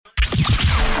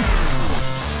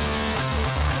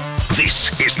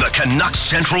This is the Canucks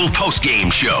Central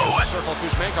postgame show. Circle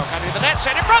Kuzmenko coming to the net,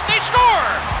 set in front, they score!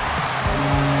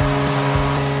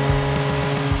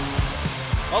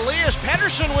 Elias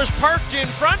Pettersson was parked in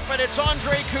front, but it's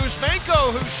Andrei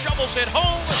Kuzmenko who shovels it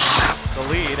home. The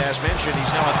lead, as mentioned,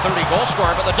 he's now a 30-goal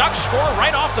scorer, but the Ducks score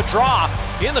right off the draw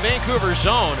in the Vancouver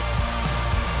zone.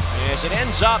 As it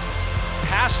ends up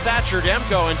past Thatcher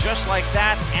Demko, and just like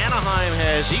that, Anaheim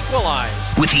has equalized.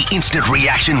 With the instant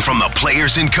reaction from the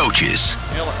players and coaches.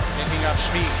 Miller picking up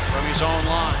speed from his own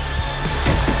line.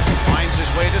 Finds his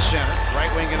way to center,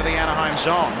 right wing into the Anaheim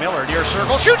zone. Miller near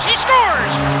circle, shoots, he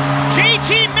scores!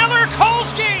 JT Miller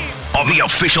calls game! On the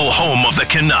official home of the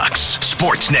Canucks,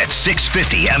 Sportsnet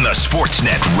 650 and the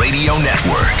Sportsnet Radio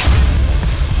Network.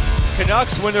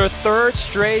 Canucks win their third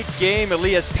straight game.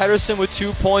 Elias Pettersson with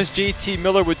 2 points, JT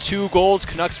Miller with 2 goals.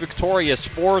 Canucks victorious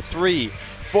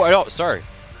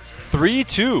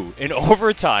 3-2 in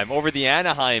overtime over the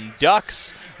Anaheim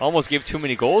Ducks. Almost gave too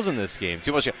many goals in this game.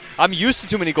 Too much. I'm used to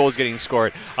too many goals getting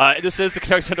scored. This is the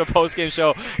Canucks Central postgame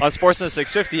show on Sportsnet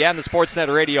 650 and the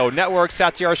Sportsnet Radio Network.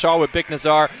 Satyar Shah with Bik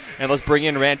Nazar, and let's bring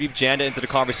in Randeep Janda into the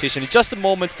conversation in just a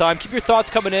moment's time. Keep your thoughts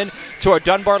coming in to our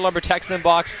Dunbar Lumber text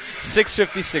inbox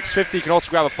 650-650. You can also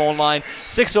grab a phone line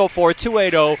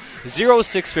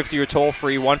 604-280-0650 or toll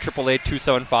free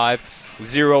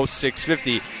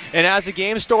 1-888-275-0650. And as the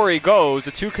game story goes,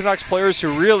 the two Canucks players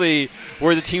who really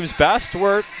were the team's best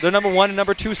were the number 1 and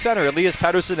number 2 center, Elias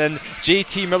Pettersson and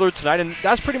JT Miller tonight. And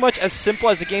that's pretty much as simple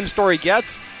as the game story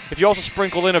gets, if you also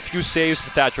sprinkle in a few saves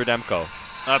with Thatcher Demko.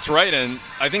 That's right, and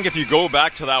I think if you go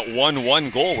back to that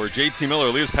 1-1 goal where JT Miller,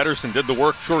 Elias Pettersson did the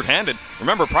work shorthanded,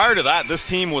 remember prior to that, this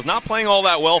team was not playing all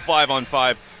that well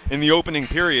 5-on-5 in the opening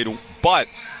period, but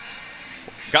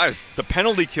guys, the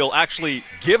penalty kill actually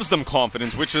gives them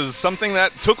confidence, which is something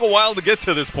that took a while to get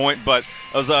to this point, but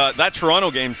as that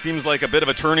Toronto game seems like a bit of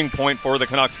a turning point for the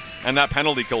Canucks and that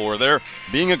penalty kill where they're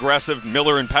being aggressive,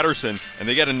 Miller and Pettersson, and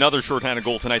they get another shorthanded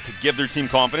goal tonight to give their team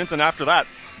confidence, and after that,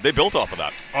 they built off of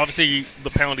that. Obviously, the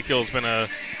penalty kill has been a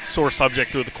sore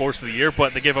subject through the course of the year,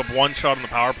 but they gave up one shot on the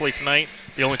power play tonight.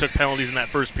 They only took penalties in that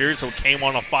first period, so it came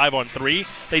on a 5-on-3.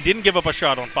 They didn't give up a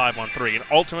shot on 5-on-3, and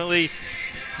ultimately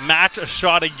match a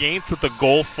shot against with the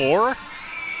goal for.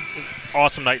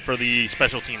 Awesome night for the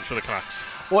special teams for the Canucks.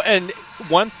 Well, and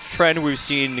one trend we've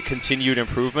seen continued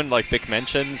improvement, like Bik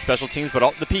mentioned, special teams,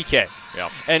 but the PK. Yeah.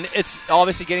 And it's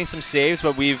obviously getting some saves,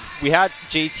 but we had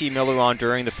JT Miller on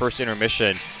during the first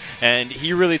intermission, and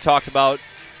he really talked about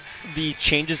the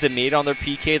changes they made on their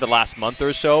PK the last month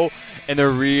or so, and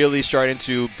they're really starting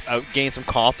to gain some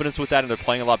confidence with that, and they're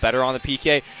playing a lot better on the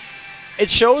PK. It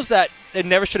shows that it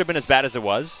never should have been as bad as it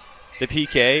was. The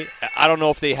PK, I don't know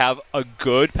if they have a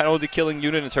good penalty killing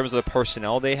unit in terms of the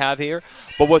personnel they have here,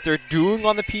 but what they're doing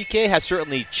on the PK has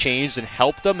certainly changed and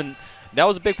helped them, and that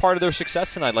was a big part of their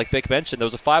success tonight. Like Bik mentioned, there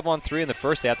was a 5-on-3 in the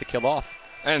first they had to kill off.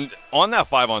 And on that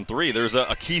 5-on-3, there's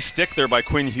a key stick there by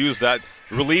Quinn Hughes that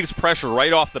relieves pressure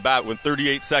right off the bat with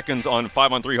 38 seconds on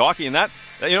 5-on-3 hockey, and that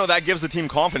gives the team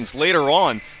confidence. Later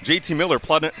on, JT Miller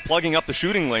plugging up the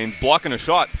shooting lanes, blocking a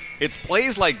shot. It's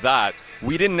plays like that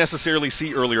we didn't necessarily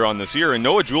see earlier on this year, and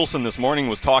Noah Juulsen this morning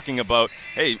was talking about,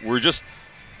 hey, we're just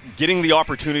getting the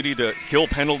opportunity to kill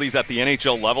penalties at the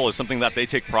NHL level is something that they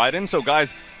take pride in. So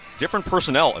guys, different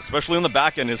personnel, especially on the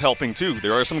back end, is helping too.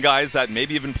 There are some guys that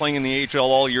maybe have been playing in the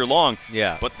AHL all year long,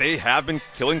 but they have been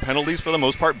killing penalties for the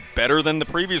most part better than the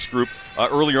previous group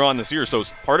earlier on this year. So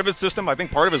it's part of his system. I think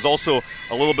part of it is also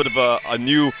a little bit of a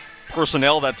new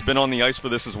personnel that's been on the ice for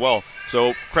this as well.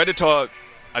 So credit to,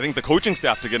 I think, the coaching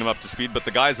staff to get him up to speed, but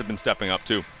the guys have been stepping up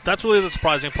too. That's really the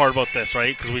surprising part about this,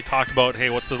 right? Because we talked about, hey,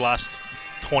 what's the last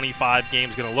 25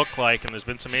 games going to look like, and there's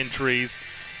been some injuries.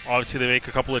 Obviously, they make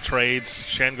a couple of trades.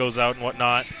 Shen goes out and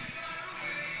whatnot.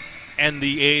 And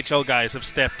the AHL guys have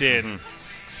stepped in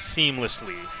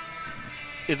seamlessly.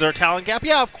 Is there a talent gap?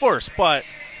 Yeah, of course. But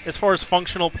as far as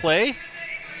functional play,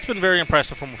 it's been very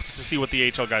impressive to see what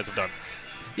the AHL guys have done.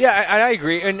 Yeah, I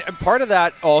agree. And part of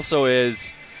that also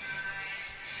is,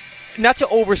 not to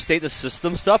overstate the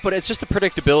system stuff, but it's just the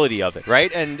predictability of it, right?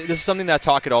 And this is something that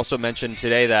Talk had also mentioned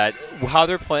today, that how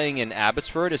they're playing in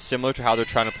Abbotsford is similar to how they're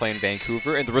trying to play in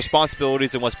Vancouver, and the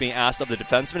responsibilities and what's being asked of the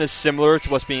defenseman is similar to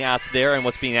what's being asked there and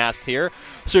what's being asked here.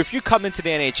 So if you come into the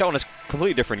NHL, and it's a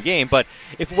completely different game, but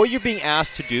if what you're being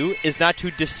asked to do is not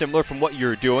too dissimilar from what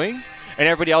you're doing, and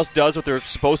everybody else does what they're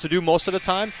supposed to do most of the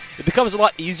time, it becomes a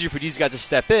lot easier for these guys to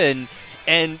step in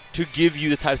and to give you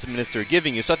the types of minutes they're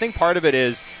giving you. So I think part of it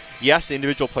is, yes,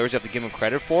 individual players you have to give them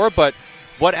credit for, but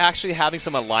what actually having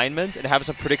some alignment and having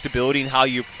some predictability in how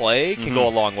you play can go a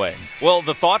long way. Well,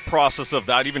 the thought process of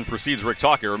that even precedes Rick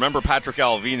Tocchet. Remember, Patrick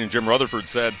Allvin and Jim Rutherford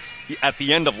said at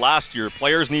the end of last year,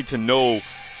 players need to know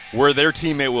where their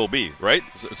teammate will be, right?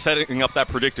 So setting up that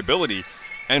predictability.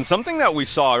 And something that we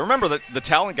saw, remember the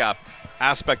talent gap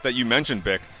aspect that you mentioned,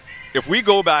 Bick. If we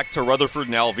go back to Rutherford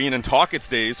and Allvin and Tocchett's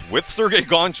days with Sergei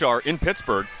Gonchar in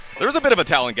Pittsburgh, there's a bit of a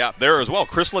talent gap there as well.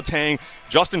 Chris Letang,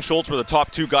 Justin Schultz were the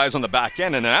top two guys on the back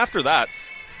end. And then after that,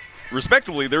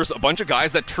 respectively, there's a bunch of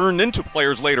guys that turned into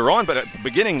players later on, but at the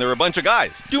beginning, there were a bunch of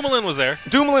guys. Dumoulin was there.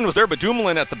 But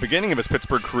Dumoulin at the beginning of his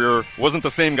Pittsburgh career wasn't the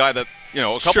same guy that,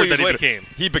 a couple of years later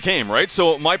he became, right?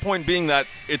 So my point being that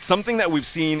it's something that we've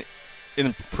seen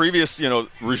in previous,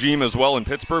 regime as well in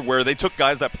Pittsburgh, where they took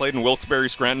guys that played in Wilkes-Barre,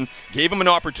 Scranton, gave them an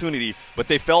opportunity, but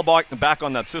they fell back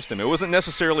on that system. It wasn't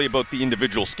necessarily about the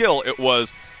individual skill. It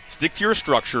was stick to your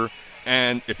structure,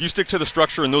 and if you stick to the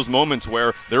structure in those moments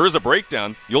where there is a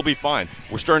breakdown, you'll be fine.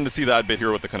 We're starting to see that a bit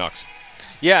here with the Canucks.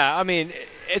 Yeah, I mean,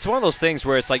 it's one of those things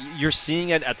where it's like you're seeing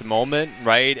it at the moment,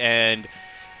 right? And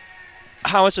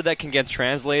how much of that can get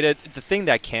translated? The thing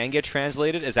that can get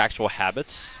translated is actual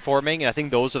habits forming, and I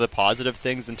think those are the positive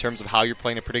things in terms of how you're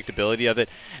playing, the predictability of it.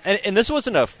 And this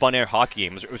wasn't a fun-air hockey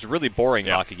game. It was a really boring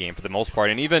hockey game for the most part.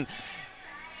 And even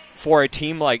for a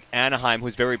team like Anaheim,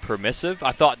 who's very permissive,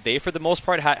 I thought they, for the most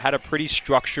part, had a pretty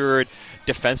structured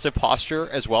defensive posture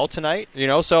as well tonight.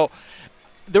 So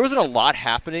there wasn't a lot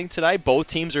happening tonight. Both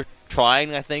teams are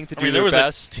trying, I think, to do their best. There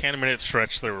was a 10-minute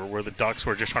stretch there where the Ducks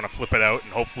were just trying to flip it out,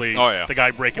 and hopefully the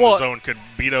guy breaking the zone could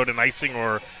beat out an icing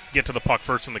or get to the puck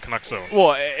first in the Canucks zone.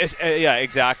 Well, yeah,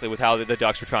 exactly, with how the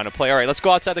Ducks were trying to play. All right, let's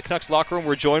go outside the Canucks locker room.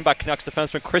 We're joined by Canucks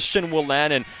defenseman Christian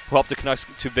Wolanin, who helped the Canucks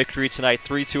to victory tonight,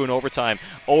 3-2 in overtime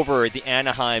over the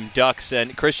Anaheim Ducks.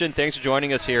 And Christian, thanks for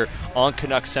joining us here on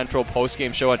Canucks Central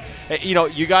postgame show. And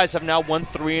you guys have now won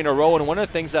 3 in a row, and one of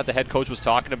the things that the head coach was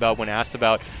talking about when asked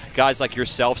about guys like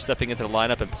yourself stepping into the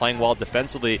lineup and playing well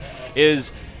defensively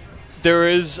is there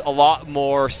is a lot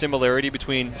more similarity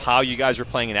between how you guys are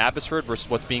playing in Abbotsford versus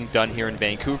what's being done here in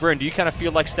Vancouver. And do you kind of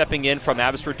feel like stepping in from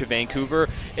Abbotsford to Vancouver,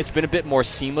 it's been a bit more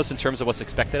seamless in terms of what's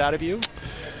expected out of you?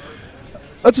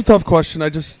 That's a tough question. I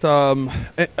just,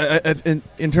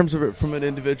 in terms of it from an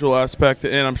individual aspect,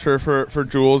 and I'm sure for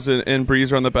Jules and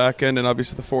Breezer on the back end, and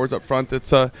obviously the forwards up front,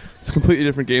 it's a completely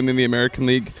different game than the American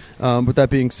League. But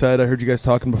that being said, I heard you guys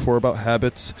talking before about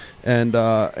habits, and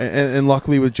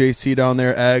luckily with JC down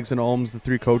there, Ags and Olms, the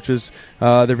 3 coaches,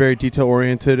 they're very detail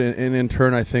oriented, and in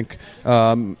turn, I think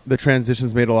the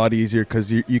transitions made it a lot easier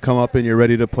because you come up and you're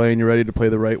ready to play, and you're ready to play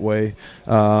the right way,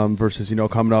 versus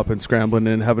coming up and scrambling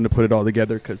and having to put it all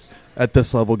together. Because at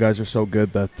this level, guys are so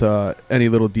good that any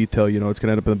little detail, it's going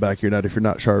to end up in the back of your net if you're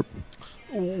not sharp.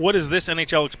 What has this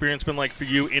NHL experience been like for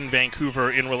you in Vancouver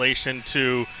in relation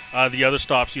to the other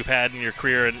stops you've had in your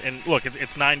career? And look,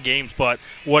 it's 9 games, but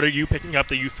what are you picking up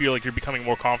that you feel like you're becoming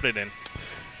more confident in?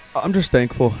 I'm just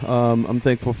thankful. I'm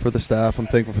thankful for the staff. I'm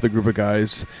thankful for the group of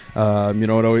guys.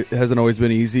 It hasn't always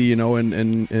been easy,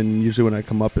 and usually when I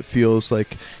come up, it feels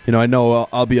like, I know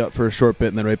I'll be up for a short bit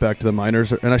and then right back to the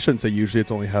minors. And I shouldn't say usually,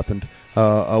 it's only happened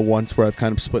once where I've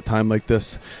kind of split time like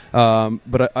this.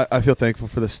 But I feel thankful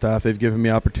for the staff. They've given me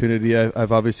opportunity.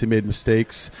 I've obviously made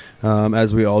mistakes,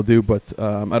 as we all do, but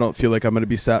I don't feel like I'm going to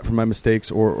be sat for my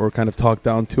mistakes or kind of talked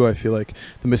down to. I feel like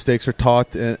the mistakes are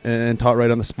taught and taught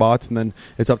right on the spot, and then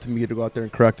it's up to me to go out there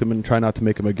and correct them and try not to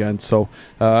make them again. So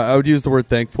I would use the word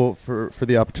thankful for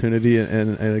the opportunity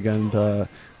and again,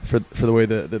 for the way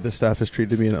that the staff has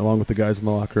treated me, and along with the guys in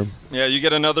the locker room. Yeah, you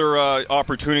get another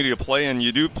opportunity to play, and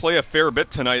you do play a fair bit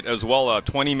tonight as well.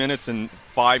 20 minutes and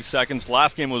 5 seconds.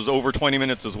 Last game was over 20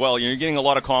 minutes as well. You're getting a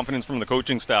lot of confidence from the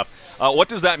coaching staff. What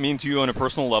does that mean to you on a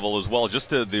personal level as well,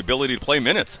 just the ability to play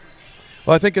minutes?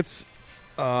 Well, I think it's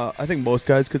I think most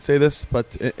guys could say this,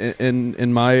 but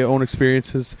in my own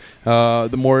experiences,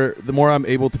 the more I'm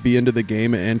able to be into the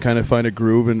game and kind of find a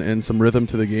groove and some rhythm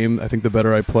to the game, I think the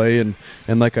better I play. And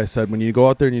like I said, when you go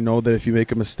out there and you know that if you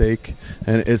make a mistake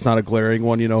and it's not a glaring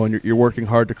one, and you're working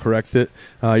hard to correct it,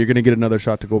 you're going to get another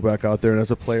shot to go back out there. And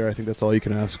as a player, I think that's all you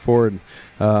can ask for. And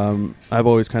I've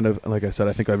always kind of, like I said,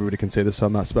 I think everybody can say this, so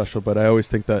I'm not special, but I always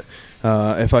think that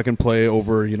if I can play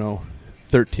over,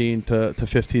 13 to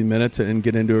 15 minutes and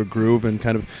get into a groove and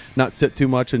kind of not sit too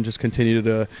much and just continue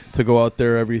to go out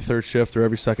there every third shift or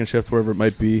every second shift, wherever it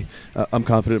might be, I'm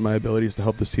confident in my abilities to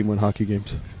help this team win hockey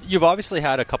games. You've obviously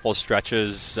had a couple of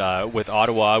stretches with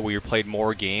Ottawa where you played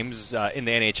more games in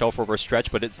the NHL for over a stretch,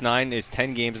 but it's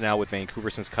 10 games now with Vancouver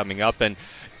since coming up. And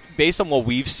based on what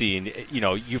we've seen,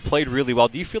 you've played really well.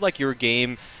 Do you feel like your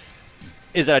game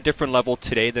is at a different level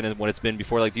today than when it's been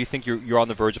before? Like, do you think you're on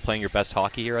the verge of playing your best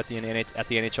hockey here at the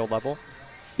NHL level?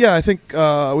 Yeah, I think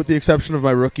with the exception of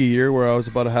my rookie year where I was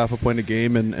about a half a point a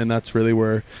game, and that's really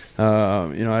where,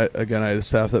 I had a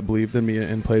staff that believed in me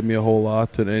and played me a whole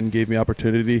lot and gave me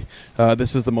opportunity.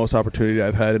 This is the most opportunity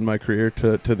I've had in my career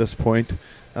to this point.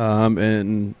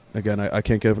 And again, I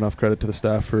can't give enough credit to the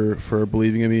staff for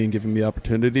believing in me and giving me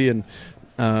opportunity. And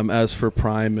as for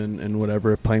prime and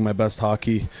whatever, playing my best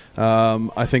hockey,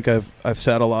 I think I've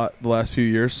sat a lot the last few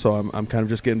years, so I'm kind of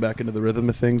just getting back into the rhythm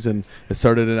of things. And it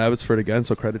started in Abbotsford again,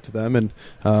 so credit to them. And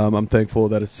I'm thankful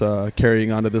that it's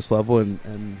carrying on to this level.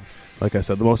 And like I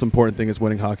said, the most important thing is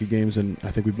winning hockey games, and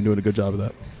I think we've been doing a good job of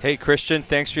that. Hey, Christian,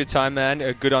 thanks for your time, man.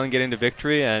 Good on getting to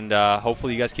victory, and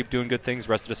hopefully you guys keep doing good things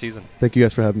the rest of the season. Thank you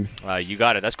guys for having me. You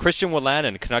got it. That's Christian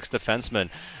Wolanin, Canucks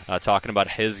defenseman, talking about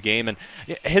his game. And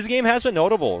his game has been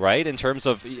notable, right, in terms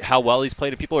of how well he's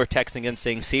played. And people are texting in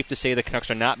saying, safe to say the Canucks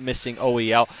are not missing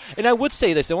OEL. And I would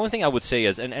say this. The only thing I would say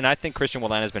is, and I think Christian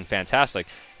Wolanin has been fantastic,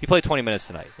 he played 20 minutes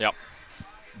tonight. Yep.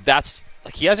 That's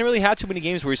like, he hasn't really had too many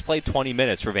games where he's played 20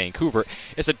 minutes for Vancouver.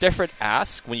 It's a different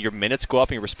ask when your minutes go up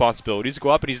and your responsibilities go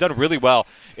up, and he's done really well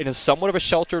in a somewhat of a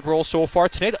sheltered role so far.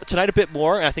 Tonight a bit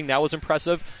more, and I think that was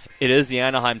impressive. It is the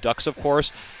Anaheim Ducks, of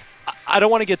course. I don't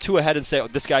want to get too ahead and say,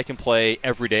 this guy can play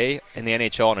every day in the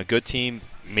NHL on a good team,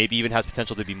 maybe even has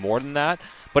potential to be more than that.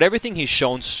 But everything he's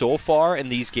shown so far in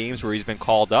these games where he's been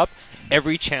called up,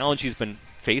 every challenge he's been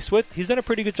faced with, he's done a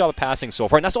pretty good job of passing so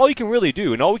far, and that's all you can really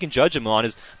do, and all we can judge him on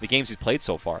is the games he's played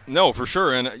so far. No, for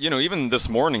sure. And even this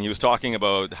morning he was talking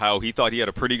about how he thought he had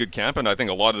a pretty good camp, and I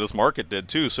think a lot of this market did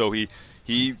too. So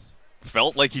he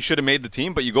felt like he should have made the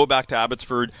team, but you go back to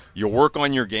Abbotsford, you work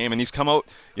on your game, and he's come out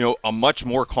a much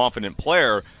more confident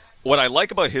player. What I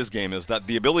like about his game is that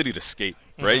the ability to skate,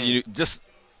 right? You just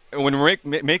when we're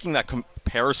making that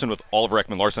comparison with Oliver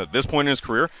Ekman-Larsson at this point in his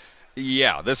career,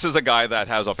 yeah, this is a guy that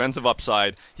has offensive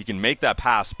upside. He can make that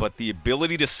pass, but the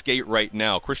ability to skate right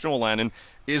now, Christian Wolanin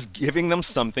is giving them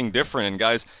something different. And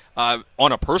guys, on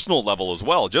a personal level as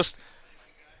well, just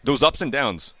those ups and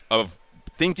downs of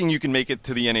thinking you can make it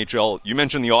to the NHL. You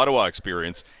mentioned the Ottawa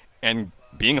experience and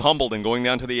being humbled and going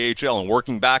down to the AHL and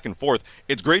working back and forth.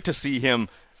 It's great to see him,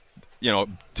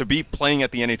 to be playing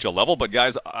at the NHL level. But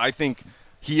guys, I think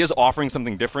he is offering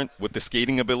something different with the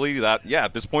skating ability that,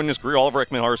 at this point in his career, Oliver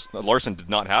Ekman-Larsson did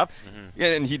not have. Yeah,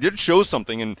 and he did show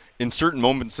something in certain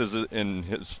moments in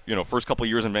his first couple of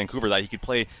years in Vancouver that he could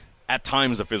play at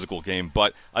times a physical game.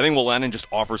 But I think Wolanin just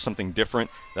offers something different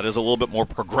that is a little bit more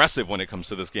progressive when it comes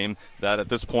to this game that at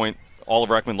this point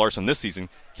Oliver Ekman-Larsson this season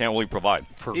can't really provide.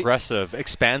 Progressive,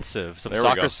 expansive, some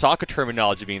soccer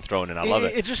terminology being thrown in. I love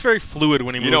it. It's just very fluid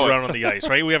when he moves around on the ice,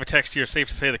 right? We have a text here, safe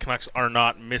to say the Canucks are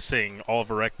not missing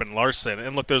Oliver Ekman-Larsson.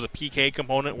 And look, there's a PK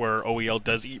component where OEL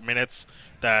does eat minutes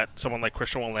that someone like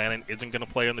Christian Wolanin isn't going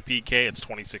to play on the PK. It's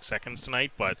 26 seconds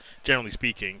tonight, but generally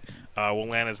speaking,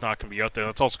 Wolanin is not going to be out there.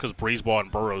 That's also because Brisebois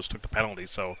and Burrows took the penalty,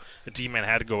 so the D-man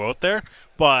had to go out there.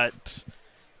 But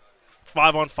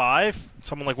 5-on-5,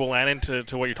 someone like Wolanin,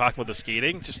 to what you're talking about, the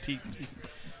skating, just he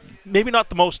maybe not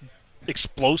the most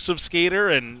explosive skater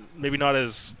and maybe not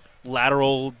as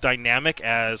lateral dynamic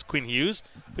as Quinn Hughes,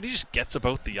 but he just gets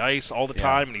about the ice all the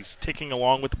time, and he's ticking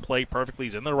along with the play perfectly.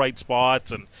 He's in the right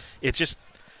spots, and it's just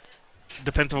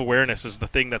defensive awareness is the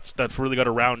thing that's really got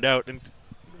to round out and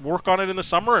work on it in the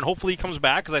summer, and hopefully he comes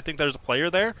back because I think there's a player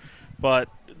there. But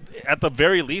at the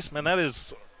very least, man, that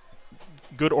is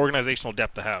good organizational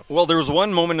depth to have. Well, there was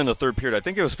one moment in the third period, I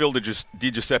think it was Phil Di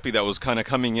Giuseppe that was kind of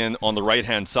coming in on the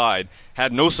right-hand side,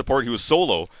 had no support, he was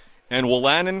solo, and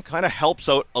Wolanin kind of helps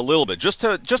out a little bit, just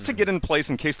to get in place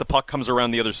in case the puck comes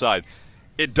around the other side.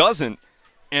 It doesn't,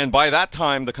 and by that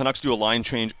time, the Canucks do a line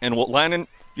change, and Wolanin,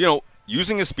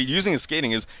 using his speed, using his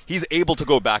skating, he's able to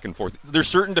go back and forth. There's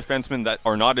certain defensemen that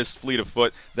are not as fleet of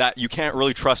foot that you can't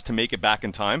really trust to make it back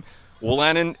in time.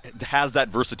 Wolanin has that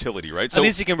versatility, right? So at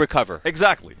least he can recover.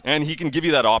 Exactly. And he can give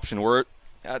you that option where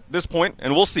at this point,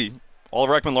 and we'll see,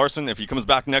 Oliver Ekman-Larsson, if he comes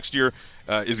back next year,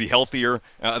 is he healthier?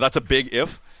 That's a big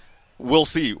if. We'll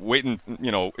see. Waiting,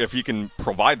 if he can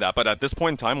provide that. But at this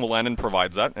point in time, Wolanin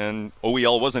provides that, and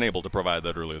OEL wasn't able to provide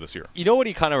that earlier this year. You know what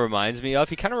he kind of reminds me of?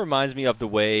 He kind of reminds me of the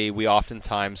way we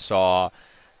oftentimes saw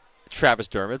Travis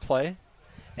Dermott play.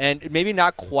 And maybe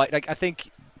not quite. I think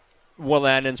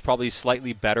Wolanin's probably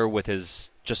slightly better with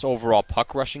his just overall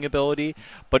puck rushing ability,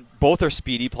 but both are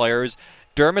speedy players.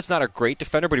 Dermott's not a great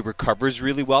defender, but he recovers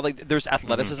really well. There's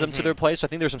athleticism to their play, so I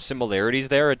think there's some similarities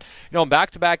there. And in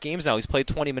back-to-back games now, he's played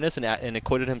 20 minutes and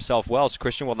acquitted himself well. So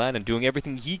Christian Wolanin doing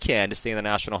everything he can to stay in the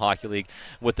National Hockey League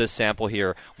with this sample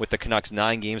here, with the Canucks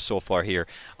 9 games so far here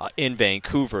in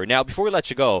Vancouver. Now, before we let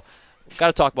you go, got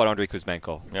to talk about Andrei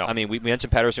Kuzmenko. Yeah. I mean, we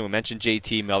mentioned Pettersson, we mentioned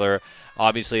JT Miller.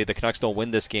 Obviously, the Canucks don't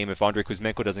win this game if Andrei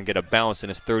Kuzmenko doesn't get a bounce in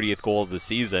his 30th goal of the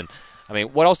season. I mean,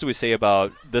 what else do we say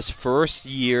about this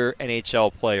first-year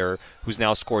NHL player who's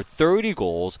now scored 30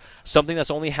 goals, something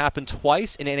that's only happened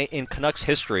twice in Canucks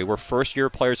history where first-year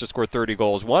players have scored 30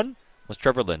 goals? One was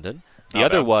Trevor Linden. The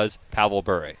other was Pavel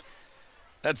Bure.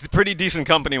 That's pretty decent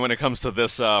company when it comes to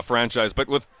this franchise. But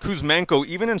with Kuzmenko,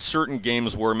 even in certain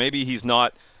games where maybe he's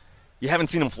not, you haven't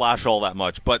seen him flash all that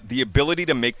much, but the ability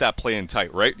to make that play in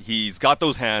tight, right? He's got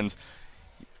those hands.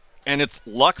 And it's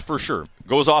luck for sure.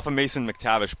 Goes off of Mason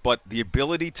McTavish, but the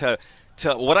ability to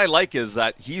what I like is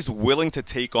that he's willing to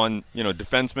take on,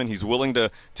 defensemen. He's willing to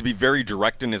be very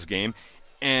direct in his game.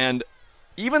 And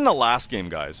even the last game,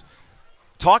 guys,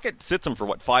 Tocchet sits him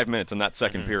for 5 minutes in that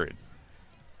second period.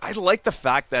 I like the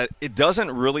fact that it doesn't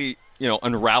really,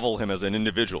 unravel him as an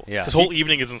individual. Yeah. His whole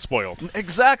evening isn't spoiled.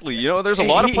 Exactly. There's a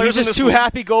lot of players he's in this just too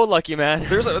happy-go-lucky, man.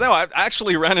 I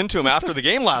actually ran into him after the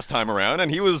game last time around, and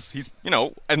he's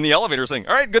in the elevator saying,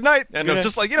 "All right, good night," and it's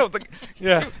just like he was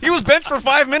benched for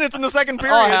 5 minutes in the second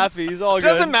period. All happy, he's all good.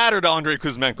 Doesn't matter to Andrei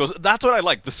Kuzmenko. That's what I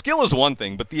like. The skill is one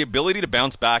thing, but the ability to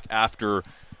bounce back after,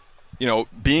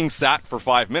 being sat for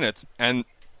 5 minutes, and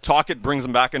Tocchet brings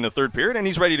him back in the third period, and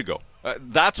he's ready to go.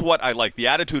 That's what I like. The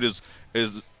attitude is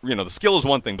the skill is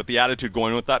one thing, but the attitude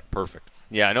going with that, perfect.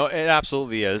 Yeah, no, it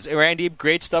absolutely is. Randy,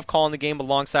 great stuff calling the game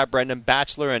alongside Brendan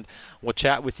Batchelor, and we'll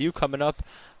chat with you coming up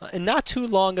in not too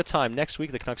long a time. Next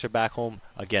week, the Canucks are back home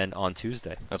again on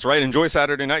Tuesday. That's right. Enjoy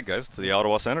Saturday night, guys. The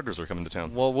Ottawa Senators are coming to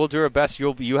town. Well, we'll do our best.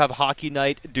 You have hockey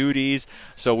night duties,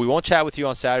 so we won't chat with you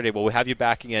on Saturday, but we'll have you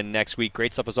back again next week.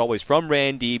 Great stuff as always from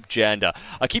Randy Janda.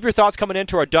 Keep your thoughts coming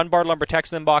into our Dunbar Lumber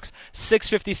text inbox,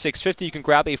 650-650. You can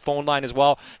grab a phone line as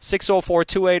well,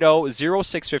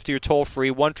 604-280-0650, or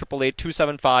toll-free,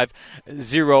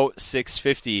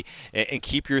 1-888-275-0650. And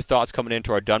keep your thoughts coming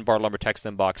into our Dunbar Lumber text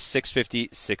inbox,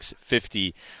 650-650.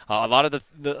 A lot of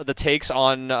the takes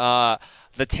on the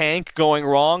tank going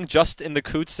wrong. Justin the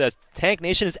Coot says, Tank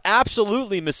Nation is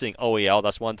absolutely missing OEL.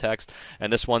 That's one text.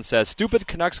 And this one says, stupid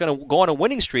Canucks going to go on a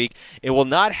winning streak. It will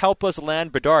not help us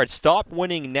land Bedard. Stop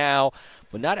winning now.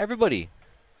 But not everybody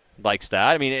likes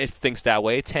that. I mean, it thinks that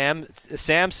way. Sam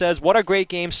says, what a great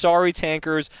game. Sorry,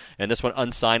 Tankers. And this one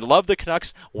unsigned. Love the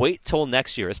Canucks. Wait till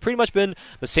next year. It's pretty much been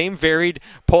the same varied,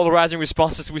 polarizing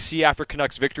responses we see after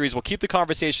Canucks victories. We'll keep the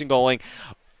conversation going.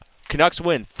 Canucks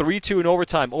win 3-2 in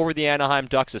overtime over the Anaheim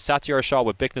Ducks. As Satyar Shah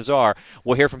with Bick Nazar.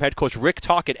 We'll hear from head coach Rick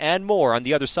Tocchet and more on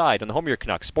the other side on the home of your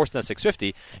Canucks, Sportsnet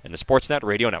 650 and the Sportsnet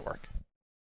Radio Network.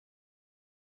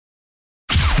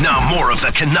 Now more of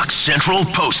the Canucks Central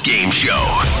postgame show.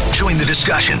 Join the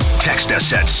discussion. Text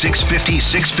us at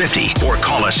 650-650 or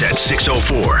call us at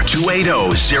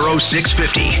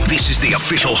 604-280-0650. This is the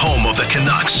official home of the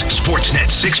Canucks,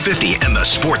 Sportsnet 650 and the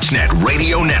Sportsnet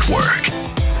Radio Network.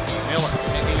 Miller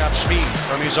picking up speed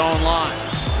from his own line.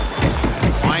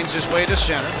 Winds his way to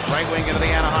center. Right wing into the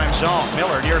Anaheim zone.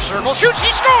 Miller near circle. Shoots.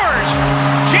 He scores!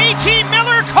 JT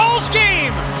Miller calls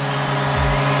game.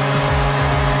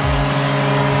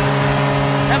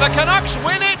 And the Canucks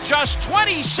win it just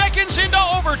 20 seconds into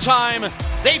overtime.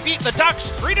 They beat the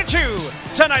Ducks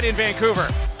 3-2 tonight in Vancouver.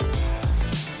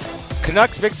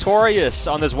 Canucks victorious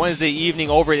on this Wednesday evening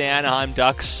over the Anaheim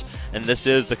Ducks. And this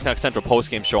is the Canucks Central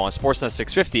postgame show on Sportsnet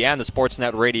 650 and the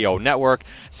Sportsnet Radio Network.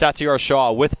 Satyar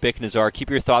Shah with Bick Nazar. Keep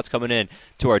your thoughts coming in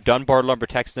to our Dunbar Lumber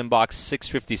text inbox,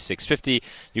 650-650.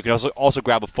 You can also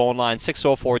grab a phone line,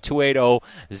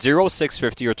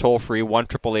 604-280-0650, or toll-free,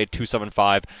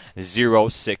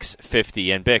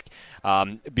 1-888-275-0650. And Bick,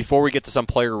 before we get to some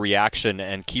player reaction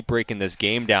and keep breaking this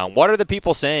game down, what are the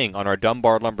people saying on our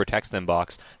Dunbar Lumber text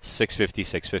inbox,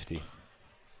 650-650?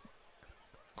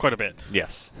 Quite a bit.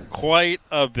 Yes. Quite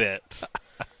a bit.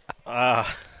 Should I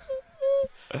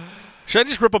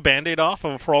just rip a Band-Aid off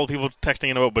for all the people texting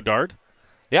in about Bedard?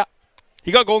 Yeah.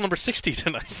 He got goal number 60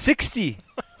 tonight. 60.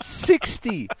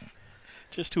 60.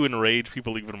 Just to enrage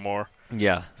people even more.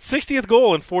 Yeah. 60th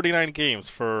goal in 49 games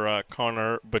for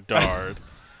Connor Bedard.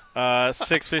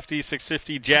 650.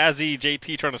 Jazzy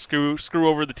JT trying to screw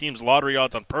over the team's lottery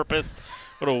odds on purpose.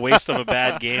 What a waste of a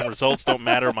bad game. Results don't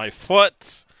matter. My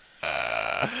foot.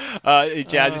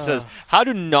 Jazzy says, how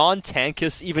do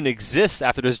non-tankists even exist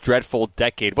after this dreadful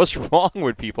decade? What's wrong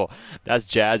with people? That's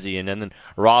Jazzy. And then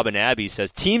Robin Abbey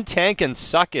says, Team Tank and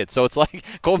suck it. So it's like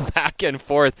going back and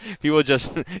forth, people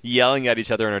just yelling at each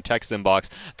other in our text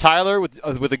inbox. Tyler with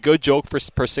a good joke per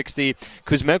 60.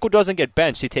 Kuzmenko doesn't get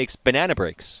benched. He takes banana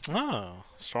breaks. Oh.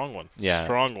 Strong one. Yeah.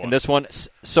 Strong one. And this one,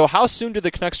 so how soon do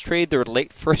the Canucks trade their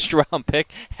late first-round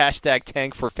pick?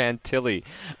 #tank for Fantilli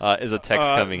is a text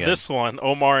coming in. This one,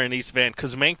 Omar in East Van.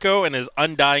 Kuzmenko and his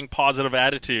undying positive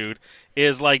attitude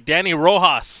is like Danny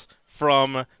Rojas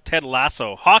from Ted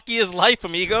Lasso. Hockey is life,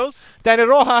 amigos. Danny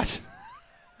Rojas.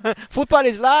 Football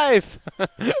is life.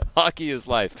 Hockey is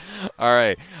life. All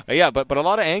right. Yeah, but a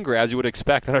lot of anger, as you would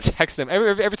expect, on our text.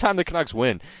 Every time the Canucks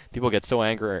win, people get so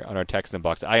angry on our text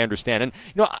inbox. I understand. And,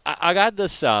 I got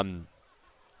this I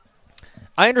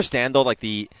understand, though, like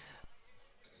the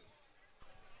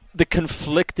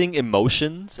conflicting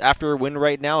emotions after a win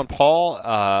right now. And Paul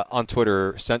on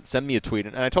Twitter sent me a tweet,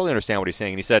 and I totally understand what he's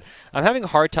saying. And he said, I'm having a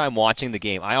hard time watching the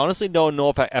game. I honestly don't know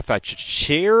if I should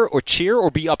cheer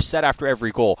or be upset after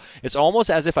every goal. It's almost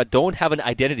as if I don't have an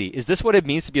identity. Is this what it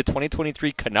means to be a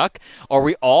 2023 Canuck? Are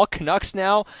we all Canucks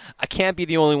now? I can't be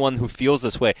the only one who feels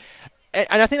this way.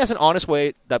 And I think that's an honest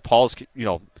way that Paul's,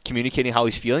 communicating how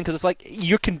he's feeling, because it's like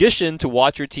you're conditioned to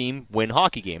watch your team win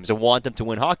hockey games and want them to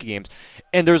win hockey games.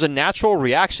 And there's a natural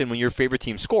reaction when your favorite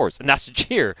team scores, and that's to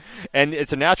cheer. And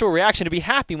it's a natural reaction to be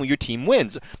happy when your team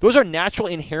wins. Those are natural,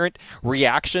 inherent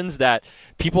reactions that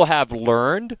people have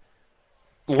learned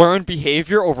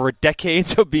behavior over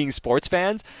decades of being sports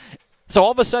fans. So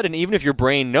all of a sudden, even if your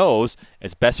brain knows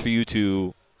it's best for you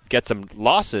to get some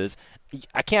losses,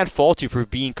 I can't fault you for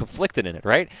being conflicted in it,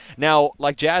 right? Now,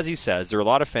 like Jazzy says, there are a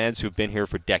lot of fans who've been here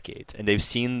for decades, and they've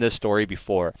seen this story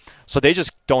before, so they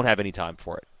just don't have any time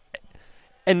for it.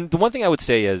 And the one thing I would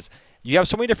say is, you have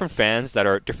so many different fans that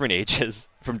are different ages,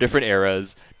 from different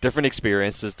eras, different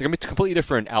experiences. They're going to be completely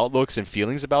different outlooks and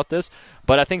feelings about this,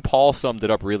 but I think Paul summed it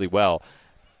up really well.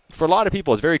 For a lot of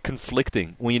people, it's very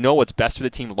conflicting when you know what's best for the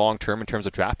team long-term in terms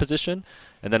of draft position,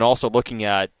 and then also looking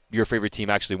at your favorite team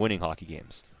actually winning hockey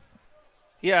games.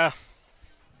 Yeah.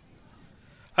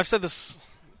 I've said this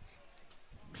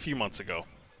a few months ago.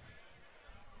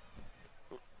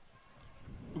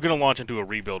 We're going to launch into a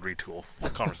rebuild, retool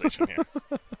conversation here.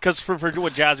 Because for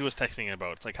what Jazzy was texting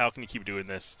about, it's like, how can you keep doing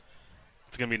this?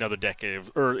 It's going to be another decade,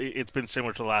 or it's been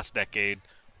similar to the last decade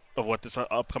of what this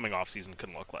upcoming offseason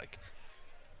can look like.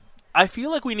 I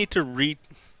feel like we need to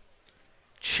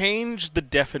change the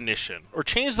definition, or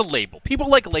change the label. People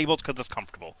like labels because it's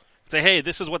comfortable. Say, hey,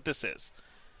 this is what this is.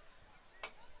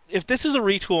 If this is a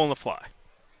retool on the fly,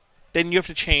 then you have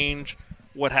to change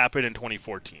what happened in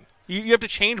 2014. You have to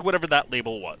change whatever that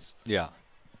label was. Yeah.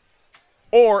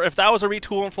 Or if that was a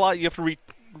retool on the fly, you have to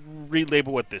relabel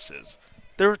what this is.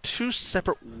 There are two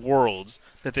separate worlds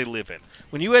that they live in.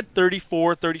 When you had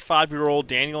 34, 35-year-old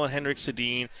Daniel and Henrik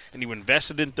Sedin, and you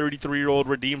invested in 33-year-old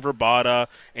Radim Vrbata,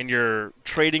 and you're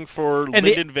trading for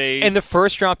Lyndon Vase. And the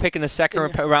first-round pick and the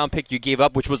second-round pick you gave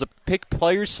up, which was a pick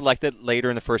players selected later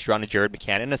in the first round of Jared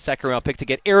McCann, and a second-round pick to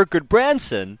get Eric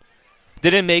Goodbranson,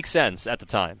 didn't make sense at the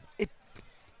time. It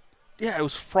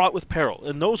was fraught with peril.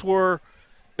 And those were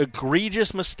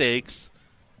egregious mistakes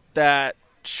that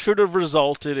should have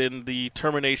resulted in the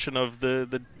termination of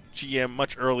the GM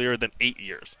much earlier than 8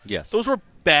 years. Yes. Those were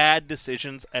bad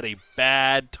decisions at a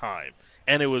bad time.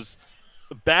 And it was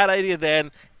a bad idea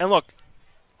then. And look,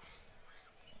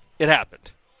 it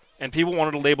happened. And people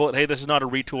wanted to label it, hey, this is not a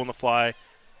retool on the fly.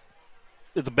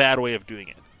 It's a bad way of doing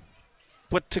it.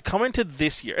 But to come into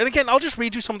this year, and again, I'll just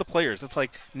read you some of the players. It's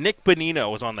like Nick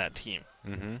Bonino was on that team.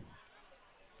 Mm-hmm.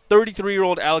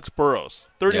 33-year-old Alex Burrows.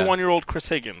 31-year-old Chris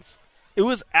Higgins. It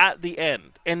was at the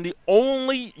end. And the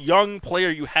only young player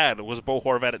you had was Bo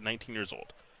Horvat at 19 years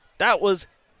old. That was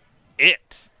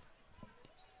it.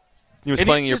 He was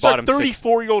playing in your bottom six.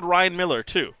 34-year-old Ryan Miller,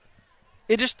 too.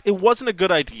 It wasn't a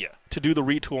good idea to do the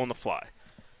retool on the fly.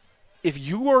 If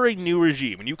you are a new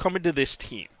regime and you come into this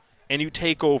team and you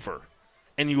take over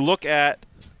and you look at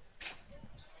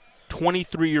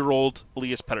 23-year-old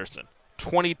Elias Pettersson,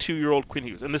 22-year-old Quinn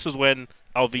Hughes, and this is when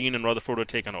Alvin and Rutherford were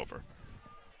taken over.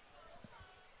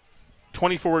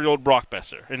 24-year-old Brock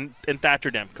Besser and Thatcher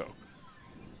Demko.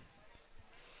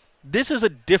 This is a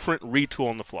different retool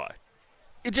on the fly.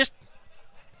 It just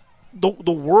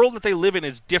the world that they live in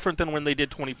is different than when they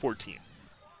did 2014.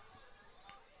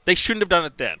 They shouldn't have done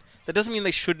it then. That doesn't mean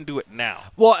they shouldn't do it now.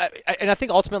 Well, and I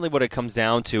think ultimately what it comes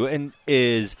down to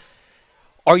is,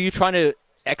 are you trying to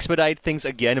expedite things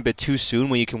again a bit too soon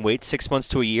when you can wait 6 months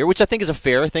to a year, which I think is a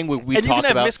fair thing. We and you talked can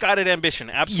have about misguided ambition,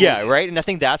 absolutely. Yeah, right. And I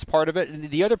think that's part of it. And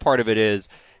the other part of it is,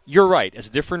 you're right. It's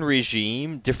a different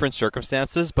regime, different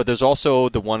circumstances, but there's also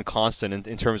the one constant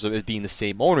in terms of it being the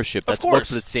same ownership that's looked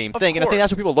for the same thing. And I think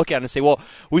that's what people look at and say, well,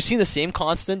 we've seen the same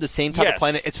constant, the same type of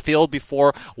planet. It's failed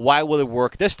before. Why will it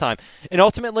work this time? And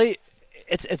ultimately,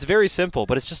 it's very simple,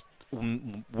 but it's just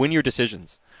win your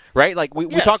decisions, right? Like we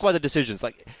talk about the decisions.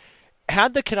 Like,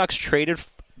 had the Canucks traded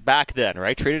back then,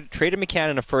 right? Traded McCann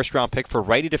in a first-round pick for a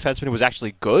righty defenseman who was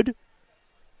actually good,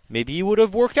 maybe he would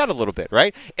have worked out a little bit,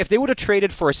 right? If they would have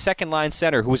traded for a second-line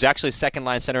center who was actually a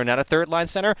second-line center and not a third-line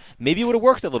center, maybe it would have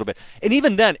worked a little bit. And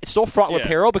even then, it's still fraught with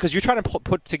peril because you're trying to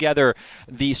put together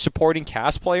the supporting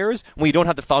cast players when you don't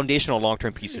have the foundational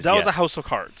long-term pieces That yet. was a house of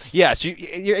cards. Yes,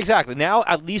 you're exactly. Now,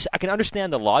 at least I can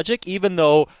understand the logic, even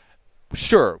though,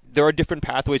 sure, there are different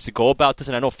pathways to go about this,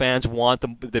 and I know fans want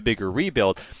the bigger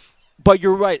rebuild. But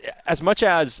you're right. As much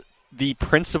as the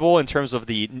principle in terms of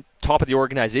the top of the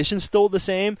organization is still the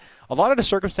same, a lot of the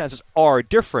circumstances are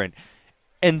different.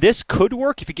 And this could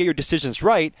work if you get your decisions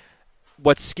right.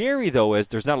 What's scary, though, is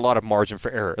there's not a lot of margin for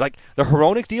error. Like the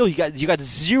Hronek deal, you got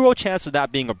zero chance of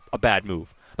that being a bad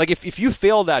move. Like if you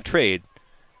fail that trade,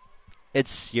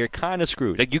 you're kind of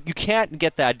screwed. Like you can't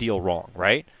get that deal wrong,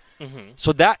 right? Mm-hmm.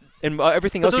 So that and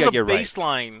everything else you got to get right. There's a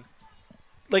baseline,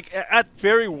 like at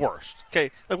very worst.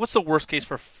 Okay, like what's the worst case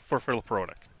for Filip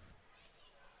Hronek?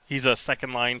 He's a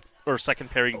second line or second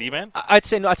pairing D-man? I'd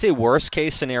say worst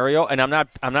case scenario, and I'm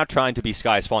not trying to be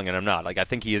skies falling, and I'm not. Like I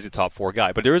think he is a top 4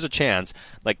 guy, but there is a chance.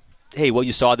 Like, hey, what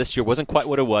you saw this year wasn't quite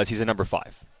what it was. He's a number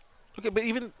 5. Okay, but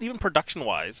even production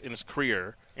wise in his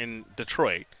career in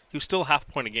Detroit, he was still half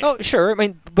point a game. Oh, sure.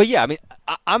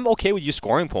 I'm okay with you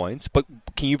scoring points, but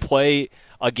can you play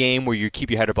a game where you keep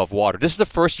your head above water? This is the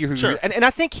first year, and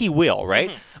I think he will. Right.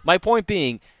 Mm-hmm. My point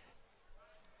being,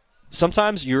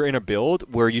 sometimes you're in a build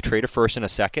where you trade a first and a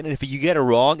second, and if you get it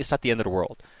wrong, it's not the end of the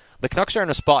world. The Canucks are in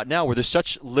a spot now where there's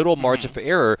such little margin for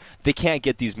error, they can't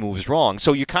get these moves wrong.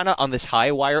 So you're kind of on this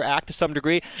high wire act to some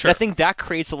degree. Sure. And I think that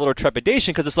creates a little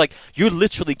trepidation because it's like you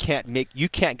literally can't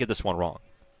get this one wrong.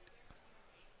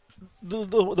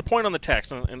 The point on the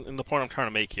text, and the point I'm trying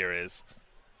to make here is,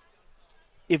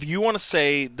 if you want to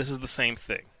say this is the same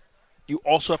thing, you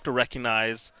also have to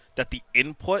recognize that the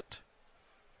input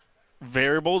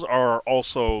variables are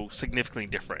also significantly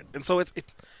different. And so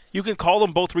you can call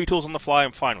them both retools on the fly,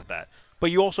 I'm fine with that.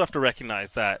 But you also have to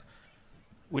recognize that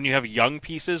when you have young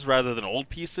pieces rather than old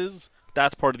pieces,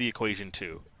 that's part of the equation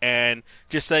too. And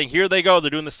just saying, here they go,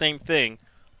 they're doing the same thing.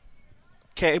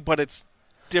 Okay, but it's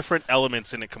different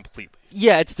elements in it completely.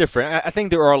 Yeah, it's different. I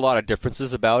think there are a lot of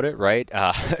differences about it, right?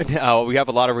 Now we have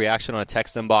a lot of reaction on a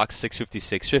text inbox,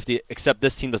 650-650, except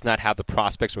this team does not have the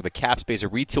prospects or the cap space. A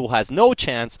retool has no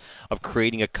chance of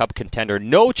creating a cup contender.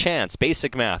 No chance.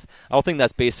 Basic math. I don't think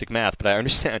that's basic math, but I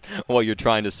understand what you're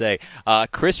trying to say.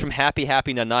 Chris from Happy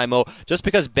Nanaimo, just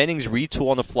because Benning's retool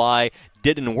on the fly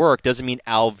didn't work doesn't mean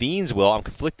Alvin's will. I'm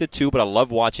conflicted too, but I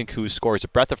love watching Kuz score. It's a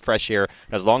breath of fresh air.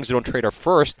 And as long as we don't trade our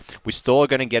first, we still are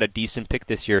going to get a decent pick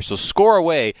this year. So score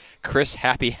away, Chris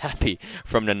Happy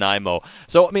from Nanaimo.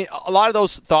 So, I mean, a lot of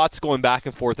those thoughts going back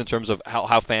and forth in terms of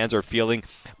how fans are feeling.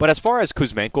 But as far as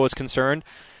Kuzmenko is concerned,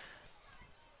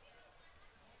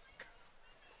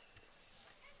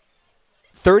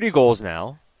 30 goals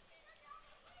now.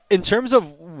 In terms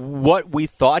of what we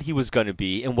thought he was going to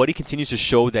be and what he continues to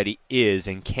show that he is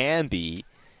and can be,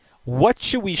 what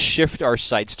should we shift our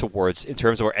sights towards in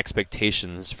terms of our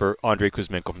expectations for Andrei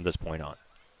Kuzmenko from this point on?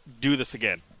 Do this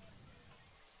again.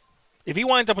 If he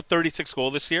winds up with 36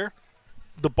 goals this year,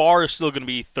 the bar is still going to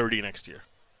be 30 next year.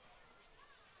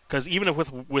 Because even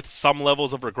if with some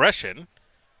levels of regression,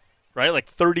 right, like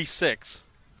 36,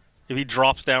 if he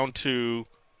drops down to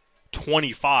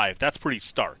 25, that's pretty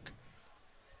stark.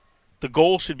 The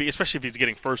goal should be, especially if he's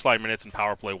getting first-line minutes and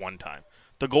power play one time,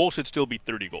 the goal should still be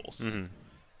 30 goals. Mm-hmm.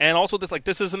 And also,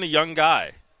 this isn't a young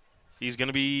guy. He's going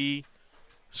to be,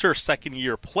 sure,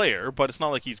 second-year player, but it's not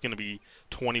like he's going to be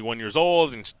 21 years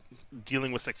old and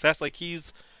dealing with success. Like,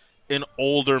 he's an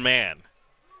older man.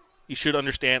 You should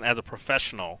understand as a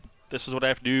professional, this is what I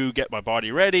have to do, get my body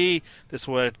ready. This is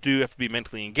what I have to do, I have to be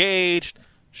mentally engaged.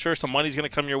 Sure, some money's going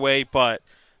to come your way, but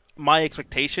my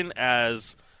expectation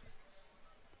as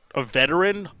a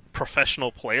veteran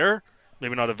professional player,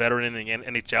 maybe not a veteran in the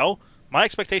NHL, my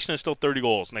expectation is still 30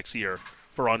 goals next year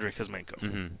for Andrei Kuzmenko.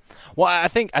 Mm-hmm. Well, I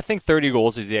think 30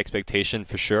 goals is the expectation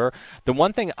for sure. The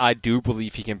one thing I do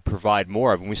believe he can provide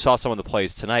more of, and we saw some of the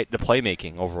plays tonight, the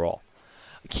playmaking overall.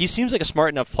 He seems like a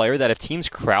smart enough player that if teams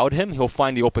crowd him, he'll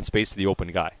find the open space to the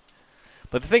open guy.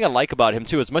 But the thing I like about him,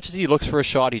 too, as much as he looks for a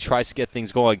shot, he tries to get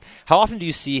things going, how often do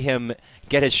you see him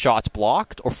get his shots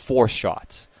blocked or force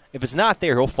shots? If it's not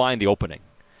there, he'll find the opening.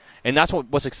 And that's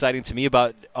what's exciting to me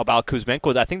about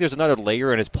Kuzmenko. I think there's another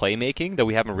layer in his playmaking that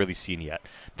we haven't really seen yet,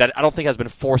 that I don't think has been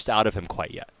forced out of him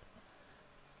quite yet.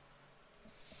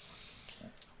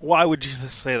 Why would you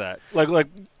say that?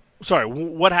 Sorry,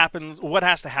 what happens? What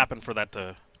has to happen for that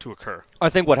to occur? I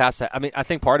think I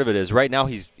think part of it is right now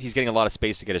he's getting a lot of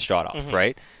space to get his shot off, mm-hmm.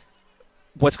 right?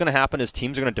 what's going to happen is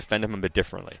teams are going to defend him a bit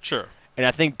differently. Sure. And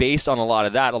I think based on a lot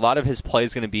of that, a lot of his play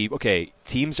is going to be, okay,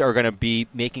 teams are going to be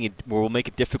will make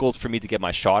it difficult for me to get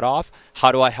my shot off.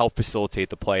 How do I help facilitate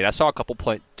the play? And I saw a couple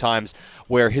times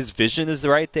where his vision is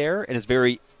right there and it's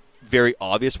very, very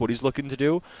obvious what he's looking to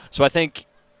do. So I think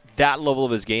that level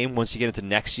of his game, once you get into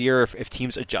next year, if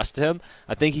teams adjust to him,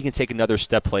 I think he can take another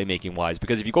step playmaking-wise.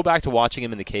 Because if you go back to watching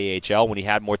him in the KHL when he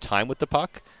had more time with the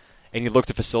puck, and you look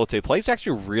to facilitate play, he's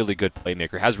actually a really good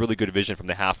playmaker, has really good vision from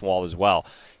the half wall as well.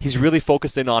 He's really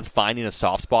focused in on finding the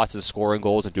soft spots and scoring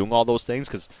goals and doing all those things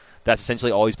because that's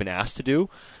essentially all he's been asked to do.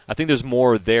 I think there's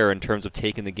more there in terms of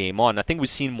taking the game on. I think we've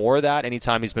seen more of that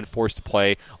anytime he's been forced to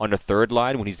play on the third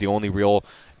line when he's the only real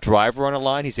driver on a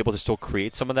line. He's able to still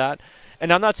create some of that.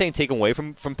 And I'm not saying take away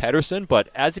from Pettersson, but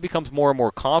as he becomes more and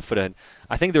more confident,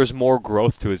 I think there's more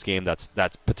growth to his game that's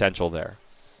potential there.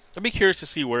 I'd be curious to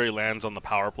see where he lands on the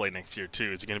power play next year,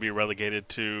 too. Is he going to be relegated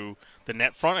to the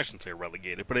net front? I shouldn't say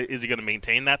relegated, but is he going to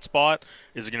maintain that spot?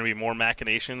 Is there going to be more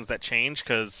machinations that change?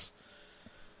 Because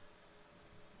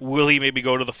will he maybe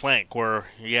go to the flank where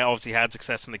he obviously had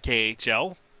success in the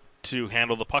KHL to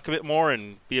handle the puck a bit more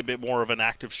and be a bit more of an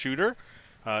active shooter?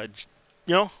 Can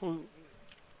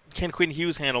Quinn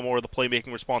Hughes handle more of the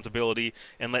playmaking responsibility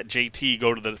and let JT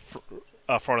go to the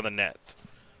front of the net?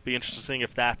 Be interested seeing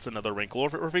if that's another wrinkle,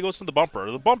 or if he goes to the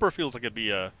bumper. The bumper feels like it'd be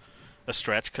a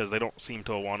stretch because they don't seem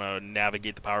to want to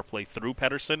navigate the power play through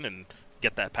Pettersson and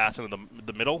get that pass into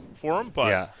the middle for him.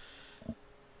 But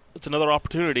it's another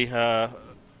opportunity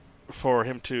for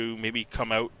him to maybe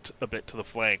come out a bit to the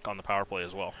flank on the power play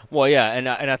as well. Well, yeah, and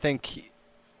I think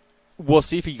we'll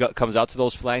see if he comes out to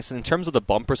those flanks. And in terms of the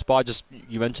bumper spot, just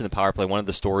you mentioned the power play. One of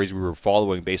the stories we were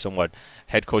following based on what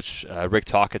head coach Rick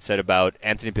Talk had said about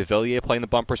Anthony Pavillier playing the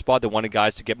bumper spot. They wanted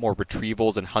guys to get more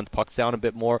retrievals and hunt pucks down a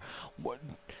bit more.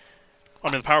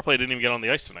 I mean, the power play didn't even get on the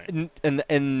ice tonight.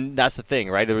 And that's the thing,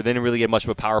 right? They didn't really get much of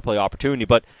a power play opportunity.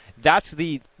 But that's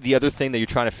the other thing that you're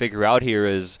trying to figure out here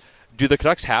is, do the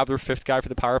Canucks have their fifth guy for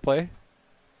the power play?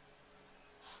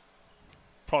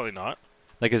 Probably not.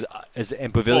 Like, is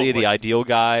Pavillier the ideal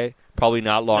guy? Probably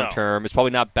not long term. It's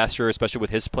probably not Besser, especially with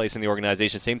his place in the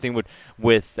organization. Same thing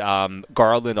with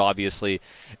Garland, obviously.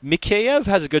 Mikheyev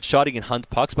has a good shot. He can hunt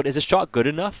pucks, but is his shot good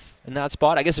enough in that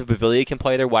spot? I guess if Pavillier can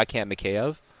play there, why can't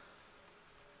Mikheyev?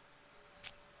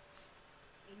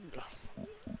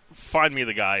 Find me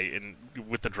the guy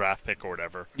with the draft pick or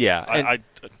whatever. Yeah. I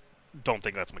don't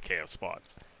think that's Mikheyev's spot.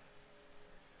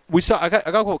 I got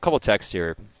a couple texts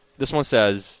here. This one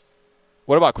says,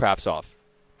 what about Kravtsov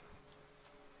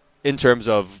in terms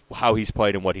of how he's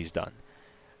played and what he's done?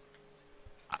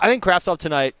 I think Kravtsov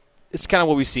tonight is kind of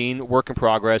what we've seen, work in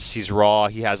progress. He's raw.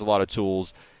 He has a lot of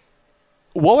tools.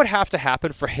 What would have to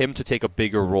happen for him to take a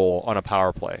bigger role on a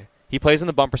power play? He plays in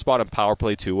the bumper spot on power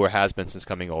play 2, or has been since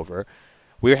coming over.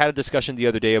 We had a discussion the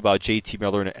other day about JT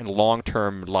Miller and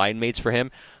long-term line mates for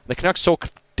him. The Canucks so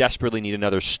desperately need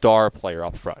another star player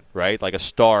up front, right? Like a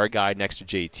star guy next to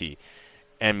JT.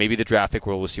 And maybe the draft pick,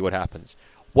 we'll see what happens.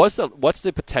 What's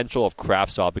the potential of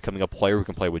Kravtsov becoming a player who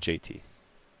can play with JT?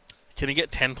 Can he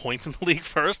get 10 points in the league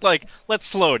first? Like, let's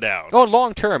slow down. Oh,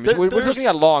 long term. We're looking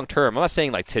at long term. I'm not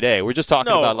saying like today. We're just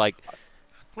talking about like.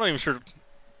 I'm not even sure.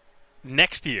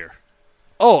 Next year.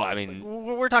 Oh, I mean,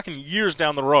 we're talking years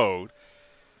down the road.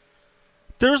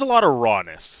 There's a lot of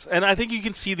rawness, and I think you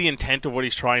can see the intent of what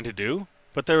he's trying to do.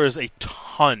 But there is a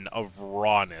ton of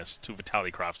rawness to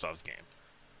Vitaly Kravtsov's game.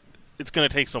 It's going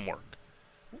to take some work.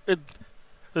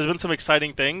 There's been some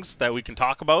exciting things that we can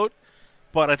talk about,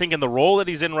 but I think in the role that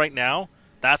he's in right now,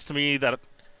 that's to me that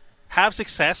have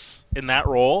success in that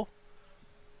role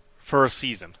for a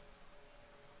season.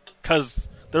 Because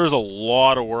there's a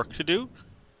lot of work to do,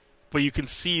 but you can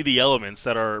see the elements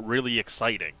that are really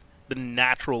exciting. The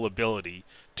natural ability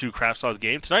to Kravtsov's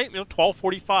game. Tonight,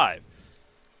 12:45.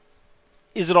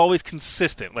 Is it always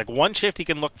consistent? Like one shift he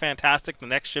can look fantastic, the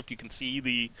next shift you can see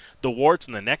the warts,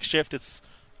 and the next shift it's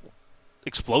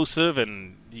explosive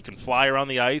and you can fly around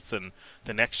the ice, and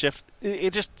the next shift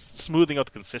it just smoothing out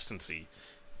the consistency.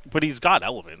 But he's got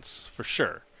elements for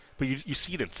sure. But you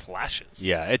see it in flashes.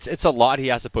 Yeah, it's a lot he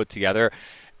has to put together.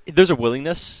 There's a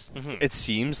willingness, it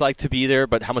seems like, to be there,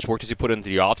 but how much work does he put into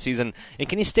the offseason? And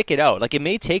can he stick it out? Like, it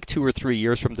may take 2 or 3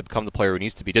 years for him to become the player he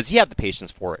needs to be. Does he have the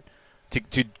patience for it?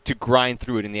 To grind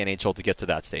through it in the NHL to get to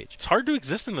that stage. It's hard to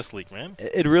exist in this league, man.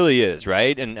 It really is,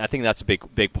 right? And I think that's a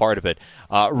big part of it.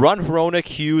 Run Hronek,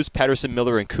 Hughes, Pettersson,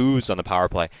 Miller, and Kuz on the power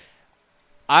play.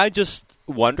 I just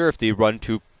wonder if they run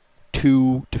two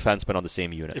defensemen on the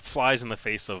same unit. It flies in the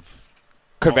face of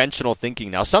conventional thinking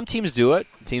now. Some teams do it,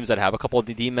 teams that have a couple of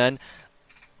D men.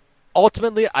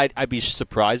 ultimately, I'd be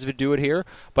surprised if he'd do it here,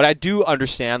 but I do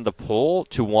understand the pull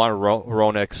to want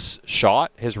Hronek's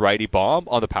shot, his righty bomb,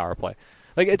 on the power play.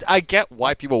 Like, I get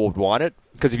why people would want it,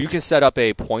 because if you can set up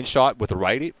a point shot with a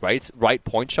right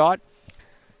point shot,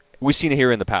 we've seen it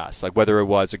here in the past, like whether it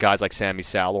was guys like Sammy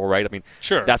Salo, right? I mean,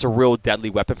 sure, that's a real deadly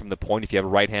weapon from the point. If you have a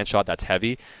right-hand shot, that's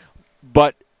heavy.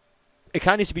 But it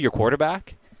kind of needs to be your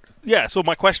quarterback. Yeah, so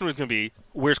my question was going to be,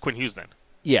 where's Quinn Hughes then?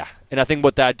 Yeah, and I think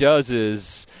what that does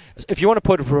is, if you want to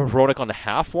put Hronek on the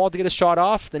half wall to get a shot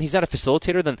off, then he's not a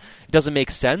facilitator, then it doesn't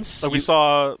make sense. Like we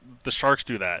saw the Sharks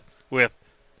do that with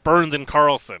Burns and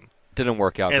Carlson. Didn't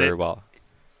work out very well.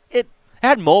 It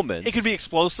had moments. It could be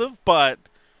explosive, but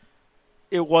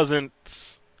it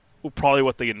wasn't probably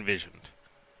what they envisioned.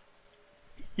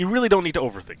 You really don't need to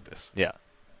overthink this. Yeah.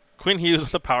 Quinn Hughes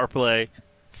with the power play,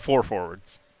 4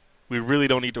 forwards. We really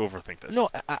don't need to overthink this. No,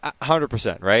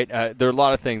 100%, right? There are a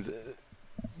lot of things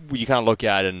you kind of look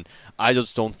at, and I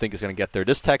just don't think it's going to get there.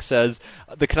 This text says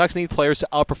the Canucks need players to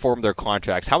outperform their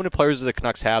contracts. How many players do the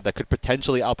Canucks have that could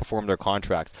potentially outperform their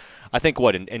contracts? I think,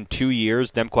 in 2 years,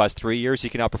 Demko has 3 years, he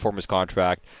can outperform his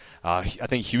contract. I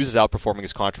think Hughes is outperforming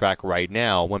his contract right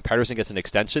now. When Pettersson gets an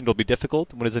extension, it'll be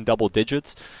difficult when it's in double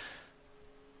digits.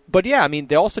 But, yeah, I mean,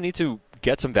 they also need to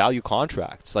get some value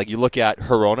contracts. Like, you look at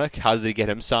Hronek, how did they get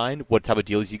him signed? What type of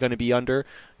deal is he going to be under?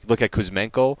 You look at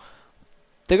Kuzmenko.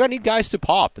 They're going to need guys to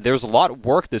pop. There's a lot of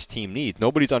work this team needs.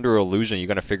 Nobody's under an illusion you're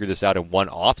going to figure this out in one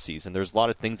offseason. There's a lot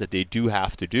of things that they do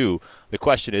have to do. The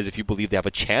question is if you believe they have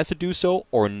a chance to do so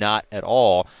or not at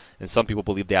all. And some people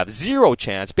believe they have zero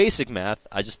chance. Basic math,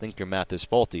 I just think your math is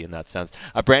faulty in that sense.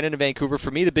 Brandon in Vancouver,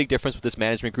 for me, the big difference with this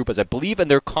management group is I believe in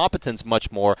their competence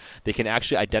much more. They can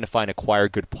actually identify and acquire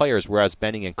good players, whereas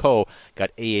Benning and Co.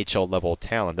 got AHL-level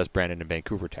talent. That's Brandon in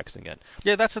Vancouver texting in.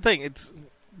 Yeah, that's the thing.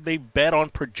 They bet on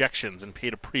projections and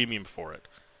paid a premium for it.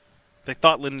 They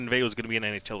thought Lyndon Vay was going to be an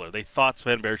NHLer. They thought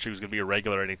Sven Baertschi was going to be a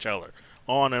regular NHLer.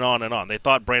 On and on and on. They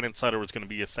thought Brandon Sutter was going to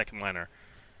be a second liner.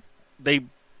 They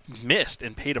missed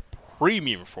and paid a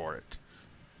premium for it.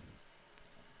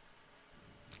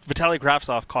 Vitaly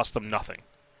Kravtsov cost them nothing.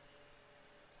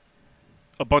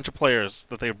 A bunch of players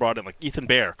that they've brought in, like Ethan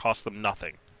Bear, cost them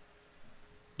nothing.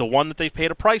 The one that they've paid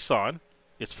a price on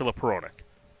is Filip Hronek.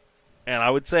 And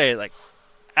I would say,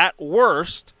 at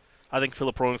worst, I think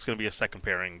Filip Hronek's going to be a second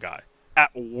pairing guy.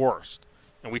 At worst.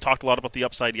 And we talked a lot about the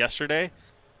upside yesterday,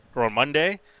 or on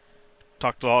Monday.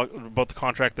 Talked a lot about the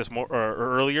contract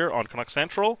earlier on Canucks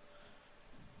Central.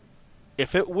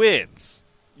 If it wins,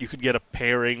 you could get a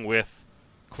pairing with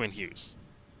Quinn Hughes.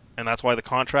 And that's why the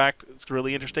contract is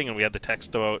really interesting. And we had the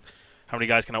text about how many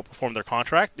guys can outperform their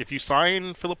contract. If you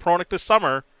sign Filip Hronek this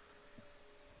summer,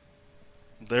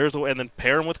 and then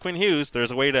pair him with Quinn Hughes,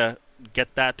 there's a way to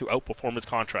get that to outperform his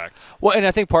contract. Well, and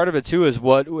I think part of it, too, is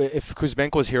what if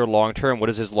Kuzmenko is here long-term, what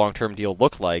does his long-term deal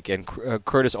look like? And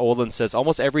Curtis Olin says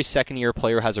almost every second-year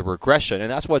player has a regression, and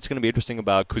that's what's going to be interesting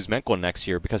about Kuzmenko next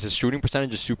year because his shooting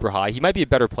percentage is super high. He might be a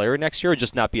better player next year,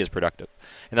 just not be as productive.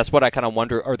 And that's what I kind of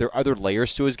wonder, are there other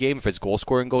layers to his game if his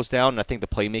goal-scoring goes down? And I think the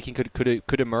playmaking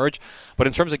could emerge. But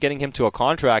in terms of getting him to a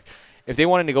contract, if they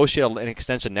want to negotiate an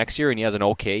extension next year and he has an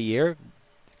okay year,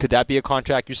 could that be a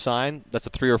contract you sign? That's a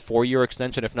 3 or 4 year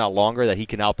extension, if not longer, that he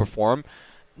can outperform.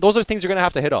 Those are things you're going to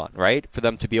have to hit on, right, for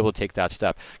them to be able to take that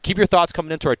step. Keep your thoughts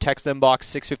coming into our text inbox,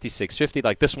 650-650.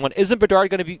 Like this one, isn't Bedard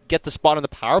going to get the spot on the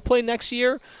power play next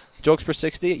year? Jokes per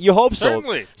 60. You hope so.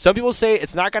 Certainly. Some people say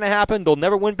it's not going to happen. They'll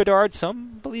never win Bedard.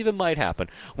 Some believe it might happen.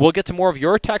 We'll get to more of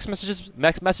your text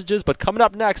messages, but coming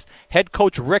up next, head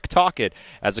coach Rick Tocchet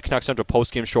as the Canucks Central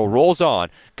postgame show rolls on.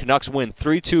 Canucks win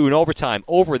 3-2 in overtime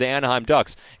over the Anaheim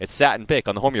Ducks. It's Sat and Pick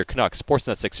on the home of your Canucks,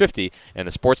 Sportsnet 650 and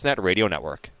the Sportsnet Radio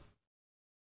Network.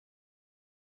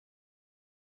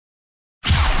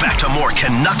 Back to more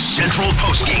Canucks Central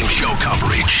postgame show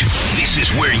coverage. This is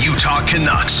where you talk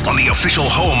Canucks on the official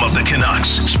home of the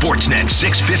Canucks, Sportsnet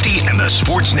 650 and the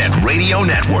Sportsnet Radio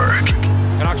Network.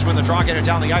 Canucks win the draw, get it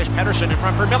down the ice. Pettersson in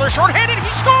front for Miller, shorthanded, he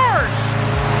scores!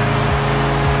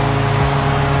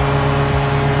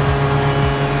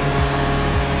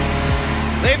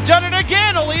 They've done it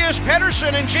again. Elias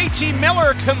Pettersson and JT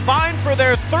Miller combined for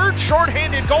their third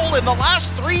shorthanded goal in the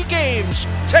last 3 games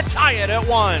to tie it at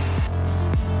 1.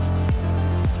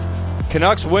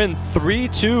 Canucks win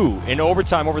 3-2 in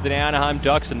overtime over the Anaheim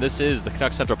Ducks, and this is the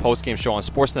Canucks Central postgame show on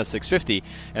Sportsnet 650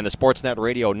 and the Sportsnet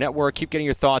Radio Network. Keep getting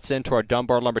your thoughts into our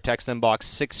Dunbar Lumber text inbox,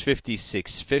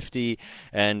 650-650,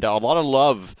 and a lot of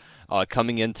love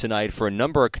coming in tonight for a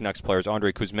number of Canucks players,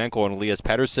 Andrei Kuzmenko and Elias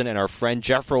Pettersson, and our friend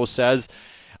Jeffro says,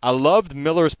 I loved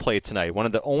Miller's play tonight. One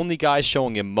of the only guys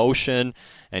showing emotion,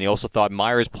 and he also thought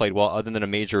Myers played well. Other than a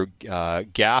major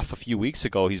gaffe a few weeks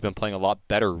ago, he's been playing a lot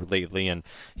better lately, and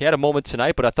he had a moment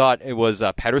tonight, but I thought it was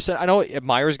Pettersson. I know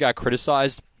Myers got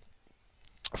criticized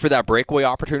for that breakaway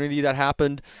opportunity that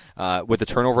happened with the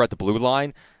turnover at the blue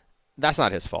line. That's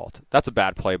not his fault. That's a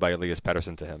bad play by Elias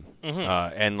Pettersson to him.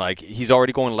 And he's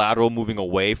already going lateral, moving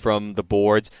away from the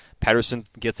boards. Pettersson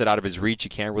gets it out of his reach. You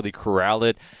can't really corral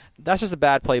it. That's just a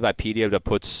bad play by Petey that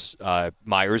puts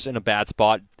Myers in a bad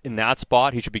spot. In that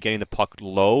spot, he should be getting the puck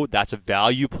low. That's a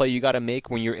value play you got to make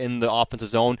when you're in the offensive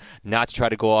zone, not to try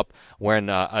to go up when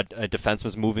a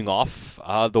defenseman's moving off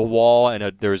the wall,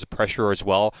 and there's pressure as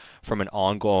well from an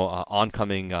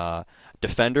oncoming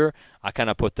defender. I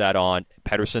kind of put that on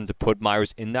Pettersson to put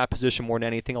Myers in that position more than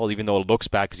anything else, even though it looks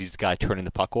bad because he's the guy turning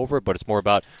the puck over, but it's more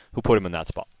about who put him in that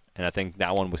spot. And I think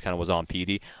that one was on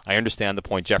Petey. I understand the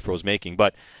point Jeff was making,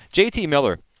 but JT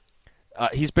Miller,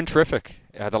 he's been terrific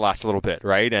the last little bit,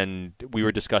 right? And we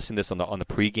were discussing this on the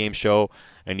pregame show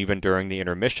and even during the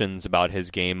intermissions about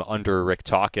his game under Rick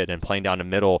Tocchet and playing down the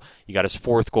middle. He got his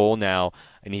 4th goal now,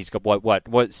 and he's got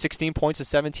what 16 points in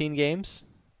 17 games?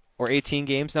 Or 18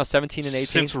 games now, 17 and 18.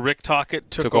 Since Rick Tocchet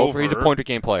took over, he's a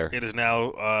point-per-game player. It is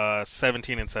now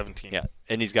 17 and 17. Yeah,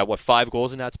 and he's got 5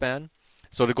 goals in that span.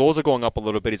 So the goals are going up a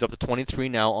little bit. He's up to 23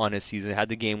 now on his season. Had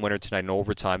the game winner tonight in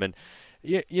overtime, and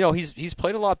he's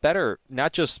played a lot better.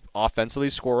 Not just offensively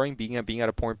scoring, being at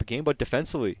a point per game, but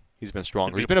defensively he's been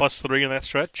stronger. He's been a +3 in that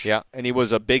stretch. Yeah, and he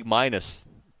was a big minus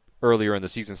earlier in the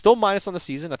season. Still minus on the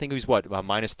season. I think he's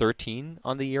minus 13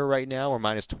 on the year right now, or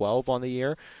minus 12 on the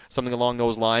year, something along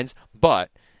those lines.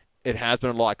 But it has been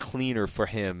a lot cleaner for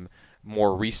him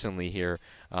more recently here,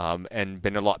 and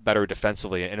been a lot better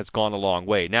defensively, and it's gone a long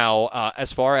way. Now,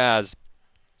 as far as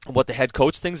what the head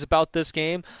coach thinks about this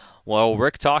game, well,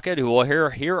 Rick Tocchet,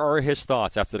 here are his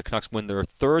thoughts after the Canucks win their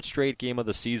 3rd straight game of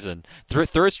the season.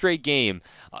 3rd straight game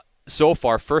so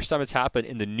far. First time it's happened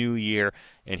in the new year,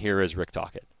 and here is Rick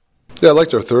Tocchet. Yeah, I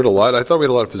liked our third a lot. I thought we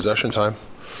had a lot of possession time.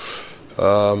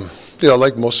 I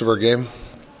liked most of our game.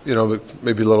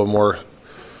 Maybe a little more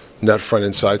net front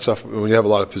inside stuff. When you have a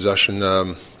lot of possession,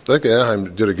 I think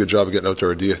Anaheim did a good job of getting out to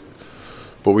our D.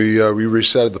 But we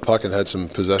resetted the puck and had some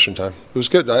possession time. It was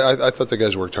good. I thought the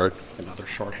guys worked hard. Another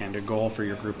shorthanded goal for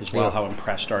your group as well. Yeah. How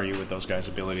impressed are you with those guys'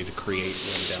 ability to create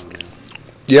down there?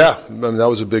 Yeah, that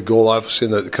was a big goal. Obviously,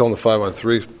 killing the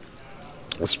 5-on-3.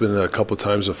 It's been a couple of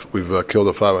times we've killed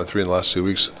a 5-on-3 in the last 2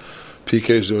 weeks.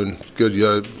 PK's doing good.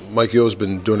 Yeah, Mike Yo's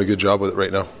been doing a good job with it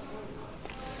right now.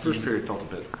 First period felt a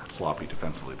bit sloppy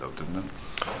defensively, though, didn't it?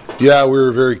 Yeah, we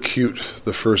were very cute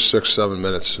the first 6-7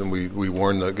 minutes, and we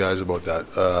warned the guys about that.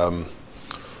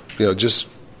 You just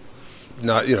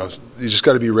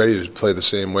got to be ready to play the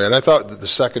same way. And I thought that the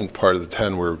second part of the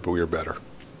 10 we were better.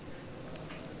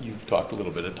 You've talked a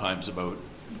little bit at times about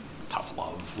tough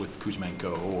love with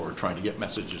Kuzmenko or trying to get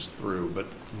messages through, but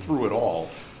through it all,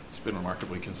 he's been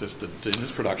remarkably consistent in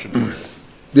his production.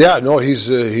 Yeah, no, he's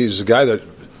a guy that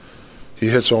he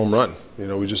hits a home run.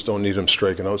 We just don't need him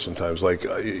striking out sometimes.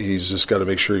 He's just got to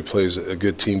make sure he plays a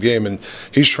good team game, and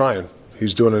he's trying.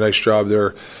 He's doing a nice job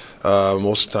there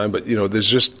most of the time. But there's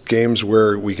just games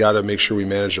where we got to make sure we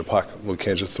manage the puck. We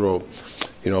can't just throw.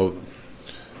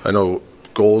 I know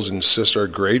goals and assists are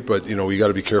great, but we got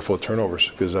to be careful of turnovers,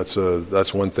 because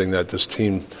that's one thing that this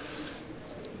team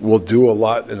will do a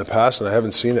lot in the past, and I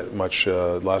haven't seen it much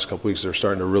the last couple weeks. They're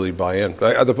starting to really buy in.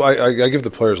 I give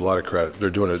the players a lot of credit. They're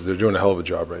doing a hell of a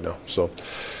job right now. So,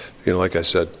 like I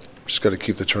said, just got to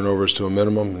keep the turnovers to a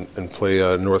minimum and play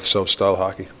north-south style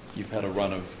hockey. You've had a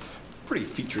run of pretty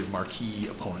featured marquee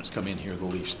opponents come in here: the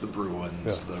Leafs, the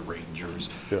Bruins, the Rangers.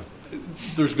 Yeah.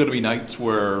 There's going to be nights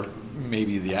where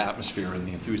maybe the atmosphere and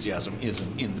the enthusiasm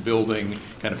isn't in the building.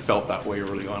 Kind of felt that way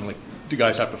early on. Do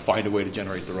guys have to find a way to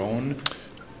generate their own?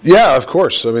 Yeah, of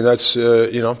course. I mean, that's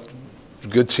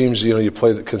good teams. You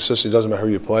play the consistently. Doesn't matter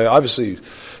who you play. Obviously,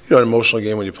 an emotional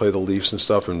game when you play the Leafs and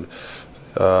stuff. And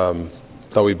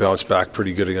thought we bounced back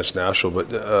pretty good against Nashville. But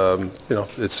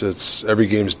it's every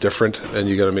game's different, and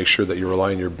you got to make sure that you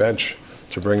rely on your bench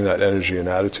to bring that energy and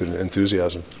attitude and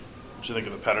enthusiasm. What do you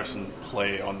think of the Pettersson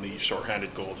play on the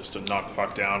shorthanded goal, just to knock the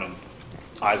puck down and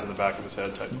eyes in the back of his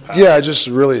head type of pass? Yeah, just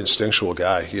a really instinctual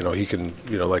guy. He can,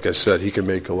 like I said, he can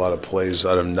make a lot of plays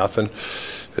out of nothing.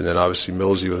 And then obviously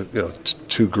Millsy with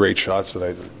 2 great shots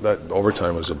tonight. That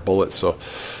overtime was a bullet. So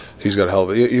he's got a hell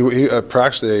of a. At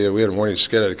practice today, we had a morning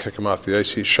skid. I had to kick him off the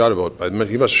ice. He must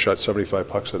have shot 75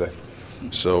 pucks today.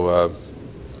 So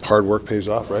hard work pays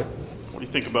off, right? What do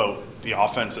you think about the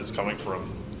offense that's coming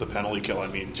from the penalty kill. I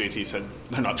mean, JT said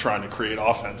they're not trying to create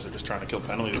offense; they're just trying to kill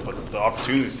penalties. But the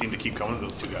opportunities seem to keep coming to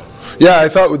those two guys. Yeah, I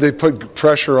thought they put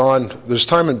pressure on. There's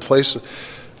time and place.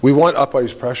 We want up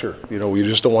ice pressure. We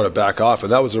just don't want to back off,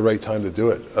 and that was the right time to do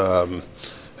it.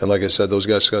 And like I said, those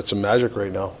guys got some magic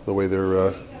right now. The way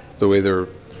they're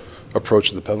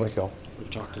approaching the penalty kill.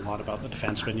 We've talked a lot about the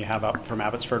defensemen you have up from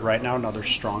Abbotsford right now. Another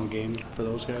strong game for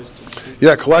those guys.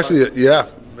 Yeah, collectively, yeah.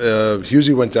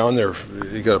 Husey went down there.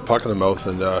 He got a puck in the mouth,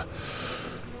 and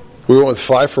we went with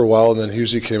 5 for a while, and then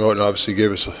Husey came out and obviously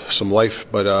gave us some life.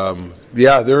 But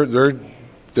yeah, they're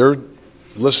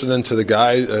listening to the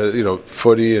guy,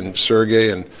 Footy and Sergey,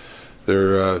 and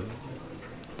they're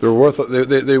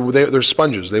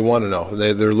sponges. They want to know.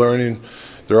 They're learning.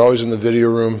 They're always in the video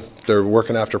room. They're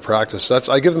working after practice.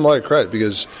 I give them a lot of credit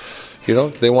because,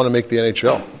 they want to make the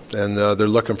NHL, and they're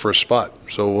looking for a spot.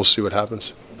 So we'll see what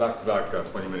happens. Back-to-back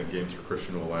 20-minute games for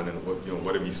Christian Wolanin.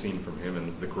 What have you seen from him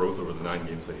and the growth over the 9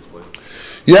 games that he's played?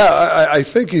 Yeah, I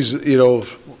think he's down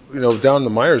in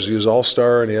the minors he was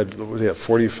all-star and he had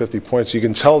 40, 50 points. You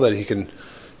can tell that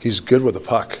he's good with the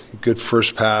puck, good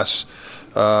first pass.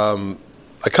 I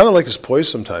kind of like his poise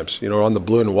sometimes. On the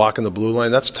blue and walking the blue line.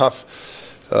 That's tough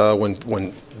when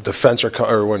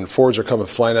when forwards are coming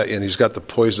flying at you, and he's got the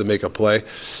poise to make a play.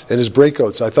 And his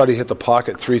breakouts, I thought he hit the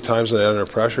pocket 3 times and under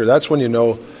pressure. That's when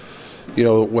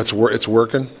it's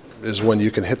working, is when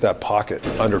you can hit that pocket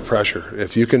under pressure.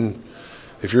 If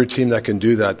you're a team that can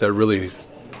do that,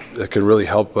 that can really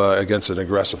help against an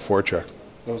aggressive forecheck.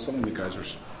 That was something the guys were,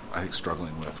 I think,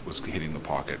 struggling with, was hitting the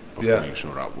pocket before you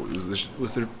showed up.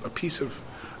 Was there a piece of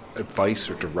advice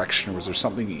or direction, or was there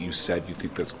something that you said you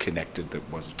think that's connected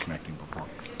that wasn't connecting before?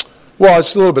 Well,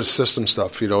 it's a little bit of system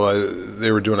stuff.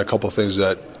 They were doing a couple of things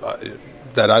that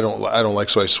I don't like,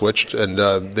 so I switched, and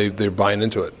they're buying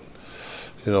into it.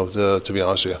 To be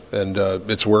honest with you, and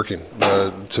it's working.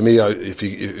 To me,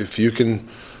 if you can,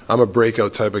 I'm a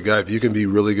breakout type of guy. If you can be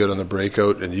really good on the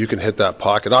breakout and you can hit that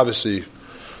pocket, obviously,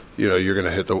 you're going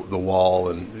to hit the wall,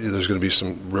 and there's going to be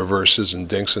some reverses and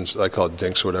dinks, and I call it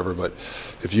dinks or whatever. But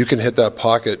if you can hit that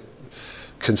pocket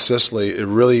consistently, it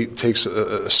really takes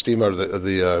a steam out of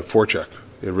the forecheck.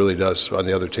 It really does on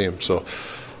the other team. So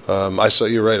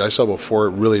you're right. I saw about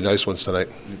 4 really nice ones tonight.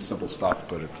 It's simple stuff,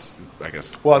 but it's, I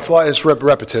guess. Well, it's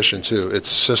repetition too. It's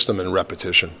system and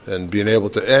repetition, and being able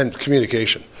to, and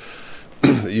communication.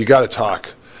 You got to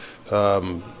talk.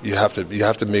 You have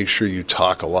to make sure you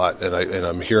talk a lot, and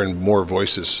I'm hearing more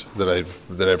voices than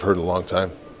I've heard in a long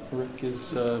time. Rick, is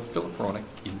Philip Hronik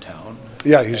in town?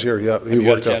 Yeah, he's here. Yeah, he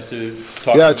worked out. Have you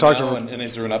got a chance to talk to him now, and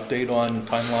is there an update on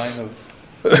timeline of?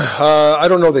 I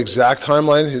don't know the exact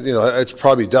timeline. It's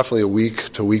probably definitely a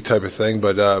week to week type of thing.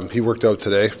 But he worked out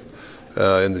today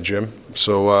in the gym.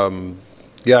 So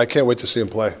I can't wait to see him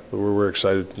play. We're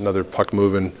excited. Another puck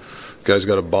moving. Guy's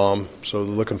got a bomb. So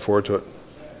looking forward to it.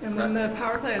 And when the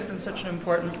power play has been such an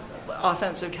important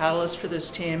offensive catalyst for this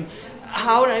team,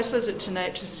 how nice was it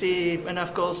tonight to see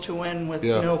enough goals to win with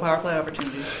no power play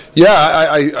opportunities? Yeah,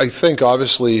 I think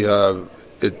obviously you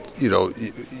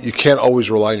can't always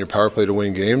rely on your power play to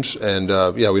win games, and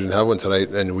we didn't have one tonight,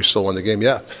 and we still won the game.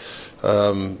 Yeah,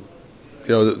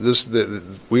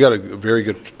 we got a very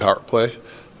good power play,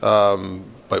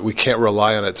 but we can't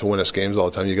rely on it to win us games all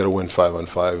the time. You got to win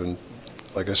 5-on-5, and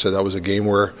like I said, that was a game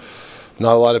where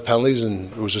not a lot of penalties,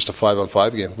 and it was just a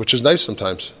 5-on-5 game, which is nice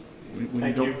sometimes. When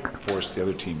you don't force the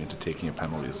other team into taking a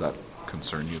penalty, does that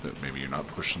concern you that maybe you're not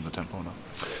pushing the tempo enough?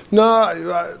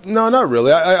 No, not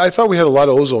really. I thought we had a lot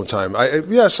of ozone time.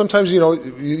 Sometimes,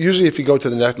 usually if you go to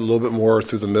the net a little bit more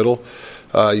through the middle,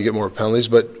 you get more penalties.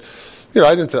 But,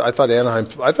 I thought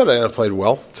Anaheim played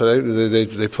well today.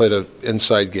 They played an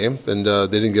inside game, and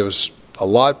they didn't give us a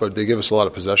lot, but they gave us a lot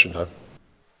of possession time.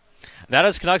 That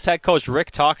is Canucks head coach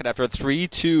Rick Tocchet after a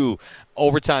 3-2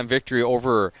 overtime victory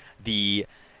over the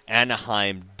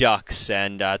Anaheim Ducks,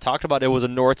 and talked about it was a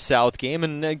north-south game,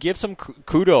 and give some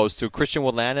kudos to Christian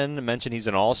Wolanin. I mentioned he's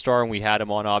an all-star, and we had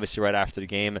him on obviously right after the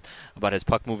game about his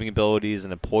puck-moving abilities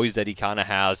and the poise that he kind of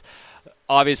has.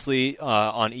 Obviously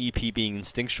on EP being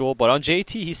instinctual, but on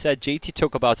JT, he said JT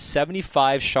took about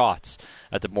 75 shots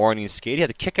at the morning skate. He had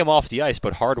to kick him off the ice,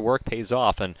 but hard work pays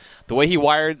off, and the way he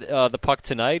wired the puck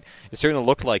tonight, it certainly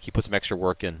looked like he put some extra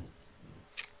work in.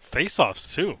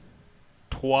 Face-offs, too.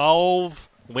 12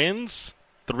 wins,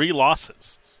 3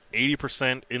 losses,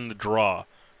 80% in the draw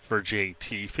for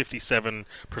JT,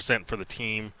 57% for the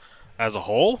team as a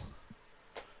whole.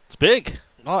 It's big.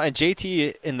 Oh, and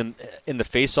JT in the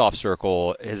face-off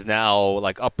circle is now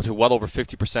like up to well over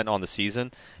 50% on the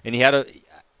season, and he had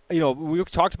we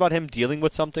talked about him dealing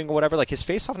with something or whatever. Like, his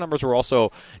faceoff numbers were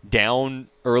also down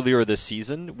earlier this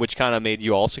season, which kind of made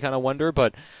you also kind of wonder.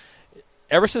 But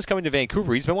ever since coming to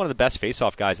Vancouver, he's been one of the best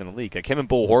faceoff guys in the league. Like, him and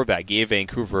Bo Horvat gave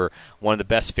Vancouver one of the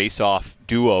best faceoff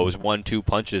duos, 1-2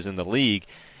 punches in the league.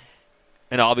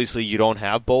 And obviously you don't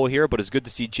have Bo here, but it's good to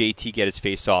see JT get his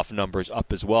face-off numbers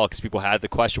up as well, because people had the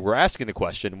question. We're asking the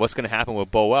question, what's going to happen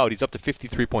with Bo out? He's up to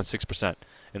 53.6%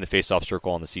 in the face-off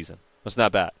circle on the season. That's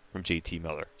not bad from JT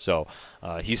Miller. So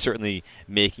he's certainly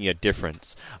making a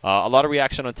difference. A lot of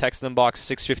reaction on text inbox,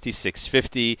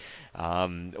 650.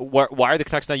 Why are the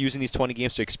Canucks not using these 20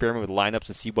 games to experiment with lineups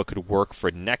and see what could work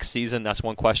for next season? That's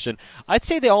one question. I'd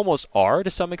say they almost are to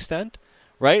some extent,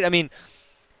 right? I mean,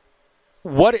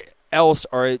 what else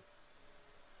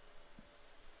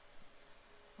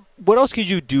could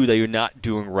you do that you're not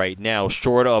doing right now,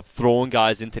 short of throwing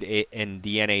guys into the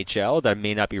NHL that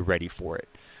may not be ready for it?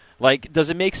 Like, does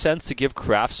it make sense to give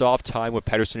Kravtsov time with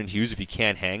Pettersson and Hughes if you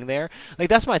can't hang there? Like,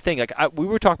 that's my thing. Like, we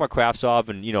were talking about Kravtsov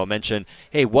and, mentioned,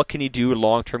 hey, what can he do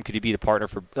long term? Could he be the partner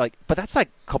for, but that's like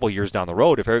a couple years down the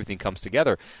road if everything comes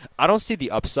together. I don't see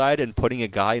the upside in putting a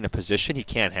guy in a position he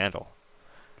can't handle.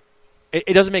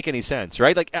 It doesn't make any sense,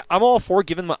 right? Like, I'm all for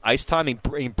giving them ice time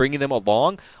and bringing them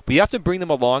along, but you have to bring them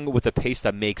along with a pace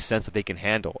that makes sense that they can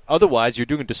handle. Otherwise, you're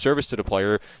doing a disservice to the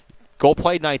player. Go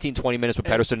play 19, 20 minutes with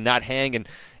Pettersson, not hang,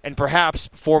 and perhaps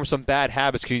form some bad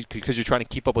habits because you're trying to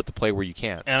keep up with the play where you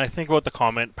can. And I think about the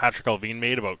comment Patrick Allvin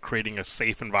made about creating a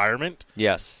safe environment.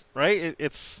 Yes. Right?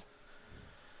 It's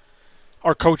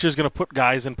our coach is going to put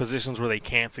guys in positions where they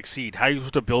can't succeed. How are you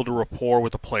supposed to build a rapport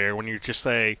with a player when you just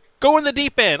say, go in the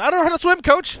deep end? I don't know how to swim,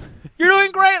 coach. You're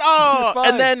doing great. Oh,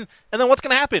 and then what's going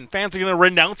to happen? Fans are going to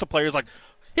renounce the players like,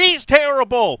 he's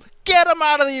terrible. Get him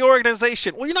out of the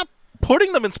organization. Well, you're not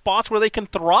putting them in spots where they can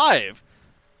thrive.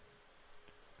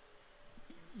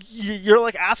 You're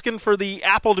like asking for the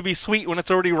apple to be sweet when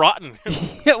it's already rotten.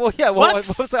 How's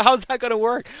that going to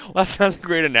work? Well, that's a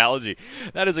great analogy.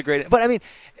 That is a great. But I mean,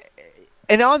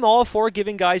 and I'm all for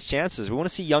giving guys chances. We want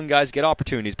to see young guys get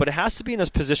opportunities, but it has to be in a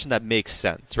position that makes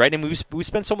sense, right? And we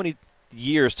spent so many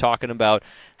years talking about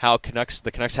how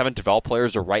the Canucks haven't developed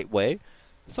players the right way.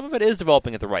 Some of it is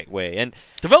developing it the right way. And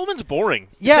development's boring.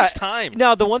 It takes time.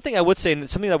 Now, the one thing I would say, and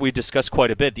something that we discussed quite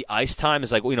a bit, the ice time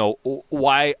is like,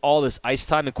 why all this ice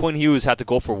time? And Quinn Hughes had to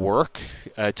go for work,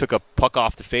 took a puck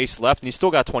off the face, left, and he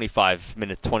still got 25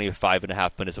 and a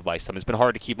half minutes of ice time. It's been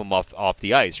hard to keep him off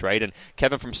the ice, right? And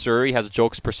Kevin from Surrey has a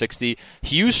jokes per 60.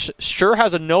 Hughes sure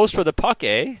has a nose for the puck,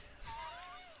 eh?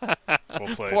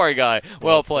 Poor guy.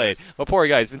 Well played. Well, poor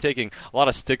guy. He's been taking a lot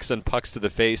of sticks and pucks to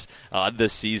the face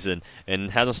this season,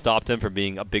 and hasn't stopped him from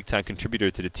being a big-time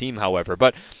contributor to the team, however.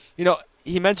 But,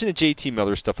 he mentioned the JT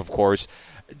Miller stuff, of course.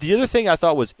 The other thing I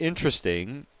thought was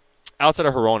interesting, outside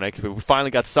of Hronek, we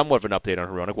finally got somewhat of an update on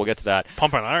Hronek. We'll get to that.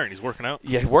 Pumping iron. He's working out.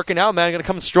 Yeah, working out, man. Going to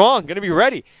come strong. Going to be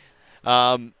ready.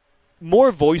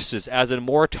 More voices, as in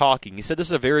more talking. He said this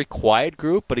is a very quiet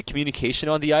group, but a communication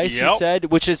on the ice, he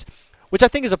said, which I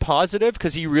think is a positive,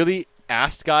 because he really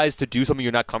asked guys to do something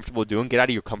you're not comfortable doing. Get out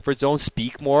of your comfort zone.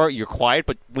 Speak more. You're quiet,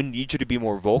 but we need you to be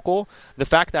more vocal. The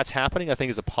fact that's happening, I think,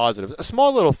 is a positive. A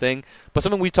small little thing, but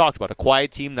something we talked about. A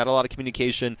quiet team, not a lot of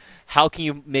communication. How can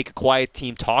you make a quiet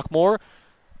team talk more?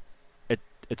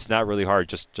 It's not really hard.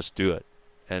 Just do it.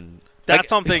 And that's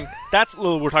something. That's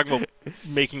we're talking about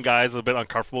making guys a bit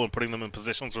uncomfortable and putting them in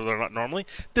positions where they're not normally.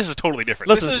 This is totally different.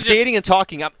 Listen, skating and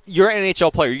talking. You're an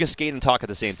NHL player. You can skate and talk at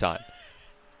the same time.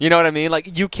 You know what I mean?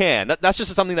 Like, you can. That's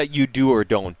just something that you do or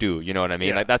don't do. You know what I mean?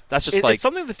 Yeah. Like that's just it's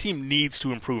something the team needs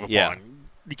to improve upon. Yeah.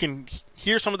 You can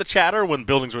hear some of the chatter when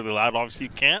building's really loud. Obviously,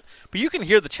 you can't. But you can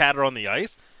hear the chatter on the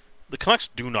ice. The Canucks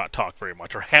do not talk very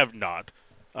much, or have not,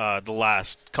 the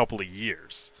last couple of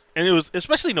years. And it was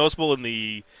especially noticeable in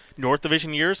the North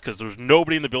Division years, because there was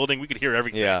nobody in the building. We could hear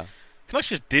everything. Yeah. Canucks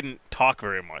just didn't talk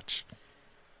very much.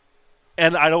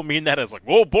 And I don't mean that as like,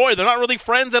 oh boy, they're not really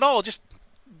friends at all. Just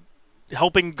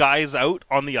helping guys out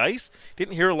on the ice.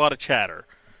 Didn't hear a lot of chatter.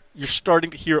 You're starting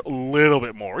to hear a little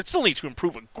bit more. It still needs to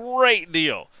improve a great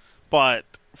deal. But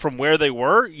from where they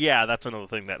were, that's another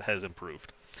thing that has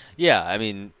improved. Yeah, I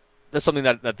mean, that's something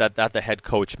that the head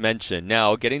coach mentioned.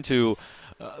 Now, getting to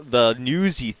the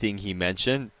newsy thing he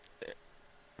mentioned,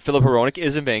 Filip Hronek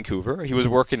is in Vancouver. He was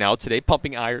working out today,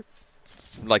 pumping iron,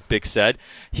 like Big said.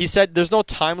 He said there's no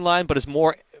timeline, but it's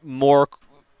more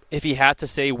if he had to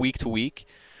say week to week,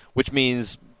 which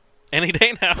means any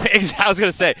day now. I was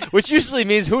going to say, which usually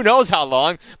means who knows how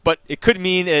long, but it could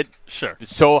mean it. Sure.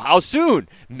 So how soon?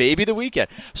 Maybe the weekend.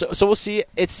 So we'll see.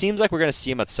 It seems like we're going to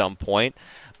see him at some point,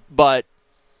 but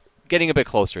getting a bit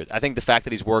closer. I think the fact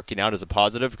that he's working out is a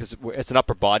positive because it's an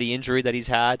upper body injury that he's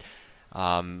had.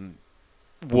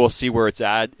 We'll see where it's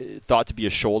at. Thought to be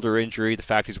a shoulder injury. The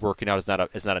fact he's working out is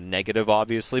not a negative,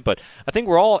 obviously. But I think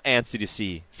we're all antsy to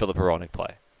see Filip Hronek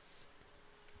play.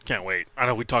 Can't wait. I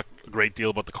know we talked a great deal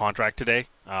about the contract today.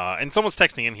 And someone's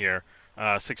texting in here,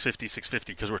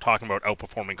 650, because we're talking about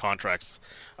outperforming contracts.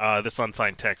 This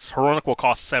unsigned text. Hronek will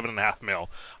cost $7.5 million.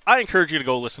 I encourage you to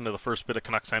go listen to the first bit of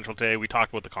Canuck Central today. We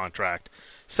talked about the contract.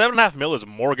 $7.5 million is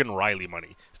Morgan Rielly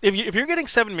money. If you're getting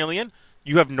 $7 million,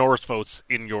 you have Norris votes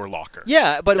in your locker.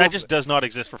 Yeah, but that just does not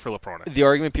exist for Filip Hronek. The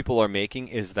argument people are making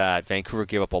is that Vancouver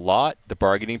gave up a lot. The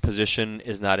bargaining position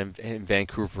is not in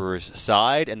Vancouver's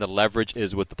side, and the leverage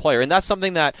is with the player. And that's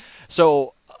something that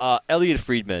Elliot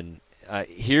Friedman.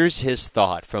 Here's his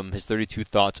thought from his 32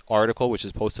 Thoughts article, which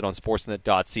is posted on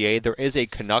sportsnet.ca. There is a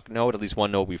Canuck note, at least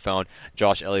one note we found.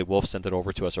 Josh Elliott Wolf sent it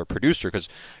over to us, our producer, because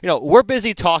we're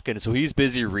busy talking, so he's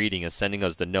busy reading and sending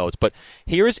us the notes. But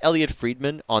here's Elliot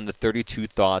Friedman on the 32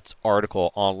 Thoughts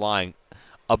article online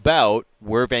about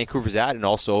where Vancouver's at and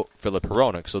also Filip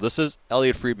Hronek. So this is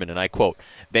Elliot Friedman, and I quote,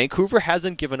 "Vancouver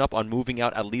hasn't given up on moving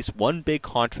out at least one big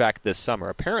contract this summer.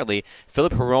 Apparently,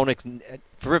 Filip Hronek's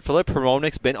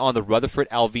been on the Rutherford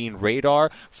Allvin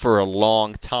radar for a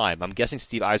long time. I'm guessing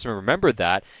Steve Yzerman remembered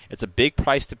that. It's a big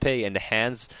price to pay and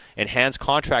enhance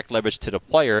contract leverage to the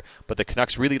player, but the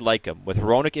Canucks really like him. With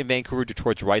Hronek in Vancouver,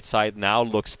 Detroit's right side now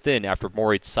looks thin after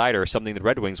Moritz Seider, something the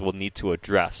Red Wings will need to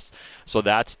address." So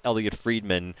that's Elliot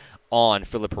Friedman on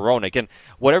Filip Hronek. And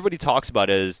what everybody talks about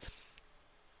is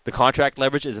the contract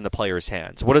leverage is in the player's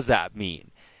hands. What does that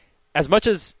mean? As much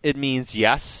as it means,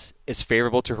 yes, it's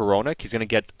favorable to Hronek, he's going to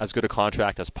get as good a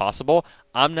contract as possible,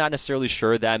 I'm not necessarily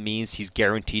sure that means he's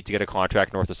guaranteed to get a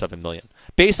contract north of $7 million.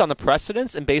 Based on the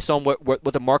precedents and based on what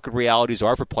the market realities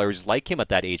are for players like him at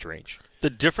that age range. The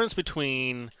difference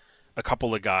between a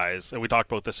couple of guys, and we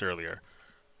talked about this earlier,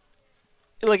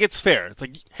 it's fair. It's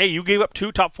like, hey, you gave up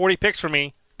 2 top 40 picks for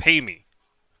me, pay me.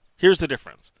 Here's the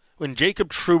difference. When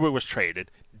Jacob Trouba was traded,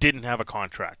 didn't have a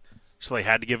contract, so they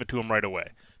had to give it to him right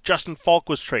away. Justin Falk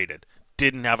was traded,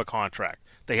 didn't have a contract.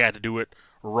 They had to do it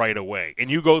right away. And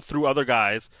you go through other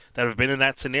guys that have been in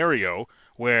that scenario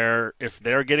where if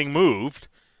they're getting moved,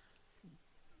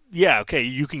 yeah, okay,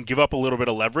 you can give up a little bit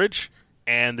of leverage,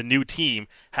 and the new team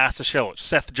has to shell it.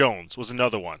 Seth Jones was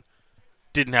another one.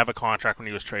 Didn't have a contract when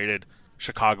he was traded.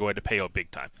 Chicago had to pay out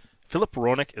big time. Filip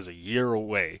Hronek is a year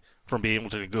away from being able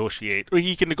to negotiate. Or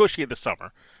he can negotiate this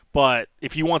summer, but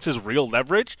if he wants his real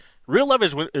leverage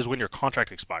is when your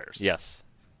contract expires. Yes.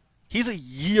 He's a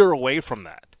year away from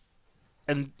that.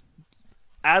 And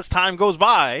as time goes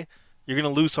by, you're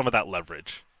going to lose some of that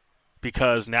leverage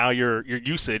because now your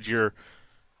usage, your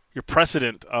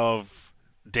precedent of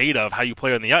data of how you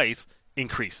play on the ice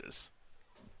increases.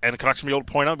 And the Canucks will be able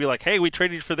to point out and be like, hey, we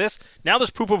traded you for this. Now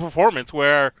there's proof of performance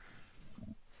where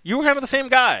you were kind of the same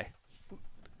guy.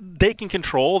 They can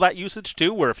control that usage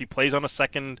too, where if he plays on a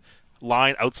second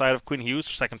line outside of Quinn Hughes,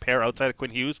 second pair outside of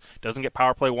Quinn Hughes, doesn't get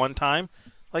power play one time.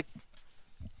 Like,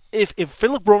 if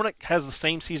Filip Hronek has the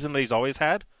same season that he's always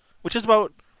had, which is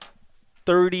about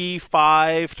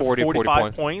 35 to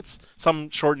 45 points, some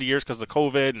shortened years because of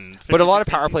COVID. But a lot of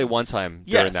power play one time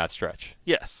during that stretch.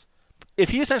 Yes. If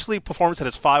he essentially performs at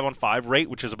his 5-on-5 rate,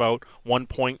 which is about 1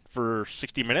 point for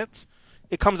 60 minutes,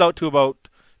 it comes out to about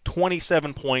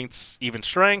 27 points even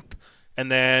strength,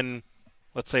 and then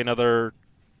let's say another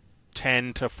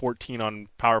 10 to 14 on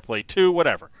power play 2,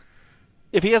 whatever.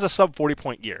 If he has a sub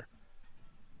 40-point year,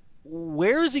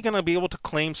 where is he going to be able to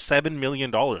claim $7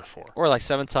 million for? Or like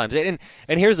 7 times. And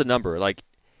here's the number. Like,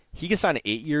 he can sign an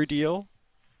 8-year deal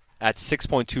at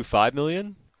 $6.25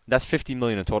 million. That's $50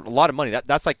 million in total. A lot of money.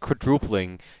 That's like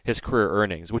quadrupling his career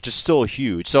earnings, which is still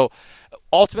huge. So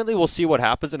ultimately, we'll see what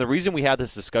happens. And the reason we had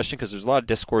this discussion, because there's a lot of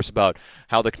discourse about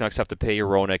how the Canucks have to pay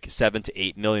Hronek $7 to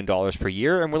 $8 million per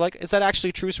year. And we're like, is that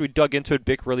actually true? So we dug into it.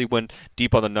 Bick really went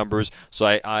deep on the numbers. So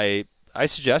I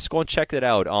suggest go and check it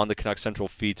out on the Canucks Central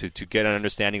feed to get an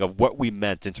understanding of what we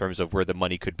meant in terms of where the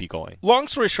money could be going. Long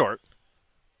story short,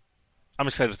 I'm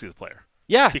excited to see the player.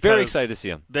 Yeah, very excited to see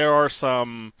him. There are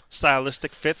some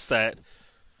stylistic fits that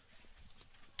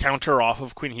counter off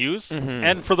of Quinn Hughes. Mm-hmm.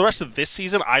 And for the rest of this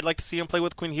season, I'd like to see him play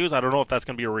with Quinn Hughes. I don't know if that's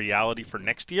going to be a reality for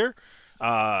next year.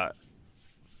 But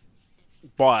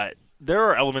there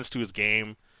are elements to his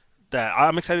game that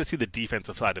I'm excited to see the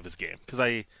defensive side of his game. Because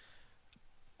I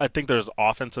think there's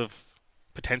offensive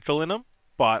potential in him,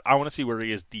 but I want to see where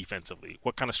he is defensively.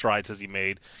 What kind of strides has he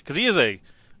made? Because he is a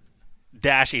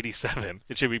 -87,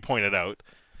 it should be pointed out.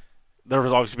 There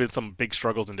has obviously been some big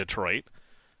struggles in Detroit.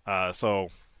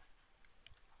 So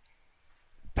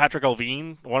Patrick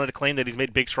Allvin wanted to claim that he's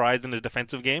made big strides in his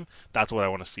defensive game. That's what I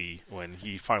want to see when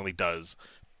he finally does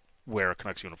wear a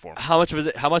Canucks uniform. How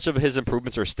much of his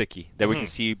improvements are sticky that we can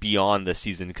see beyond this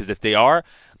season? Because if they are,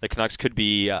 the Canucks could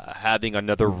be having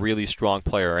another really strong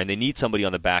player, and they need somebody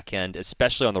on the back end,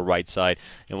 especially on the right side,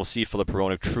 and we'll see if Filip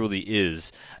Hronek truly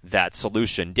is that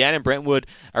solution. Dan and Brentwood,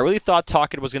 I really thought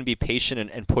Tocchet was going to be patient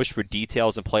and push for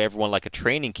details and play everyone like a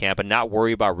training camp and not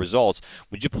worry about results.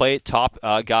 Would you play top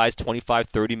guys 25,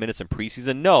 30 minutes in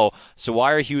preseason? No. So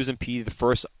why are Hughes and Petey the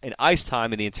first in ice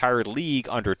time in the entire league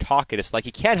under Tocchet? It's like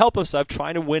he can't help himself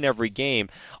trying to win every game.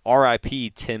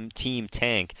 R.I.P. Team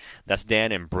Tank. That's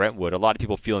Dan and Brentwood. A lot of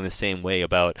people feeling the same way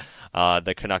about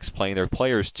the Canucks playing their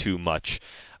players too much.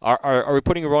 Are we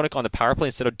putting Hronek on the power play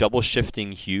instead of double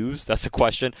shifting Hughes? That's the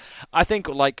question. I think,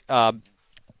 like the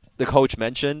coach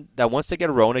mentioned, that once they get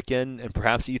Hronek in and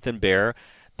perhaps Ethan Bear,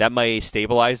 that may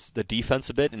stabilize the defense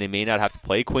a bit, and they may not have to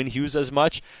play Quinn Hughes as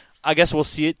much. I guess we'll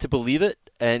see it to believe it,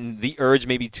 and the urge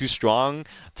may be too strong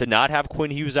to not have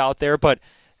Quinn Hughes out there. But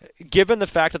given the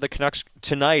fact that the Canucks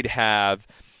tonight have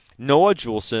Noah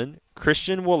Juulsen,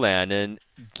 Christian Wolanin,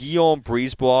 Guillaume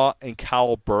Brisebois, and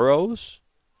Kyle Burrows,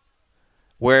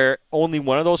 where only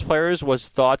one of those players was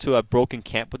thought to have broken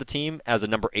camp with the team as a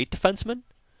number 8 defenseman.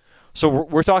 So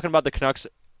we're talking about the Canucks,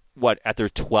 at their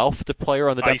 12th player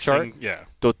on the depth chart? Yeah.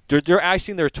 They're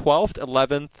icing their 12th,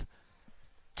 11th,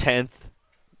 10th,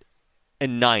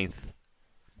 and 9th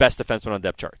best defenseman on the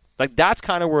depth chart. Like, that's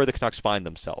kind of where the Canucks find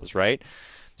themselves, right?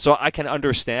 So I can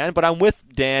understand, but I'm with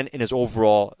Dan in his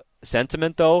overall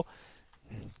sentiment, though.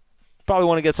 Probably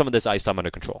want to get some of this ice time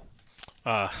under control.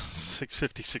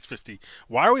 $650.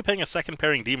 Why are we paying a second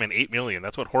pairing demon $8 million?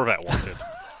 That's what Horvat wanted.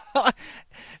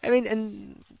 I mean,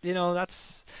 and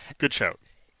that's good shout.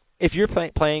 If you're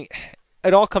playing,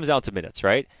 it all comes down to minutes,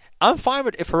 right? I'm fine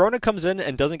with if Hronek comes in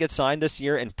and doesn't get signed this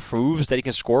year and proves that he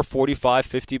can score 45,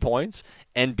 50 points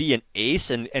and be an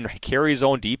ace and carry his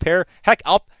own D pair. Heck,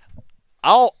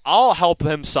 I'll help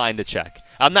him sign the check.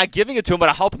 I'm not giving it to him, but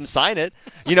I'll help him sign it.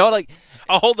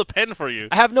 I'll hold the pen for you.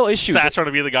 I have no issues. Satch trying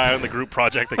to be the guy on the group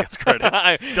project that gets credit.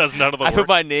 Does none of the work. I put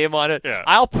my name on it. Yeah.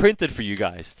 I'll print it for you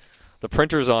guys. The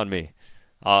printer's on me.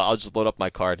 I'll just load up my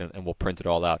card and we'll print it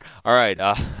all out. All right.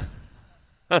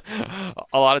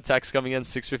 A lot of texts coming in,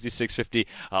 650.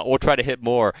 We'll try to hit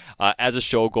more as the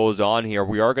show goes on here.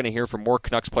 We are going to hear from more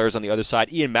Canucks players on the other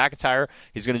side. Ian McIntyre,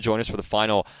 he's going to join us for the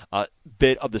final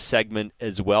bit of the segment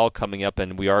as well coming up,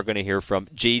 and we are going to hear from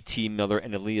JT Miller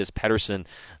and Elias Pettersson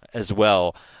as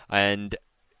well. And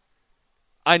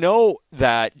I know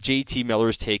that JT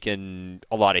Miller's taken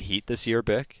a lot of heat this year,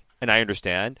 Bick, and I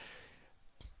understand.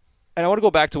 And I want to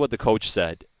go back to what the coach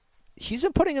said. He's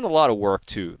been putting in a lot of work,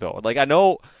 too, though. Like, I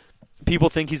know people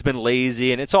think he's been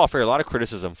lazy, and it's all fair. A lot of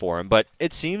criticism for him. But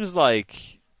it seems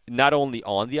like not only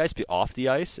on the ice, but off the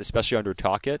ice, especially under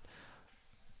Tocchet,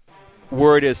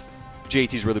 where it is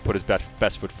JT's really put his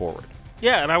best foot forward.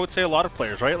 Yeah, and I would say a lot of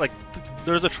players, right? Like,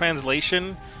 there's a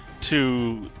translation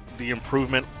to the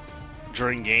improvement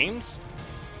during games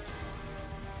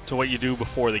to what you do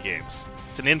before the games.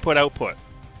 It's an input-output.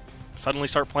 Suddenly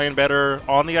start playing better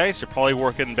on the ice, you're probably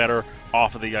working better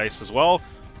off of the ice as well.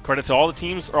 Credit to all the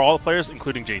teams, or all the players,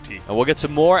 including JT. And we'll get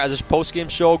some more as this post-game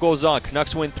show goes on.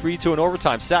 Canucks win 3-2 in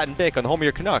overtime. Sat and Bick on the home of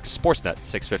your Canucks, Sportsnet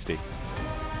 650.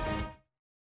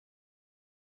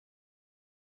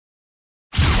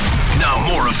 Now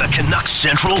more of the Canucks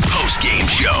Central post-game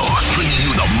show, bringing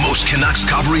you the most Canucks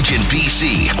coverage in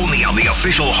BC, only on the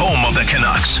official home of the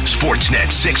Canucks,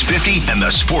 Sportsnet 650 and the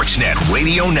Sportsnet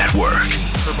Radio Network.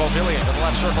 For Beauvillier to the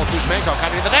left circle, Kuzmenko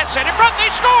cutting to the net, set in front, they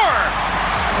score!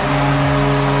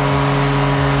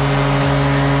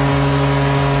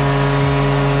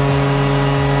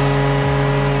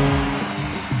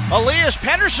 Elias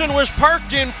Pettersson was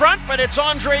parked in front, but it's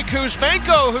Andrei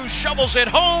Kuzmenko who shovels it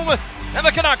home, and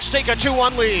the Canucks take a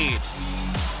 2-1 lead.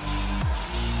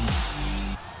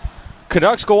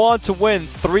 Canucks go on to win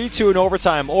 3-2 in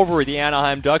overtime over the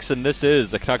Anaheim Ducks, and this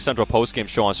is the Canucks Central postgame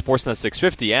show on Sportsnet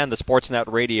 650 and the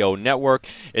Sportsnet Radio Network.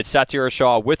 It's Satira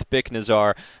Shah with Bick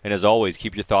Nazar, and as always,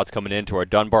 keep your thoughts coming into our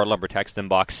Dunbar Lumber text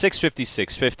inbox,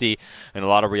 650-650, and a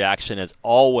lot of reaction as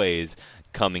always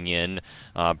coming in.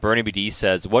 Bernie BD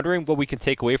says, wondering what we can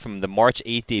take away from the March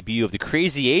 8th debut of the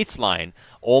Crazy Eights line,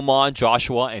 Ullman,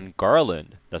 Joshua, and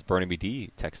Garland. That's Bernie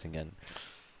BD texting in.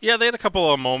 Yeah, they had a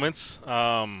couple of moments.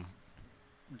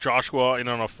 Joshua in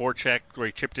on a forecheck where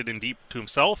he chipped it in deep to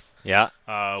himself. Yeah.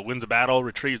 Wins a battle,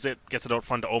 retrieves it, gets it out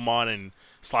front to Ullman, and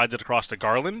slides it across to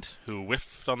Garland, who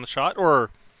whiffed on the shot, or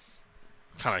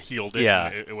kind of heeled it. Yeah.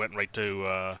 It went right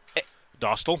to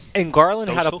Dostal. And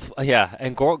Garland had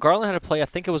Garland had a play. I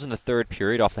think it was in the third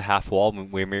period off the half wall.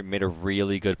 We made a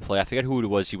really good play. I forget who it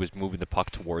was he was moving the puck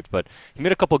towards, but he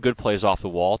made a couple of good plays off the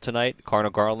wall tonight.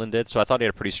 Garland did, so I thought he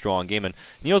had a pretty strong game. And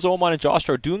Niels Ullmann and Josh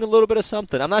are doing a little bit of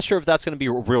something. I'm not sure if that's going to be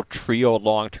a real trio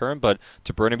long term, but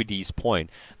to Burnaby D's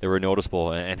point, they were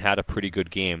noticeable and had a pretty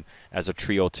good game as a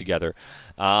trio together.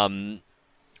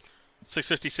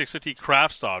 650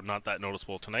 Kraftstad, not that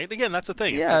noticeable tonight. Again, that's the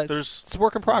thing. Yeah, there's it's a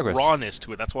work in progress. Rawness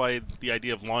to it. That's why the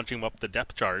idea of launching him up the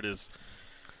depth chart is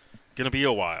going to be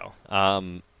a while.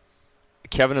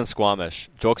 Kevin and Squamish,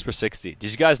 jokes for 60.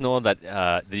 Did you guys know that?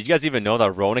 Did you guys even know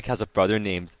that Roenick has a brother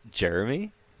named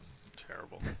Jeremy?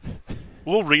 Terrible.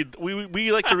 We'll read.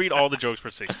 We like to read all the jokes for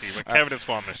 60, but Kevin and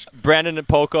Squamish. Brandon and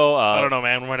Poco. I don't know,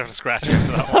 man. We might have to scratch him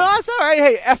for that one. That's all right.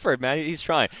 Hey, effort, man. He's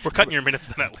trying. We're cutting your minutes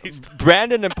then at least.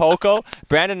 Brandon and Poco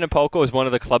is one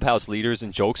of the clubhouse leaders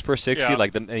in jokes per 60. Yeah.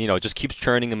 Like just keeps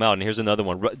churning them out. And here's another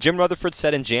one. Jim Rutherford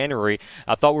said in January,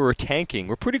 "I thought we were tanking.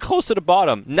 We're pretty close to the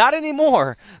bottom. Not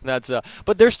anymore." That's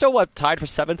but they're still tied for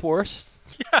 7th worst.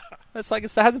 Yeah.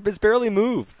 It's barely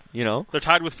moved. They're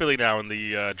tied with Philly now in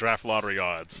the draft lottery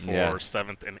odds for Yeah.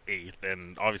 7th and 8th,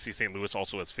 and obviously St. Louis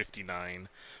also has 59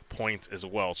 points as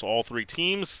well. So all three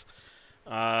teams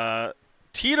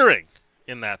teetering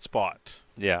in that spot.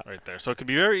 Yeah, right there. So it could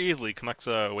be very easily Canucks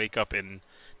wake up in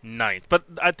 9th. But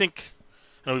I think,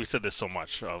 I know we've said this so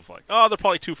much of they're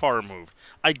probably too far removed.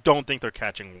 I don't think they're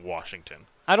catching Washington.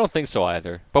 I don't think so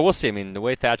either. But we'll see. I mean, the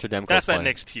way Thatcher Demko's That's that playing,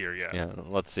 next tier, yeah. Yeah,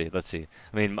 let's see.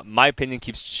 I mean, my opinion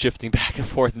keeps shifting back and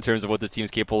forth in terms of what this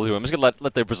team's capable of doing. I'm just going to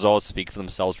let the results speak for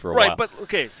themselves for a while. Right, but,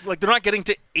 okay, they're not getting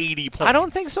to 80 points. I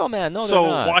don't think so, man. No, so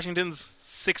they're not. Washington's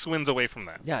 6 wins away from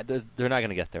that. Yeah, they're not going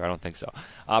to get there. I don't think so.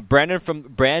 Brandon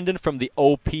from the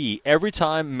OP. Every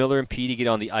time Miller and Petey get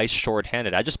on the ice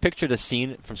shorthanded, I just pictured a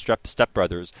scene from Step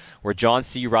Brothers where John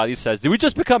C. Reilly says, "Did we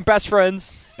just become best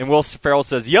friends?" And Will Ferrell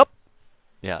says, "Yep."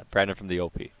 Yeah, Brandon from the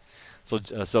OP.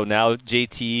 So now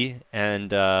JT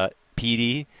and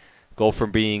Petey go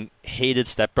from being hated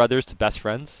stepbrothers to best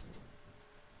friends.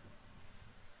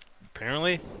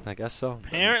 Apparently. I guess so.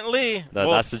 Apparently.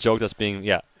 That's the joke that's being,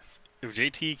 yeah. If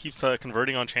JT keeps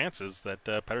converting on chances that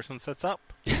Pettersson sets up.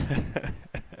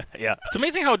 Yeah. It's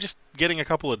amazing how just getting a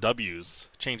couple of W's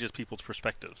changes people's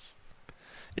perspectives.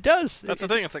 It does. That's the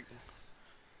thing. It's like,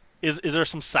 is there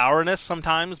some sourness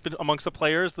sometimes amongst the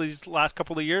players these last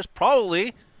couple of years?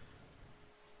 Probably.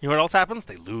 You know what else happens?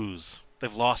 They lose.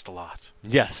 They've lost a lot.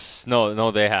 Yes. No,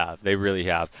 they have. They really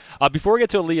have. Before we get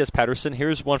to Elias Pettersson,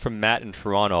 here's one from Matt in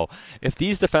Toronto. If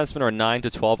these defensemen are 9 to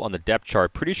 12 on the depth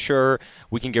chart, pretty sure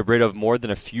we can get rid of more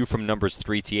than a few from numbers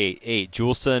 3 to 8.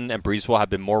 Juleson and Breezewell have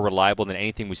been more reliable than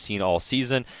anything we've seen all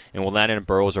season, and Wolanin and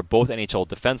Burrows are both NHL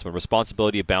defensemen.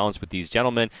 Responsibility abounds with these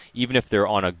gentlemen. Even if they're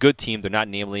on a good team, they're not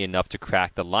namely enough to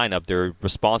crack the lineup. They're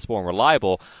responsible and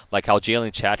reliable, like how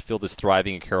Jalen Chatfield is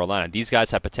thriving in Carolina. These guys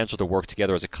have potential to work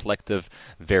together as a collective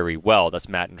very well. That's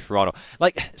Matt in Toronto.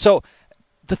 So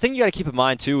the thing you got to keep in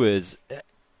mind too is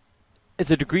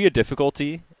it's a degree of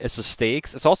difficulty, it's the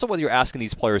stakes, it's also what you're asking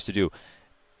these players to do.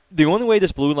 The only way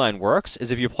this blue line works is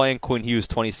if you're playing Quinn Hughes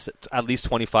at least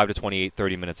 25 to 28,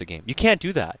 30 minutes a game. You can't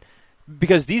do that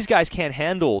because these guys can't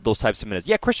handle those types of minutes.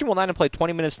 Yeah, Christian Wolanin played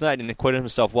 20 minutes tonight and acquitted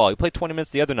himself well. He played 20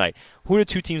 minutes the other night. Who are the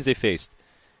two teams they faced?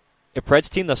 A Preds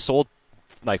team that sold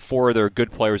 4 of their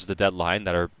good players at the deadline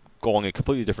that are going a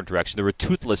completely different direction. They were a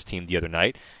toothless team the other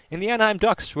night. And the Anaheim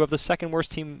Ducks, who have the second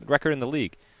worst team record in the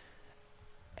league.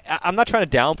 I'm not trying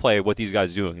to downplay what these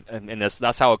guys are doing, and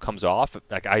that's how it comes off.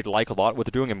 I like a lot what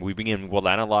they're doing, and we bring in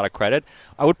Wolanin a lot of credit.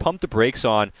 I would pump the brakes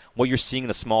on what you're seeing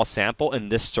in a small sample in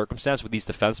this circumstance with these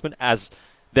defensemen as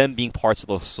them being parts of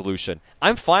the solution.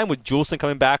 I'm fine with Juleson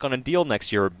coming back on a deal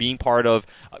next year, being part of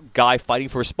a guy fighting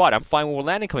for a spot. I'm fine with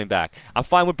Wolanin coming back. I'm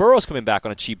fine with Burrows coming back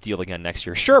on a cheap deal again next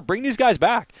year. Sure, bring these guys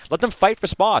back. Let them fight for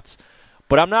spots.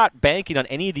 But I'm not banking on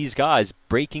any of these guys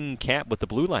breaking camp with the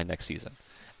blue line next season.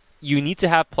 You need to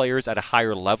have players at a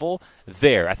higher level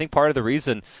there. I think part of the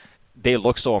reason they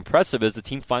look so impressive is the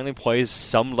team finally plays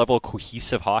some level of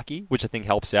cohesive hockey, which I think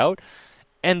helps out.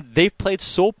 And they've played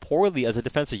so poorly as a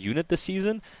defensive unit this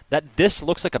season that this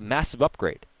looks like a massive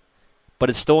upgrade.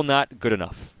 But it's still not good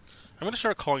enough. I'm going to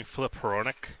start calling Filip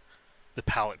Hronek the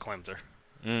palate cleanser.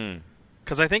 Mm.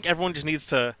 Because I think everyone just needs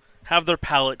to have their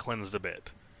palate cleansed a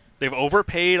bit. They've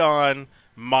overpaid on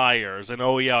Myers and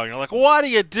OEL. And you're like, what are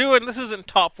you doing? This isn't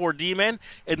top 4 D-men.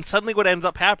 And suddenly what ends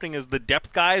up happening is the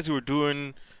depth guys who are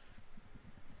doing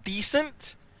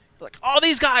decent, like, oh,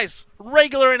 these guys,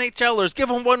 regular NHLers, give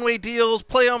them one-way deals,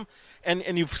 play them.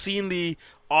 And you've seen the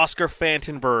Oscar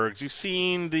Fantenbergs, you've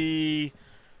seen the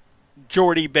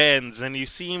Jordy Benz, and you've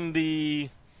seen the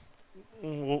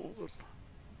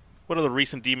what other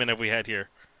recent D-men have we had here?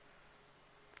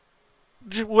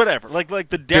 Whatever, like the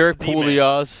depth Derek D-men.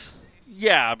 Pouliot.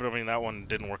 Yeah, but I mean that one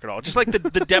didn't work at all. Just like the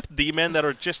depth D-men that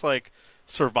are just like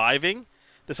surviving.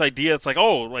 This idea, it's like,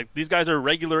 oh, like these guys are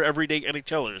regular everyday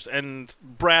NHLers, and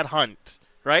Brad Hunt,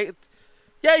 right?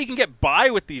 Yeah, you can get by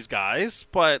with these guys,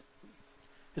 but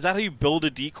is that how you build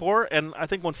a D-core? And I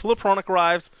think when Filip Hronek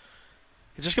arrives,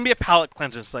 it's just gonna be a palate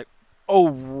cleanser. It's like, oh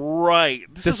right,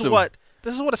 this is what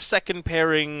a second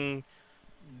pairing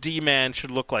D-man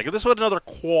should look like. This is what another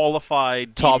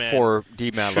qualified top D-man 4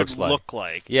 D-man should look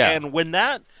like. Yeah, and when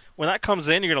that comes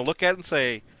in, you're gonna look at it and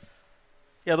say,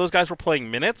 yeah, those guys were playing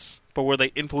minutes, but were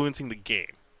they influencing the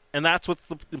game? And that's what's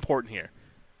important here.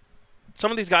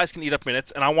 Some of these guys can eat up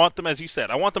minutes, and I want them, as you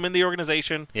said, I want them in the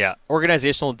organization. Yeah,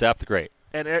 organizational depth, great.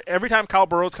 And every time Kyle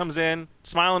Burroughs comes in,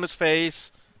 smile on his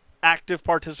face, active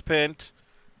participant,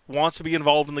 wants to be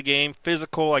involved in the game,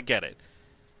 physical, I get it.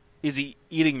 Is he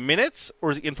eating minutes, or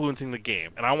is he influencing the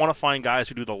game? And I want to find guys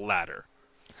who do the latter.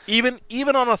 Even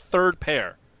on a third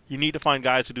pair, you need to find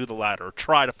guys who do the latter, or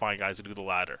try to find guys who do the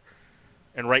latter.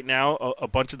 And right now, a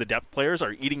bunch of the depth players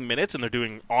are eating minutes, and they're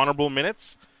doing honorable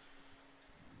minutes.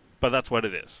 But that's what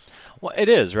it is. Well, it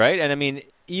is, right? And I mean,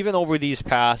 even over this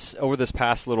past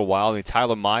little while, I mean,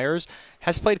 Tyler Myers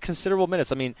has played considerable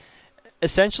minutes. I mean,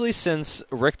 essentially since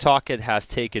Rick Tocchet has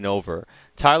taken over,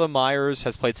 Tyler Myers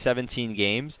has played 17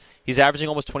 games. He's averaging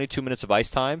almost 22 minutes of ice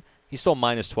time. He's still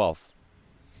minus 12.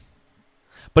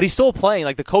 But he's still playing.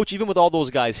 Like the coach, even with all those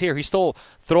guys here, he's still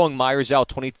throwing Myers out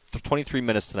 23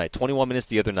 minutes tonight, 21 minutes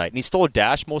the other night. And he stole a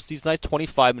dash most of these nights,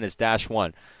 25 minutes, dash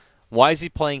 1. Why is he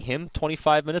playing him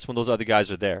 25 minutes when those other guys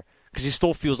are there? Because he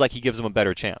still feels like he gives them a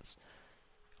better chance.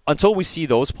 Until we see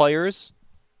those players,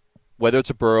 whether it's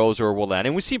a Burroughs or a Willan,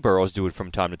 and we see Burroughs do it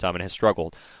from time to time and has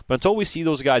struggled, but until we see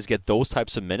those guys get those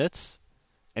types of minutes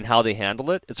and how they handle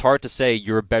it, it's hard to say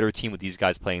you're a better team with these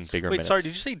guys playing bigger minutes. Wait, sorry, did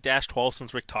you say dash 12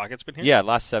 since Rick Tocchett's been here? Yeah,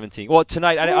 last 17. Well,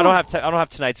 tonight I don't have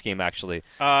tonight's game actually.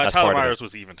 Tyler Myers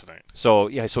was even tonight. So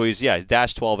he's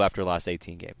dash 12 after the last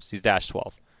 18 games. He's dash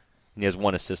 12, and he has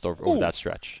 1 assist over that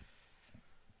stretch.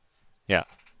 Yeah,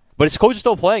 but his coach is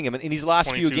still playing him in these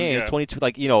last few games. 22,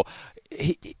 like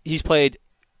he's played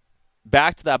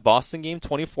back to that Boston game,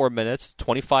 24 minutes,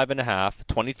 25 and a half,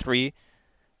 23,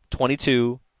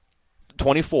 22.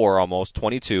 24 almost,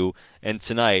 22, and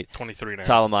tonight 23 and a half.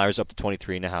 Tyler Myers up to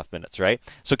 23 and a half minutes, right?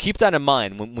 So keep that in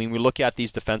mind when we look at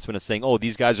these defensemen and saying, oh,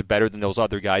 these guys are better than those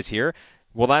other guys here.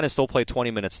 Willan still played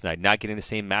 20 minutes tonight, not getting the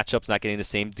same matchups, not getting the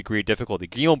same degree of difficulty.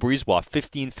 Guillaume Brisebois,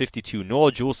 15.52.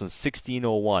 Noah Juleson,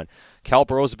 16.01. Cal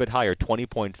Burroughs a bit higher,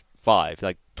 20.5,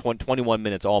 like 21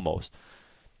 minutes almost.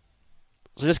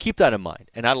 So just keep that in mind.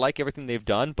 And I like everything they've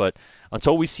done, but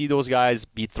until we see those guys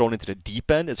be thrown into the deep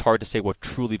end, it's hard to say what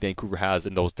truly Vancouver has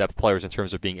in those depth players in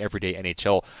terms of being everyday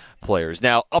NHL players.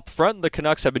 Now, up front, the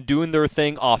Canucks have been doing their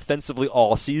thing offensively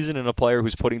all season, and a player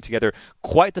who's putting together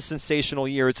quite the sensational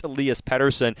year, it's Elias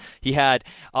Pettersson. He had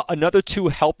another 2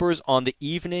 helpers on the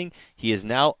evening. He is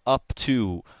now up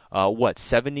to, 81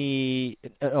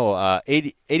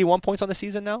 points on the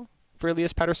season now? For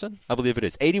Elias Pettersson? I believe it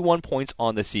is. 81 points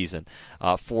on the season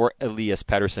for Elias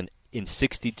Pettersson in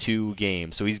 62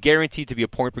 games. So he's guaranteed to be a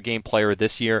point-per-game player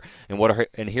this year.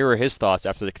 And here are his thoughts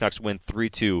after the Canucks win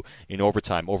 3-2 in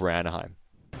overtime over Anaheim.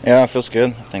 Yeah, it feels good.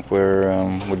 I think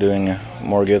we're doing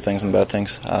more good things than bad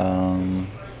things.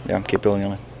 Keep building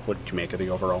on it. What did you make of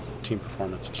the overall team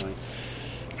performance tonight?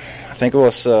 I think it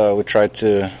was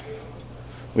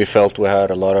we felt we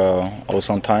had a lot of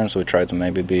ozone time, so we tried to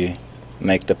maybe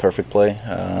make the perfect play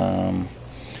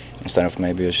instead of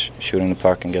maybe shooting the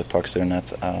puck and get pucks to the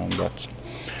net. But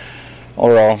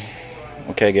overall,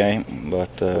 okay game.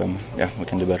 But we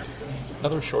can do better.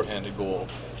 Another shorthanded goal.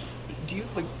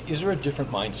 Is there a different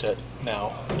mindset now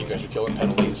when you guys are killing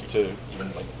penalties to even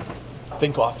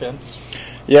think offense?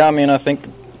 Yeah, I mean, I think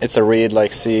it's a read.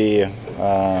 See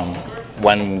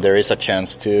when there is a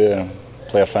chance to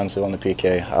play offensive on the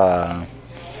PK,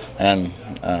 and.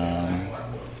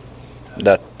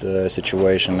 That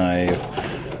situation, I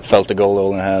felt the goal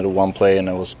only had one play, and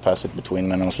I was passed it between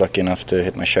me, and I was lucky enough to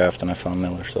hit my shaft, and I found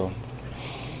Miller. So,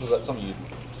 was that something you'd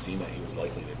seen that he was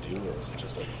likely to do, or was it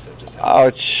just like you said, just?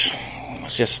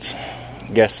 It's just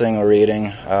guessing or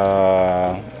reading.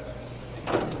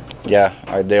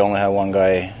 They only had one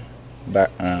guy back,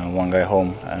 one guy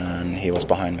home, and he was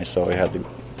behind me, so he had to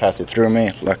pass it through me.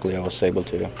 Luckily, I was able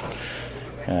to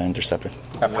intercept it.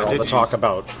 After all the talk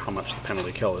about how much the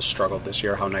penalty kill has struggled this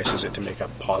year, how nice is it to make a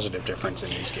positive difference in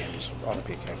these games on the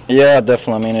PK? Yeah,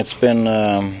 definitely. I mean, it's been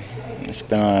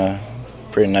a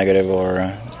pretty negative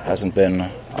or hasn't been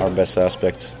our best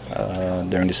aspect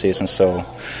during the season. So,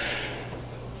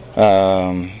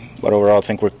 but overall, I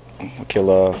think we killed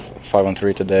a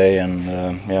 5-on-3 today, and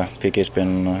PK's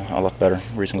been a lot better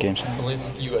in recent games.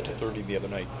 You got to 30 the other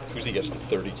night. Kuzi gets to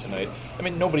 30 tonight. I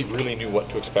mean, nobody really knew what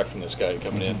to expect from this guy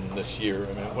coming in this year.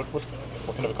 I mean,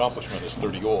 what kind of accomplishment is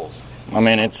 30 goals? I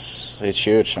mean, it's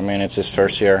huge. I mean, it's his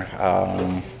first year.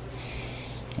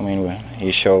 I mean,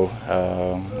 he showed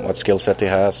what skill set he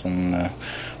has and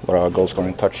what a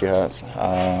goal-scoring touch he has.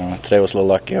 Today was a little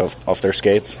lucky off their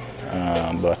skates,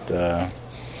 but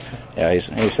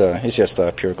he's just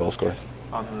a pure goal scorer.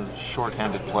 On the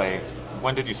short-handed play,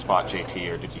 when did you spot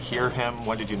JT, or did you hear him?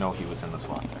 When did you know he was in the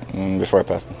slot? Before I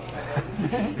passed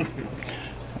him.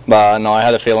 But no, I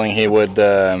had a feeling he would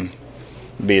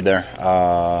be there.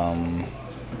 And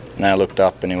I looked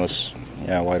up and he was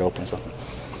wide open. So.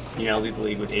 You now lead the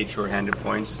league with 8 short-handed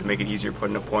points. Does it make it easier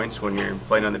putting up points when you're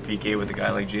playing on the PK with a guy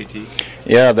like JT?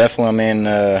 Yeah, definitely. I mean,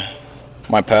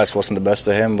 my pass wasn't the best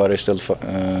to him, but I still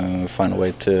find a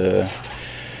way to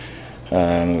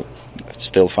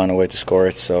score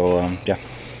it. So yeah.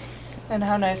 And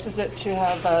how nice is it to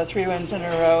have 3 wins in a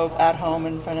row at home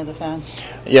in front of the fans?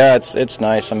 Yeah, it's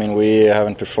nice. I mean, we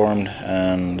haven't performed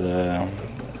and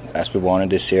as we wanted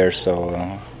this year, so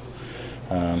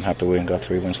I'm happy we got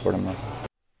 3 wins for them now.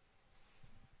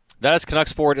 That is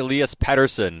Canucks forward Elias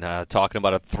Pettersson talking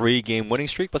about a 3-game winning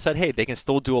streak, but said, hey, they can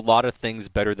still do a lot of things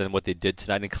better than what they did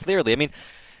tonight. And clearly, I mean,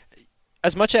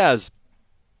 as much as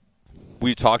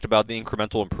we've talked about the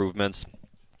incremental improvements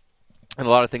and a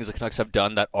lot of things the Canucks have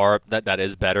done that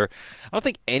is better, I don't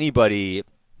think anybody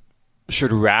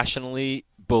should rationally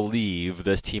believe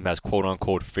this team has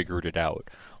quote-unquote figured it out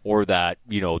or that,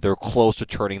 they're close to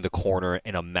turning the corner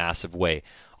in a massive way.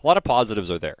 A lot of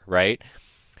positives are there, right?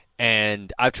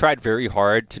 And I've tried very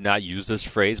hard to not use this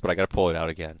phrase, but I got to pull it out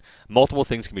again. Multiple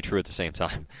things can be true at the same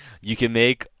time. You can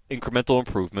make incremental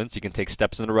improvements. You can take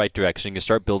steps in the right direction. You can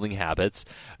start building habits.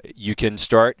 You can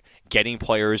start getting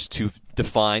players to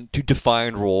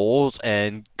define roles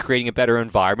and creating a better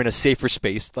environment, a safer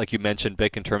space, like you mentioned,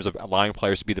 Vic, in terms of allowing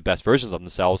players to be the best versions of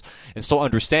themselves, and still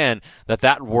understand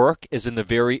that work is in the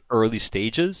very early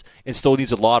stages and still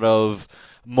needs a lot of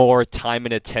more time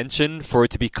and attention for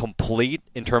it to be complete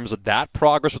in terms of that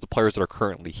progress with the players that are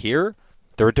currently here,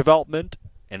 their development,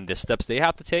 and the steps they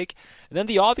have to take. And then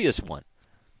the obvious one,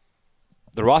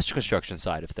 the roster construction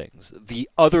side of things, the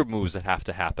other moves that have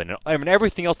to happen, I mean,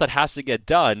 everything else that has to get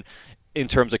done in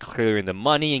terms of clearing the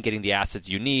money and getting the assets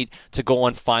you need to go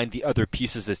and find the other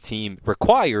pieces this team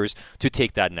requires to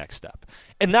take that next step.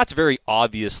 And that's very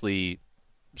obviously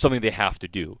something they have to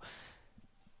do.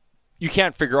 You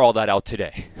can't figure all that out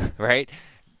today, right?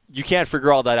 You can't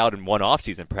figure all that out in one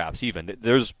offseason, perhaps even.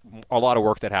 There's a lot of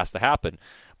work that has to happen.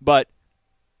 But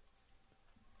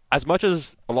as much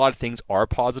as a lot of things are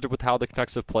positive with how the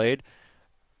Canucks have played,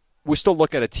 we still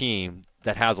look at a team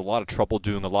that has a lot of trouble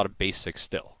doing a lot of basics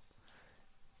still.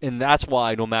 And that's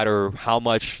why no matter how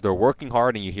much they're working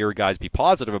hard and you hear guys be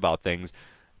positive about things,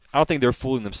 I don't think they're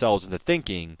fooling themselves into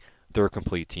thinking they're a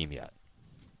complete team yet.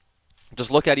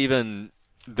 Just look at even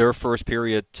their first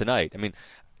period tonight. I mean,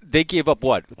 they gave up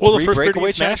what? Well, 3 the first breakaway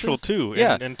period chances? Nashville too,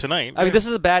 yeah. and tonight. I mean, this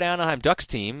is a bad Anaheim Ducks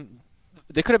team.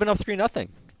 They could have been up 3-0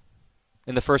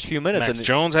 in the first few minutes. Max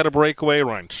Jones had a breakaway.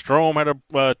 Ryan Strome had a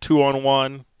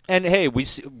 2-on-1. And hey, we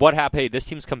see what happened. Hey, this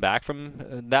team's come back from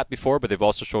that before, but they've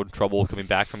also showed trouble coming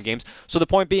back from games. So the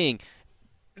point being,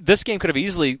 this game could have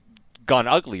easily gone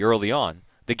ugly early on.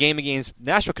 The game against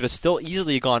Nashville could have still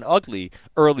easily gone ugly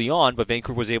early on, but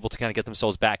Vancouver was able to kind of get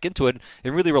themselves back into it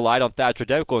and really relied on Thatcher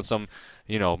Demko and some,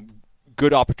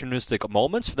 good opportunistic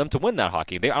moments for them to win that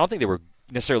hockey. I don't think they were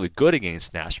necessarily good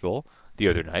against Nashville the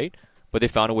other night, but they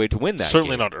found a way to win that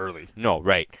Certainly game. not early. No,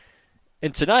 right.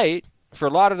 And tonight, for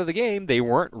a lot of the game, they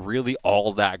weren't really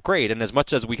all that great. And as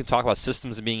much as we can talk about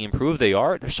systems being improved,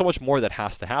 there's so much more that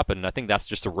has to happen. And I think that's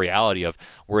just a reality of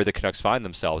where the Canucks find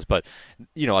themselves. But,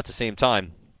 at the same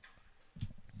time,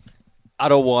 I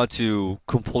don't want to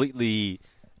completely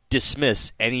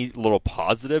dismiss any little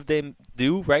positive they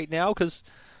do right now because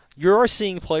you are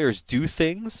seeing players do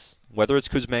things, whether it's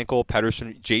Kuzmenko,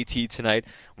 Pettersson, JT tonight,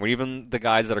 or even the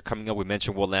guys that are coming up, we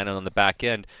mentioned Will Lannon on the back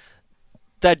end,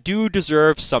 that do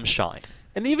deserve some shine.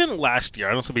 And even last year,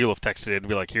 I know some people have texted in and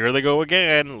be like, here they go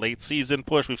again, late season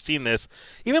push, we've seen this.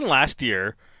 Even last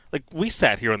year, we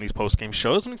sat here on these post-game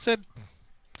shows and we said,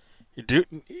 you're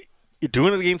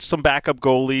doing it against some backup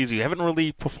goalies, you haven't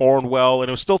really performed well, and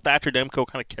it was still Thatcher Demko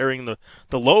kind of carrying the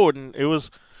load, and it was,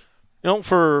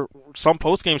 for some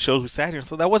post-game shows we sat here,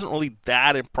 so that wasn't really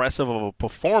that impressive of a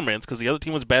performance because the other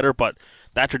team was better, but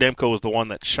Thatcher Demko was the one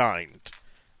that shined.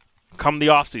 come the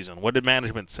offseason, what did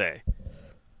management say?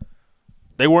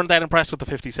 They weren't that impressed with the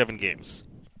 57 games.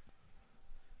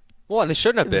 Well, and they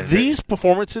shouldn't have been. These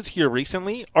performances here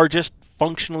recently are just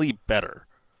functionally better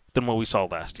than what we saw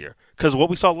last year. Because what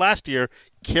we saw last year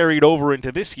carried over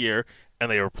into this year, and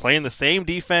they were playing the same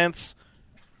defense,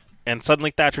 and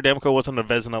suddenly Thatcher Demko wasn't a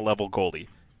Vezina-level goalie.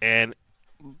 And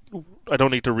I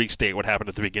don't need to restate what happened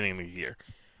at the beginning of the year.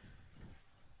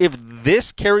 If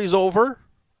this carries over,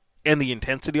 and the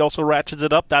intensity also ratchets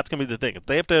it up, that's going to be the thing. If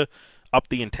they have to up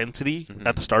the intensity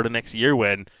at the start of next year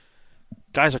when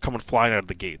guys are coming flying out of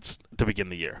the gates to begin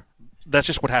the year, that's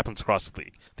just what happens across the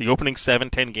league. The opening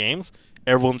 7-10 games,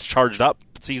 everyone's charged up,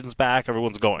 season's back,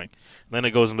 everyone's going. And then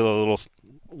it goes into the little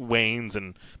wanes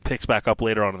and picks back up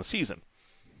later on in the season.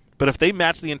 But if they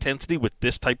match the intensity with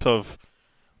this type of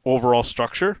overall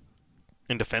structure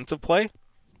in defensive play,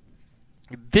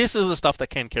 this is the stuff that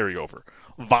can carry over.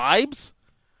 Vibes,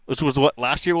 which was what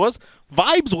last year was,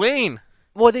 vibes wane.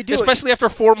 Well, they do, especially after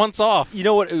 4 months off. You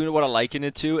know what I liken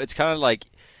it to? It's kind of like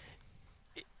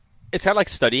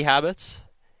study habits.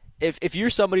 If you're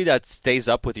somebody that stays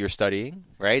up with your studying,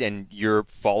 right, and you're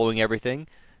following everything,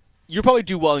 you'll probably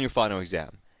do well in your final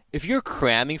exam. If you're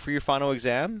cramming for your final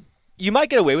exam, you might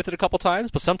get away with it a couple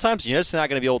times, but sometimes you're just not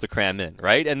going to be able to cram in,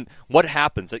 right? And what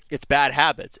happens? It's bad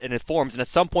habits, and it forms, and at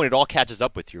some point it all catches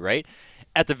up with you, right?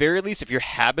 At the very least, if your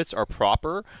habits are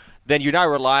proper, then you're not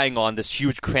relying on this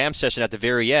huge cram session at the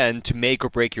very end to make or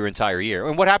break your entire year.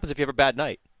 And what happens if you have a bad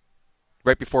night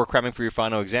right before cramming for your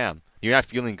final exam? You're not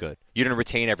feeling good. You didn't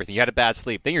retain everything. You had a bad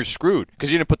sleep. Then you're screwed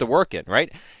because you didn't put the work in,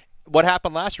 right? What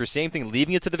happened last year? Same thing,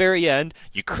 leaving it to the very end.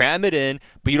 You cram it in,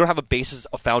 but you don't have a basis,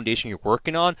 a foundation you're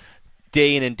working on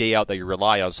day in and day out that you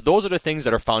rely on. So those are the things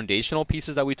that are foundational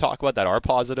pieces that we talk about that are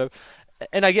positive.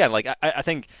 And again, like I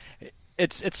think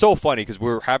it's so funny because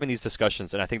we're having these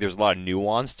discussions, and I think there's a lot of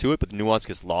nuance to it, but the nuance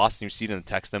gets lost, and you see it in the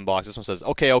text inbox. This one says,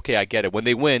 okay, I get it. When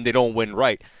they win, they don't win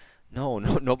right. No,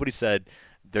 nobody said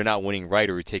they're not winning right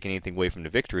or taking anything away from the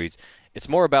victories. It's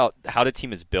more about how the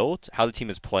team is built, how the team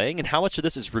is playing, and how much of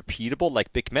this is repeatable,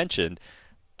 like Bick mentioned,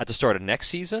 at the start of next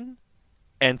season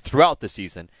and throughout the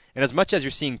season. And as much as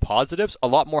you're seeing positives, a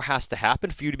lot more has to happen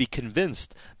for you to be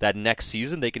convinced that next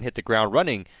season they can hit the ground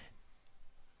running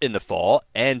in the fall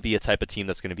and be a type of team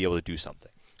that's going to be able to do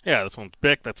something. Yeah, this one's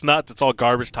Bick. That's nuts. It's all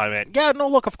garbage time, man. Yeah, no,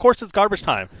 look, of course it's garbage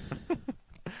time.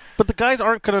 But the guys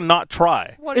aren't going to not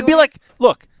try. It'd be like,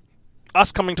 look,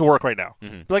 us coming to work right now.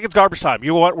 Mm-hmm. Like, it's garbage time.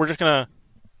 You know what? We're just going to...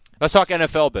 Let's talk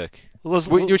NFL, Bick. Let's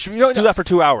do that for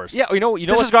 2 hours. Yeah, you know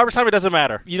this is garbage time. It doesn't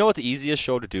matter. You know what the easiest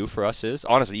show to do for us is?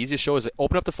 Honestly, the easiest show is to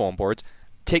open up the phone boards,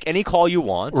 take any call you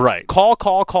want. Right. Call.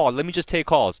 Let me just take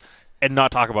calls. And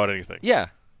not talk about anything. Yeah.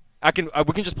 We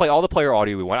can just play all the player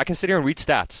audio we want. I can sit here and read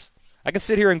stats. I can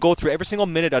sit here and go through every single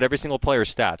minute of every single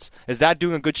player's stats. Is that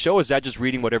doing a good show? Or is that just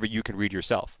reading whatever you can read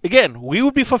yourself? Again, we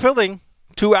would be fulfilling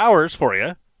 2 hours for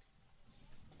you.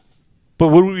 But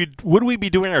would we be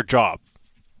doing our job?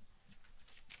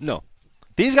 No.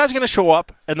 These guys are going to show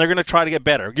up, and they're going to try to get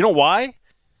better. You know why?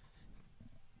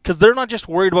 Because they're not just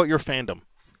worried about your fandom.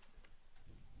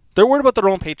 They're worried about their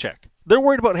own paycheck. They're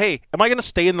worried about, hey, am I going to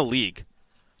stay in the league?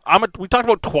 We talked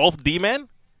about 12th D-man.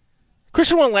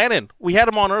 Christian Wolanin, we had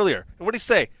him on earlier. And what did he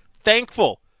say?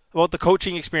 Thankful about the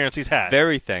coaching experience he's had.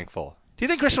 Very thankful. Do you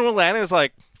think Christian Wolanin is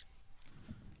like,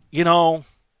 you know,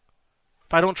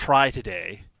 if I don't try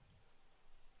today,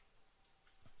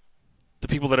 the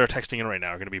people that are texting in right now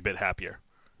are going to be a bit happier?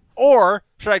 Or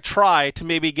should I try to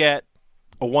maybe get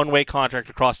a one-way contract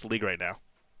across the league right now?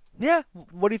 Yeah.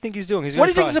 What do you think he's doing? What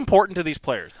do you think is important to these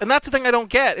players? And that's the thing I don't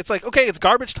get. It's like, okay, it's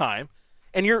garbage time,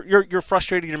 and you're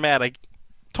frustrated, you're mad.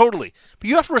 Totally. But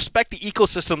you have to respect the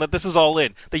ecosystem that this is all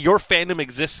in, that your fandom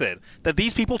exists in, that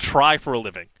these people try for a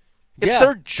living. It's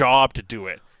their job to do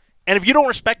it. And if you don't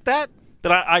respect that,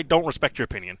 then I don't respect your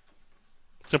opinion.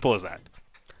 Simple as that.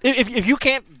 If you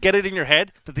can't get it in your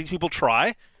head that these people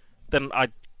try, then I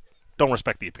don't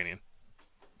respect the opinion.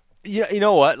 Yeah, you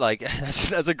know what? Like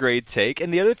that's a great take.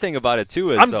 And the other thing about it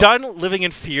too is I'm done living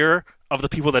in fear of the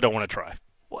people that don't want to try.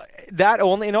 That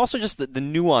only, and also just the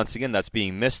nuance again that's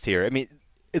being missed here. I mean,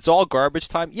 it's all garbage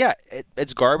time. Yeah,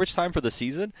 it's garbage time for the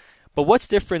season. But what's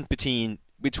different between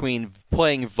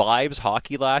playing vibes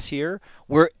hockey last year,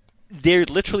 where they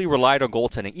literally relied on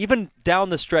goaltending, even down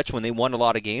the stretch when they won a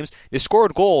lot of games, they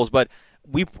scored goals, but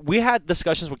we had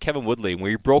discussions with Kevin Woodley where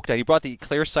he broke down. He brought the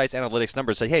Clear Sights analytics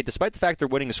numbers. Said, hey, despite the fact they're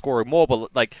winning a scoring more,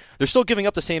 but like they're still giving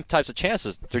up the same types of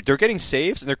chances. They're getting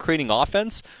saves and they're creating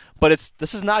offense, but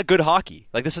this is not good hockey.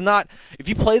 Like this is not. If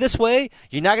you play this way,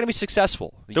 you're not going to be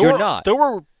successful. You're not. There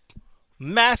were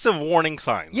massive warning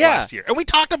signs last year. And we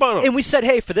talked about them. And we said,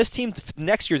 hey, for this team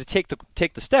next year to take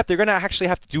the step, they're going to actually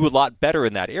have to do a lot better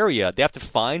in that area. They have to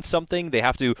find something. They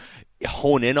have to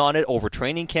hone in on it over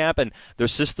training camp, and their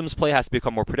systems play has to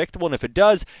become more predictable. And if it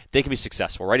does, they can be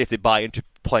successful, right? If they buy into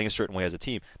playing a certain way as a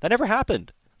team. That never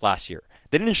happened last year.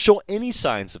 They didn't show any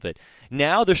signs of it.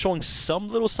 Now they're showing some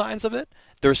little signs of it.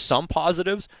 There's some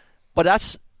positives, but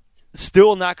that's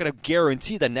still not going to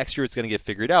guarantee that next year it's going to get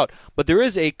figured out. But there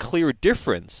is a clear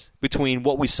difference between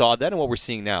what we saw then and what we're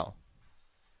seeing now.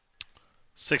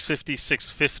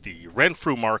 650.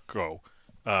 Renfrew Marco.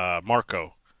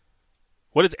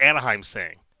 What is Anaheim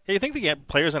saying? Hey, you think the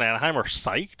players in Anaheim are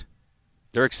psyched?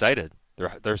 They're excited.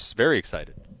 They're very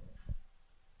excited.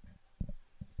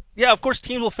 Yeah, of course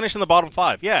teams will finish in the bottom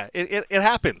 5. Yeah, it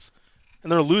happens.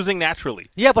 And they're losing naturally.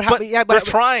 Yeah, but they're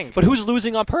trying. But who's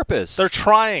losing on purpose? They're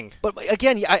trying. But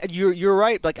again, you're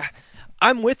right. Like,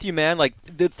 I'm with you, man. Like,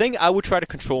 the thing I would try to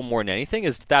control more than anything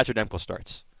is Thatcher Demko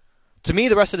starts. To me,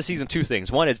 the rest of the season, 2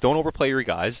 things. One is don't overplay your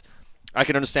guys. I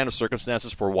can understand the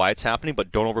circumstances for why it's happening,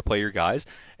 but don't overplay your guys.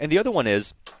 And the other one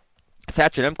is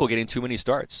Thatcher Demko getting too many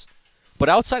starts. But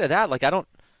outside of that, like, I don't.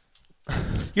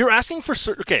 You're asking for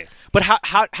okay, but how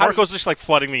Marco's just like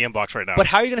flooding the inbox right now. But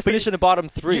how are you going to finish in the bottom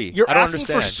 3? You're I don't asking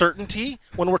understand. for certainty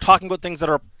when we're talking about things that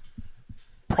are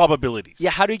probabilities.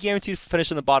 Yeah, how do you guarantee to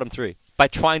finish in the bottom 3? By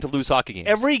trying to lose hockey games.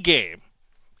 Every game,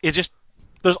 there's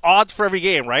odds for every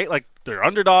game, right? Like, they're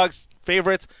underdogs,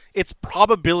 favorites. It's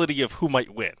probability of who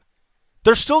might win.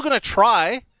 They're still going to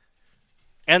try,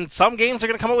 and some games are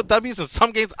going to come out with W's, and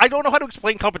some games I don't know how to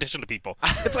explain competition to people.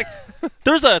 It's like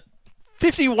there's a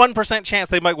 51%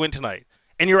 chance they might win tonight,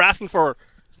 and you're asking for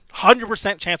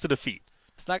 100% chance of defeat.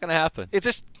 It's not going to happen. It's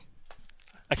just,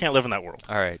 I can't live in that world.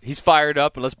 All right, he's fired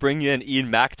up, and let's bring in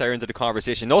Ian McIntyre into the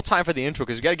conversation. No time for the intro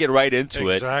because we got to get right into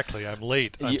it. Exactly. I'm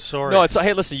late. I'm sorry. No,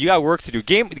 hey, listen, you got work to do.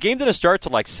 The game didn't start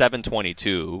till like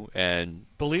 7:22, and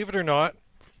believe it or not,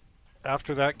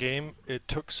 after that game, it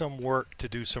took some work to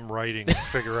do some writing to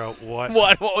figure out what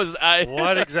was that?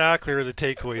 What exactly are the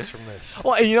takeaways from this?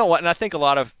 Well, and you know what? And I think a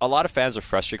lot of fans are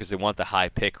frustrated because they want the high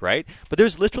pick, right? But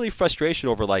there's literally frustration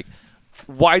over like,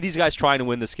 why are these guys trying to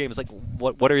win this game? It's like,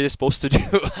 what are they supposed to do?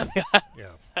 Yeah.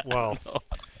 Well,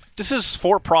 this is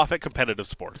for-profit competitive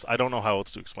sports. I don't know how else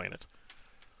to explain it.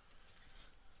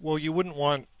 Well, you wouldn't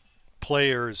want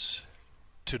players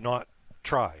to not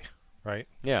try, right?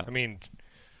 Yeah. I mean,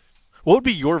 what would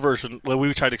be your version? Well,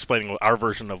 we tried explaining our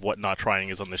version of what not trying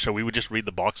is on the show. We would just read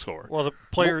the box score. Well, the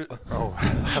player.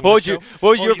 What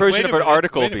would your version of an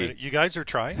article be? You guys are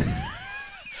trying.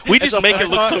 We just make it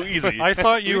look so easy. I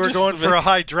thought you were going for a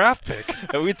high draft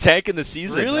pick. Are we tanking the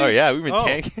season? Really? Oh yeah, we've been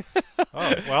tanking.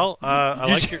 Oh well, I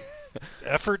like your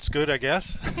effort's good, I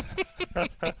guess.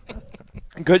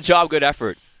 Good job, good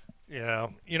effort. Yeah,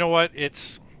 you know what?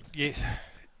 If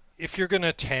you're going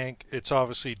to tank, it's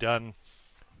obviously done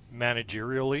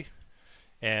managerially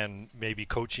and maybe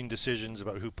coaching decisions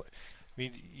about who. I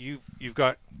mean, you've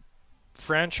got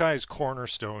franchise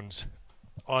cornerstones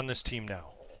on this team now.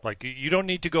 Like, you don't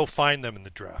need to go find them in the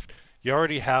draft. You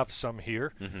already have some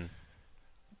here. Mm-hmm.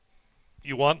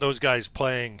 You want those guys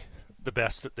playing the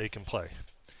best that they can play.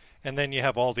 And then you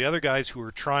have all the other guys who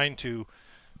are trying to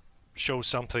show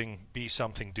something, be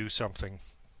something, do something.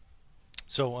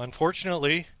 So,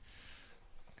 unfortunately,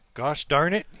 gosh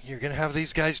darn it, you're going to have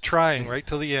these guys trying right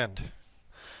till the end.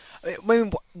 I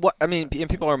mean,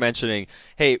 people are mentioning,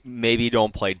 hey, maybe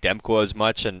don't play Demko as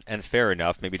much, and fair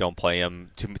enough, maybe don't play him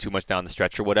too much down the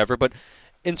stretch or whatever. But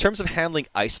in terms of handling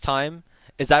ice time,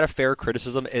 is that a fair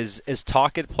criticism? Is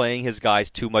Tocchet playing his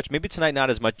guys too much? Maybe tonight not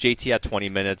as much. JT had 20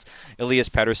 minutes. Elias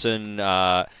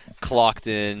Pettersson clocked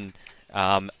in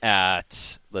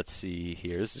at, let's see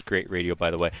here, this is great radio,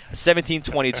 by the way,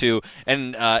 17:22,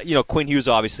 and Quinn Hughes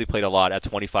obviously played a lot at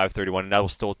 25:31, and that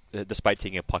was still despite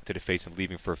taking a puck to the face and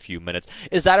leaving for a few minutes.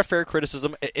 Is that a fair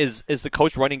criticism? Is the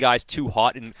coach running guys too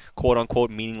hot in quote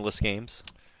unquote meaningless games?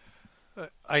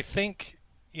 I think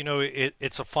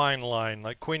it's a fine line.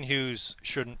 Like, Quinn Hughes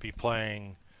shouldn't be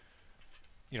playing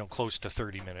close to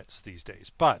 30 minutes these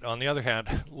days. But on the other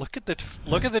hand, look at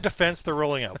the defense they're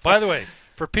rolling out. By the way,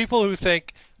 for people who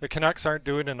think the Canucks aren't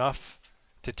doing enough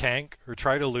to tank or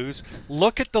try to lose,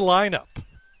 look at the lineup.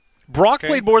 Brock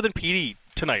played more than PD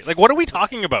tonight. Like, what are we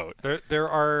talking about? There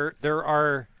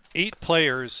are 8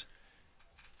 players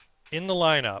in the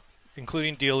lineup,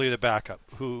 including Delia, the backup,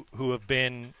 who have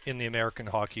been in the American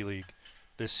Hockey League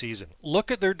this season. Look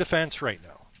at their defense right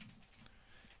now.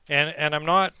 And I'm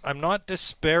not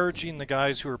disparaging the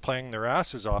guys who are playing their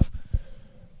asses off.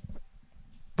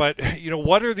 But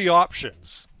what are the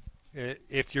options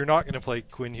if you're not going to play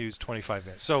Quinn Hughes 25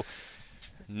 minutes? So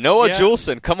Noah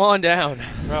Juulsen, come on down.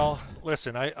 Well,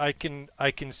 listen, I can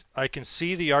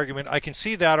see the argument. I can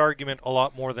see that argument a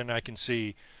lot more than I can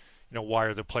see, why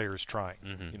are the players trying?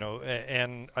 Mm-hmm.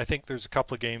 And I think there's a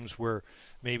couple of games where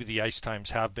maybe the ice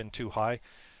times have been too high,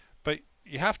 but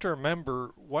you have to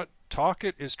remember what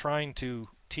Tocchet is trying to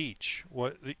teach.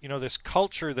 What this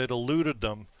culture that eluded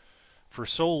them for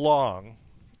so long,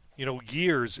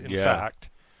 years in fact.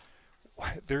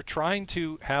 They're trying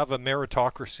to have a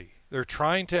meritocracy. They're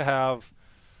trying to have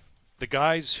the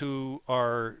guys who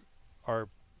are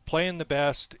playing the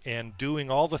best and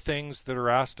doing all the things that are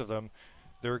asked of them,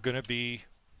 they're going to be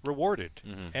rewarded.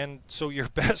 Mm-hmm. And so your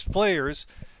best players,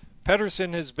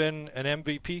 Pettersson has been an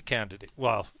MVP candidate.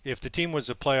 Well, if the team was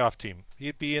a playoff team,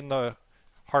 he'd be in the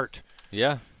Hart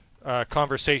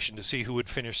conversation to see who would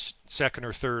finish second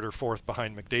or third or fourth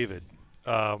behind McDavid.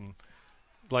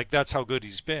 That's how good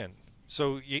he's been.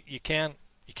 So you can't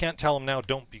tell them now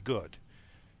don't be good.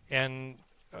 And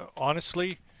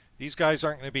honestly, these guys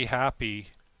aren't going to be happy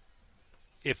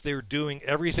if they're doing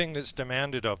everything that's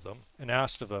demanded of them and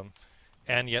asked of them,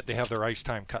 and yet they have their ice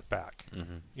time cut back.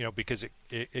 Mm-hmm. Because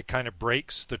it kind of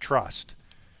breaks the trust.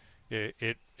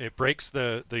 It breaks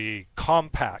the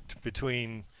compact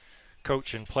between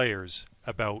coach and players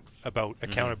about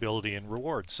accountability and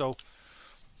reward. So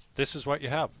this is what you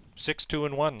have.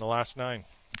 6-2-1 the last 9.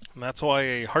 And that's why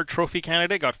a Hart Trophy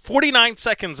candidate got 49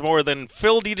 seconds more than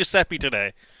Phil DiGiuseppe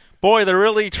today. Boy, they're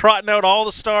really trotting out all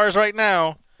the stars right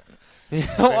now.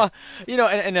 And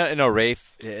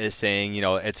Rafe is saying,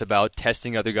 it's about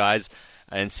testing other guys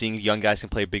and seeing young guys can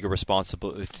play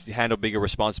handle bigger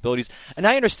responsibilities. And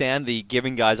I understand the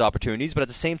giving guys opportunities, but at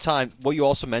the same time, what you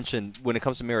also mentioned when it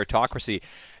comes to meritocracy,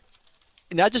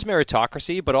 not just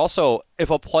meritocracy, but also if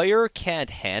a player can't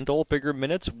handle bigger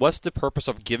minutes, what's the purpose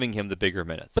of giving him the bigger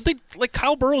minutes? But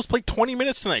Kyle Burroughs played 20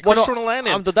 minutes tonight. Christian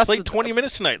Wolanin played 20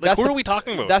 minutes tonight. Who are we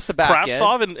talking about? That's the back end.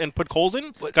 Kravtsov and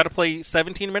Podkolzin got to play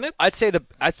 17 minutes? I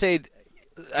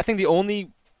think the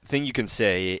only thing you can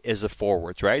say is the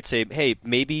forwards, right? Say, hey,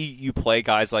 maybe you play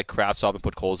guys like Kravtsov and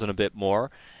Podkolzin a bit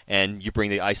more, and you bring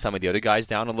the ice time of the other guys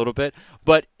down a little bit.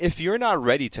 But if you're not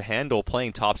ready to handle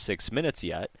playing top 6 minutes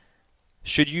yet,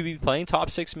 should you be playing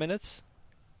top 6 minutes?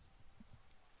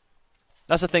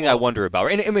 That's the thing I wonder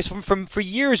about. And for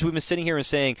years, we've been sitting here and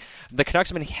saying the Canucks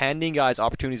have been handing guys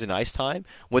opportunities in ice time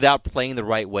without playing the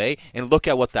right way, and look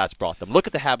at what that's brought them. Look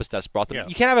at the habits that's brought them. Yeah.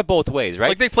 You can't have it both ways,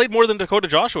 right? They played more than Dakota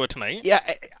Joshua tonight.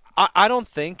 Yeah, I don't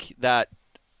think that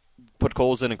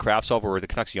Podkolzin and Kravtsov or the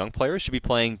Canucks young players should be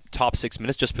playing top 6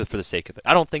 minutes just for the sake of it.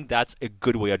 I don't think that's a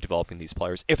good way of developing these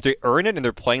players. If they earn it and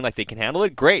they're playing like they can handle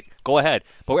it, great, go ahead.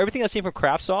 But everything I've seen from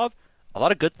Kravtsov, a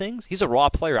lot of good things. He's a raw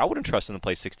player. I wouldn't trust him to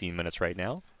play 16 minutes right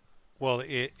now. Well,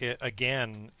 it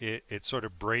sort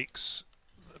of breaks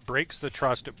the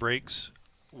trust. It breaks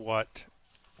what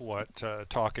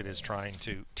Tocchet is trying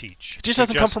to teach. It just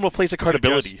doesn't come from a place of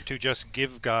credibility. To just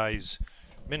give guys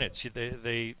minutes.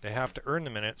 They have to earn the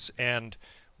minutes, and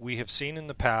we have seen in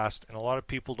the past, and a lot of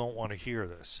people don't want to hear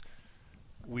this,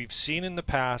 we've seen in the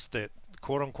past that,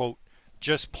 quote-unquote,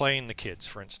 just playing the kids,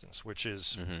 for instance, which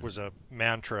was a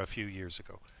mantra a few years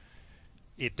ago.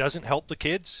 It doesn't help the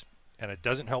kids, and it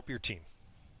doesn't help your team.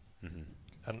 Mm-hmm.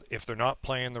 And if they're not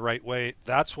playing the right way,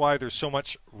 that's why there's so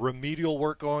much remedial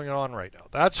work going on right now.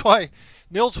 That's why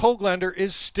Nils Höglander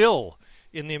is still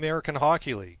in the American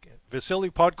Hockey League. Vasily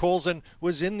Podkolzin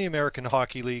was in the American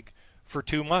Hockey League for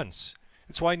 2 months.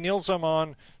 It's why Nils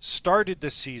Amon started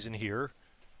this season here,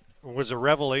 was a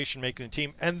revelation making the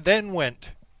team, and then went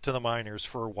to the minors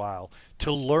for a while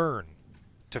to learn,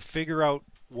 to figure out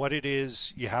what it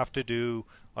is you have to do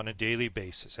on a daily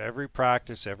basis, every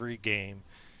practice, every game,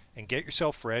 and get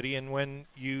yourself ready. And when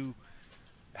you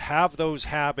have those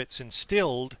habits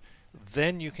instilled,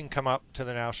 then you can come up to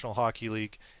the National Hockey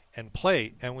League and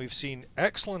play. And we've seen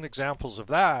excellent examples of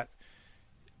that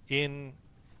in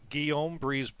Guillaume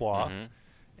Brisebois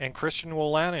and Christian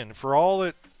Wolanin. For all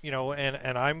that,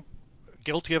 and I'm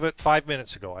guilty of it 5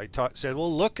 minutes ago. I said,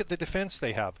 well, look at the defense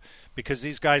they have, because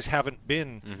these guys haven't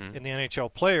been in the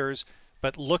NHL players,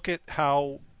 but look at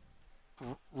how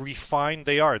refined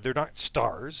they are. They're not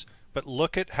stars, but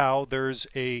look at how there's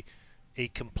a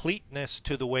completeness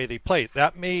to the way they play.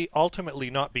 That may ultimately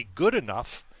not be good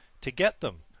enough to get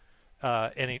them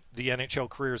the NHL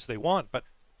careers they want,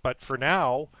 but for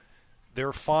now,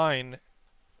 they're fine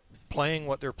playing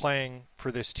what they're playing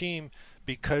for this team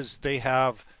because they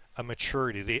have a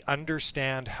maturity. They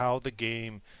understand how the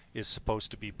game is supposed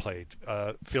to be played.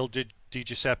 Phil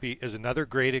DiGiuseppe is another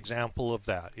great example of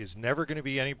that. He's never going to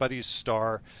be anybody's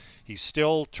star. He's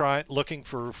still looking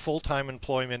for full-time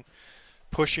employment,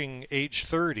 pushing age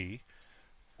 30,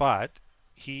 but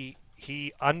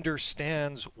he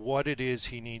understands what it is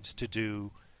he needs to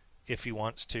do if he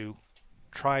wants to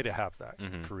try to have that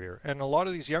career. And a lot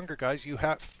of these younger guys,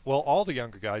 all the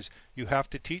younger guys, you have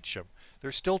to teach them.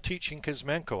 They're still teaching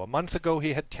Kuzmenko. A month ago,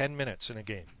 he had 10 minutes in a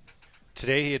game.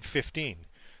 Today, he had 15.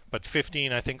 But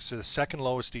 15, I think, is the second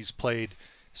lowest he's played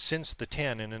since the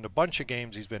 10. And in a bunch of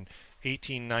games, he's been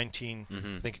 18, 19.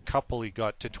 I think a couple he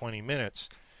got to 20 minutes.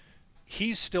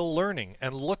 He's still learning.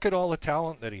 And look at all the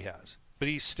talent that he has. But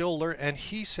he's still learning. And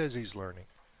he says he's learning.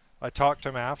 I talked to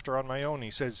him after on my own.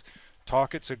 He says,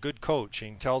 Tockett's a good coach.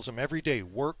 And he tells him every day,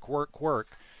 work, work,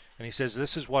 work. And he says,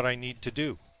 this is what I need to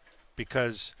do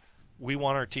because we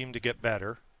want our team to get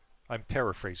better. I'm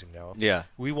paraphrasing now. Yeah.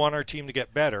 We want our team to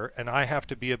get better, and I have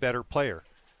to be a better player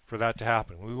for that to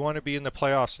happen. We want to be in the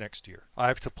playoffs next year. I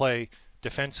have to play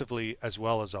defensively as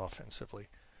well as offensively.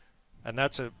 And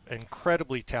that's an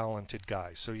incredibly talented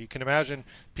guy. So you can imagine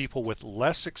people with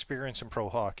less experience in pro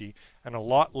hockey and a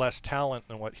lot less talent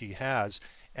than what he has,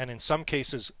 and in some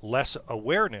cases less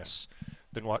awareness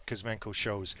than what Kuzmenko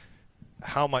shows,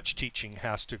 how much teaching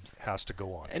has to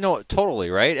go on. No, totally,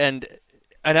 right?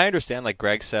 And I understand, like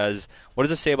Greg says, what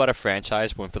does it say about a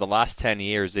franchise when for the last 10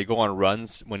 years they go on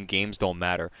runs when games don't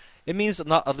matter? It means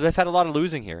they've had a lot of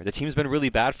losing here. The team's been really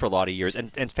bad for a lot of years,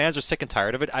 and fans are sick and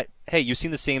tired of it. Hey, you've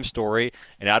seen the same story,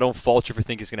 and I don't fault you for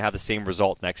thinking it's going to have the same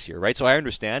result next year, right? So I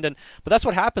understand, but that's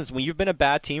what happens when you've been a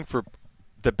bad team for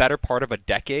the better part of a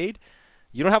decade.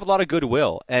 You don't have a lot of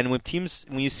goodwill, and when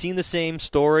you've seen the same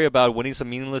story about winning some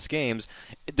meaningless games,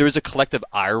 there's a collective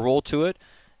eye roll to it,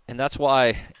 and that's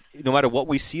why no matter what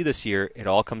we see this year, it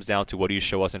all comes down to what do you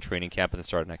show us in training camp at the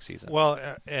start of next season. Well,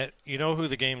 you know who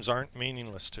the games aren't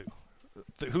meaningless to?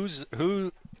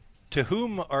 To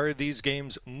whom are these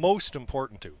games most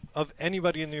important to? Of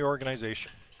anybody in the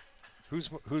organization? Who's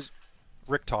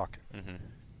Rick Tocchet?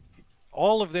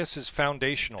 All of this is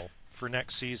foundational for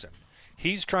next season.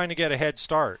 He's trying to get a head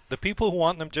start. The people who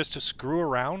want them just to screw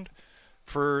around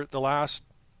for the last,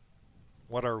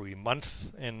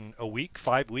 month and a week,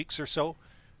 5 weeks or so,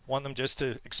 want them just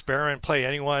to experiment, play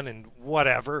anyone and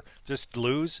whatever, just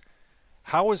lose.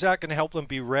 How is that going to help them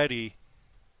be ready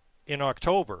in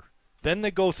October? Then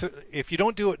they go through, if you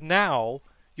don't do it now,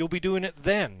 you'll be doing it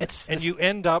then. And you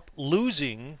end up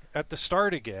losing at the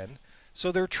start again.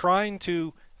 So they're trying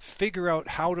to figure out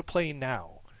how to play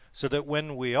now so that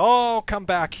when we all come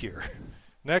back here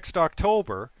next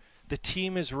October, the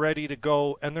team is ready to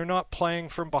go and they're not playing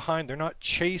from behind. They're not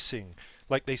chasing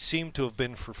like they seem to have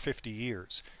been for 50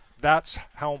 years. That's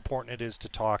how important it is to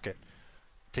Tocchet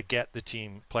to get the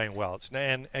team playing well.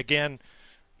 And again,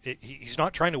 he's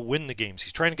not trying to win the games.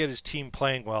 He's trying to get his team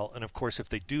playing well. And, of course, if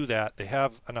they do that, they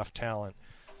have enough talent,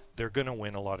 they're going to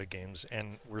win a lot of games,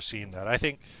 and we're seeing that. I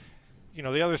think,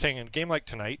 the other thing, in a game like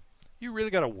tonight, you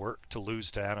really got to work to lose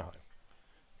to Anaheim.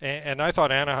 And I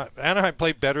thought Anaheim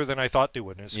played better than I thought they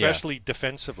would, especially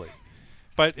defensively.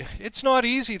 But it's not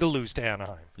easy to lose to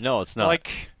Anaheim. No, it's not.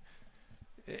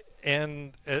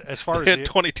 And as far as they had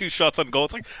 22 shots on goal,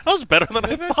 it's like that was better than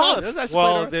I thought.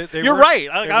 Well, you're right.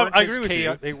 I agree with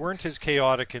you. They weren't as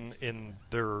chaotic in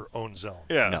their own zone.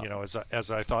 Yeah, no. As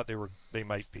I thought they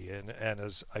might be, and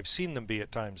as I've seen them be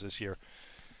at times this year.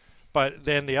 But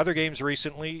then the other games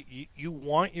recently, you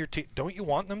want your team. Don't you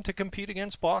want them to compete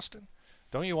against Boston?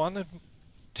 Don't you want them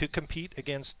to compete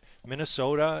against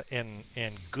Minnesota and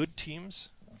good teams?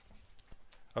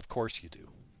 Of course you do.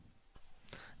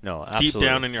 No, absolutely. Deep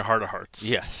down in your heart of hearts.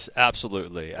 Yes,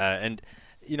 absolutely. And,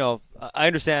 I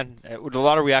understand with a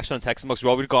lot of reaction on text inbox. We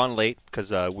would have gone late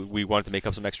because we wanted to make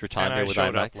up some extra time here with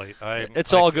showed up late.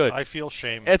 It's all good. I feel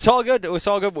shame. It's all good. It's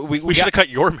all good. We should have cut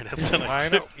your minutes tonight. I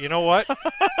know. You know what?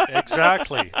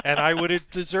 Exactly. And I would have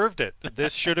deserved it.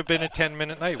 This should have been a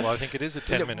 10-minute night. Well, I think it is a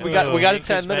 10-minute. We got it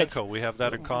 10 minutes. We have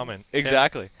that in common.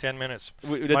 Exactly. 10 minutes.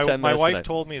 We did 10 minutes. My wife tonight.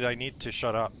 told me that I need to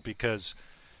shut up because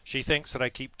she thinks that I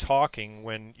keep talking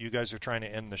when you guys are trying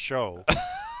to end the show.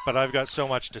 But I've got so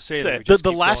much to say that we just the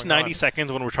keep last going 90 on.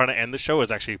 seconds when we're trying to end the show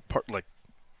is actually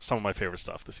some of my favorite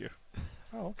stuff this year.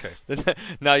 Oh, okay.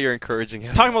 Now you're encouraging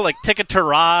him. Talking about Ticket to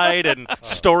Ride and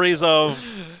stories of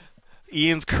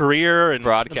Ian's career and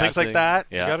things like that.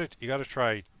 Yeah. You got to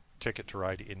try Ticket to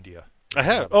Ride India. I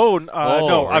have. Oh, no,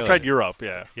 really? I've tried Europe.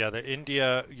 Yeah.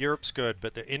 Yeah, Europe's good,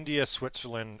 but the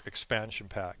India-Switzerland expansion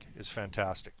pack is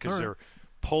fantastic because they're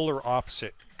polar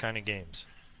opposite kind of games.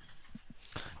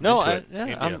 No,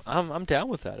 I'm down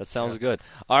with that. It sounds good.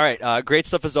 All right, great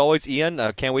stuff as always, Ian.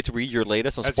 Can't wait to read your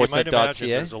latest on Sportsnet.ca.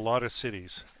 There's a lot of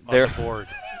cities on the board.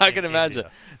 I can imagine.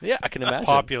 Yeah, I can imagine.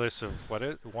 Populace of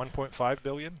 1.5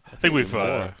 billion. I think we've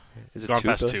is it gone 2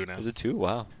 past billion? 2 now. Is it 2?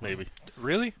 Wow. Maybe.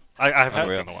 Really? I haven't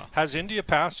looked in a while. Has India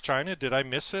passed China? Did I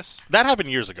miss this? That happened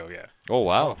years ago, yeah. Oh,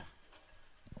 wow.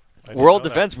 I World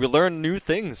didn't know events, we learn new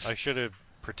things. I should have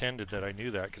pretended that I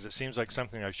knew that because it seems like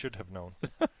something I should have known.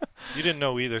 You didn't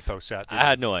know either, Thosat, did I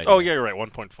had no idea. Oh, yeah, you're right,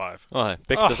 1.5. Oh,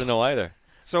 Bick doesn't know either.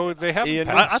 So they haven't Ian,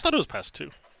 passed. I thought it was past 2.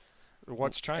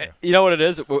 What's China? You know what it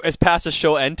is? It's past the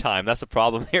show end time. That's the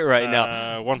problem here right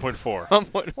now.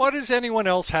 1.4. What does anyone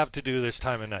else have to do this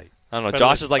time of night? I don't know.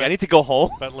 Josh is like, I need to go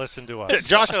home. But listen to us.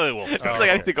 Josh really will. He's like,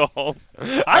 I need to go home.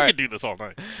 I could do this all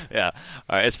night. Yeah.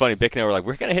 All right. It's funny. Bick and I were like,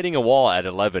 we're kind of hitting a wall at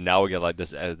 11. Now we get like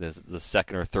this the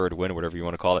second or third win, whatever you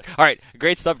want to call it. All right.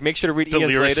 Great stuff. Make sure to read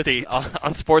Ian's latest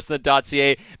on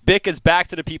sportsnet.ca. Bick is back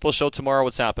to the People Show tomorrow.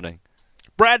 What's happening?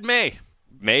 Brad May.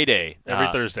 May Day.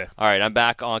 Every Thursday. All right, I'm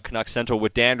back on Canucks Central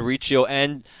with Dan Riccio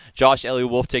and Josh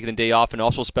Elliott-Wolf taking the day off. And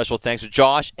also special thanks to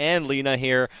Josh and Lena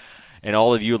here and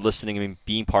all of you listening and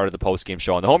being part of the post-game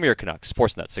show on the home of your Canucks,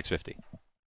 Sportsnet 650.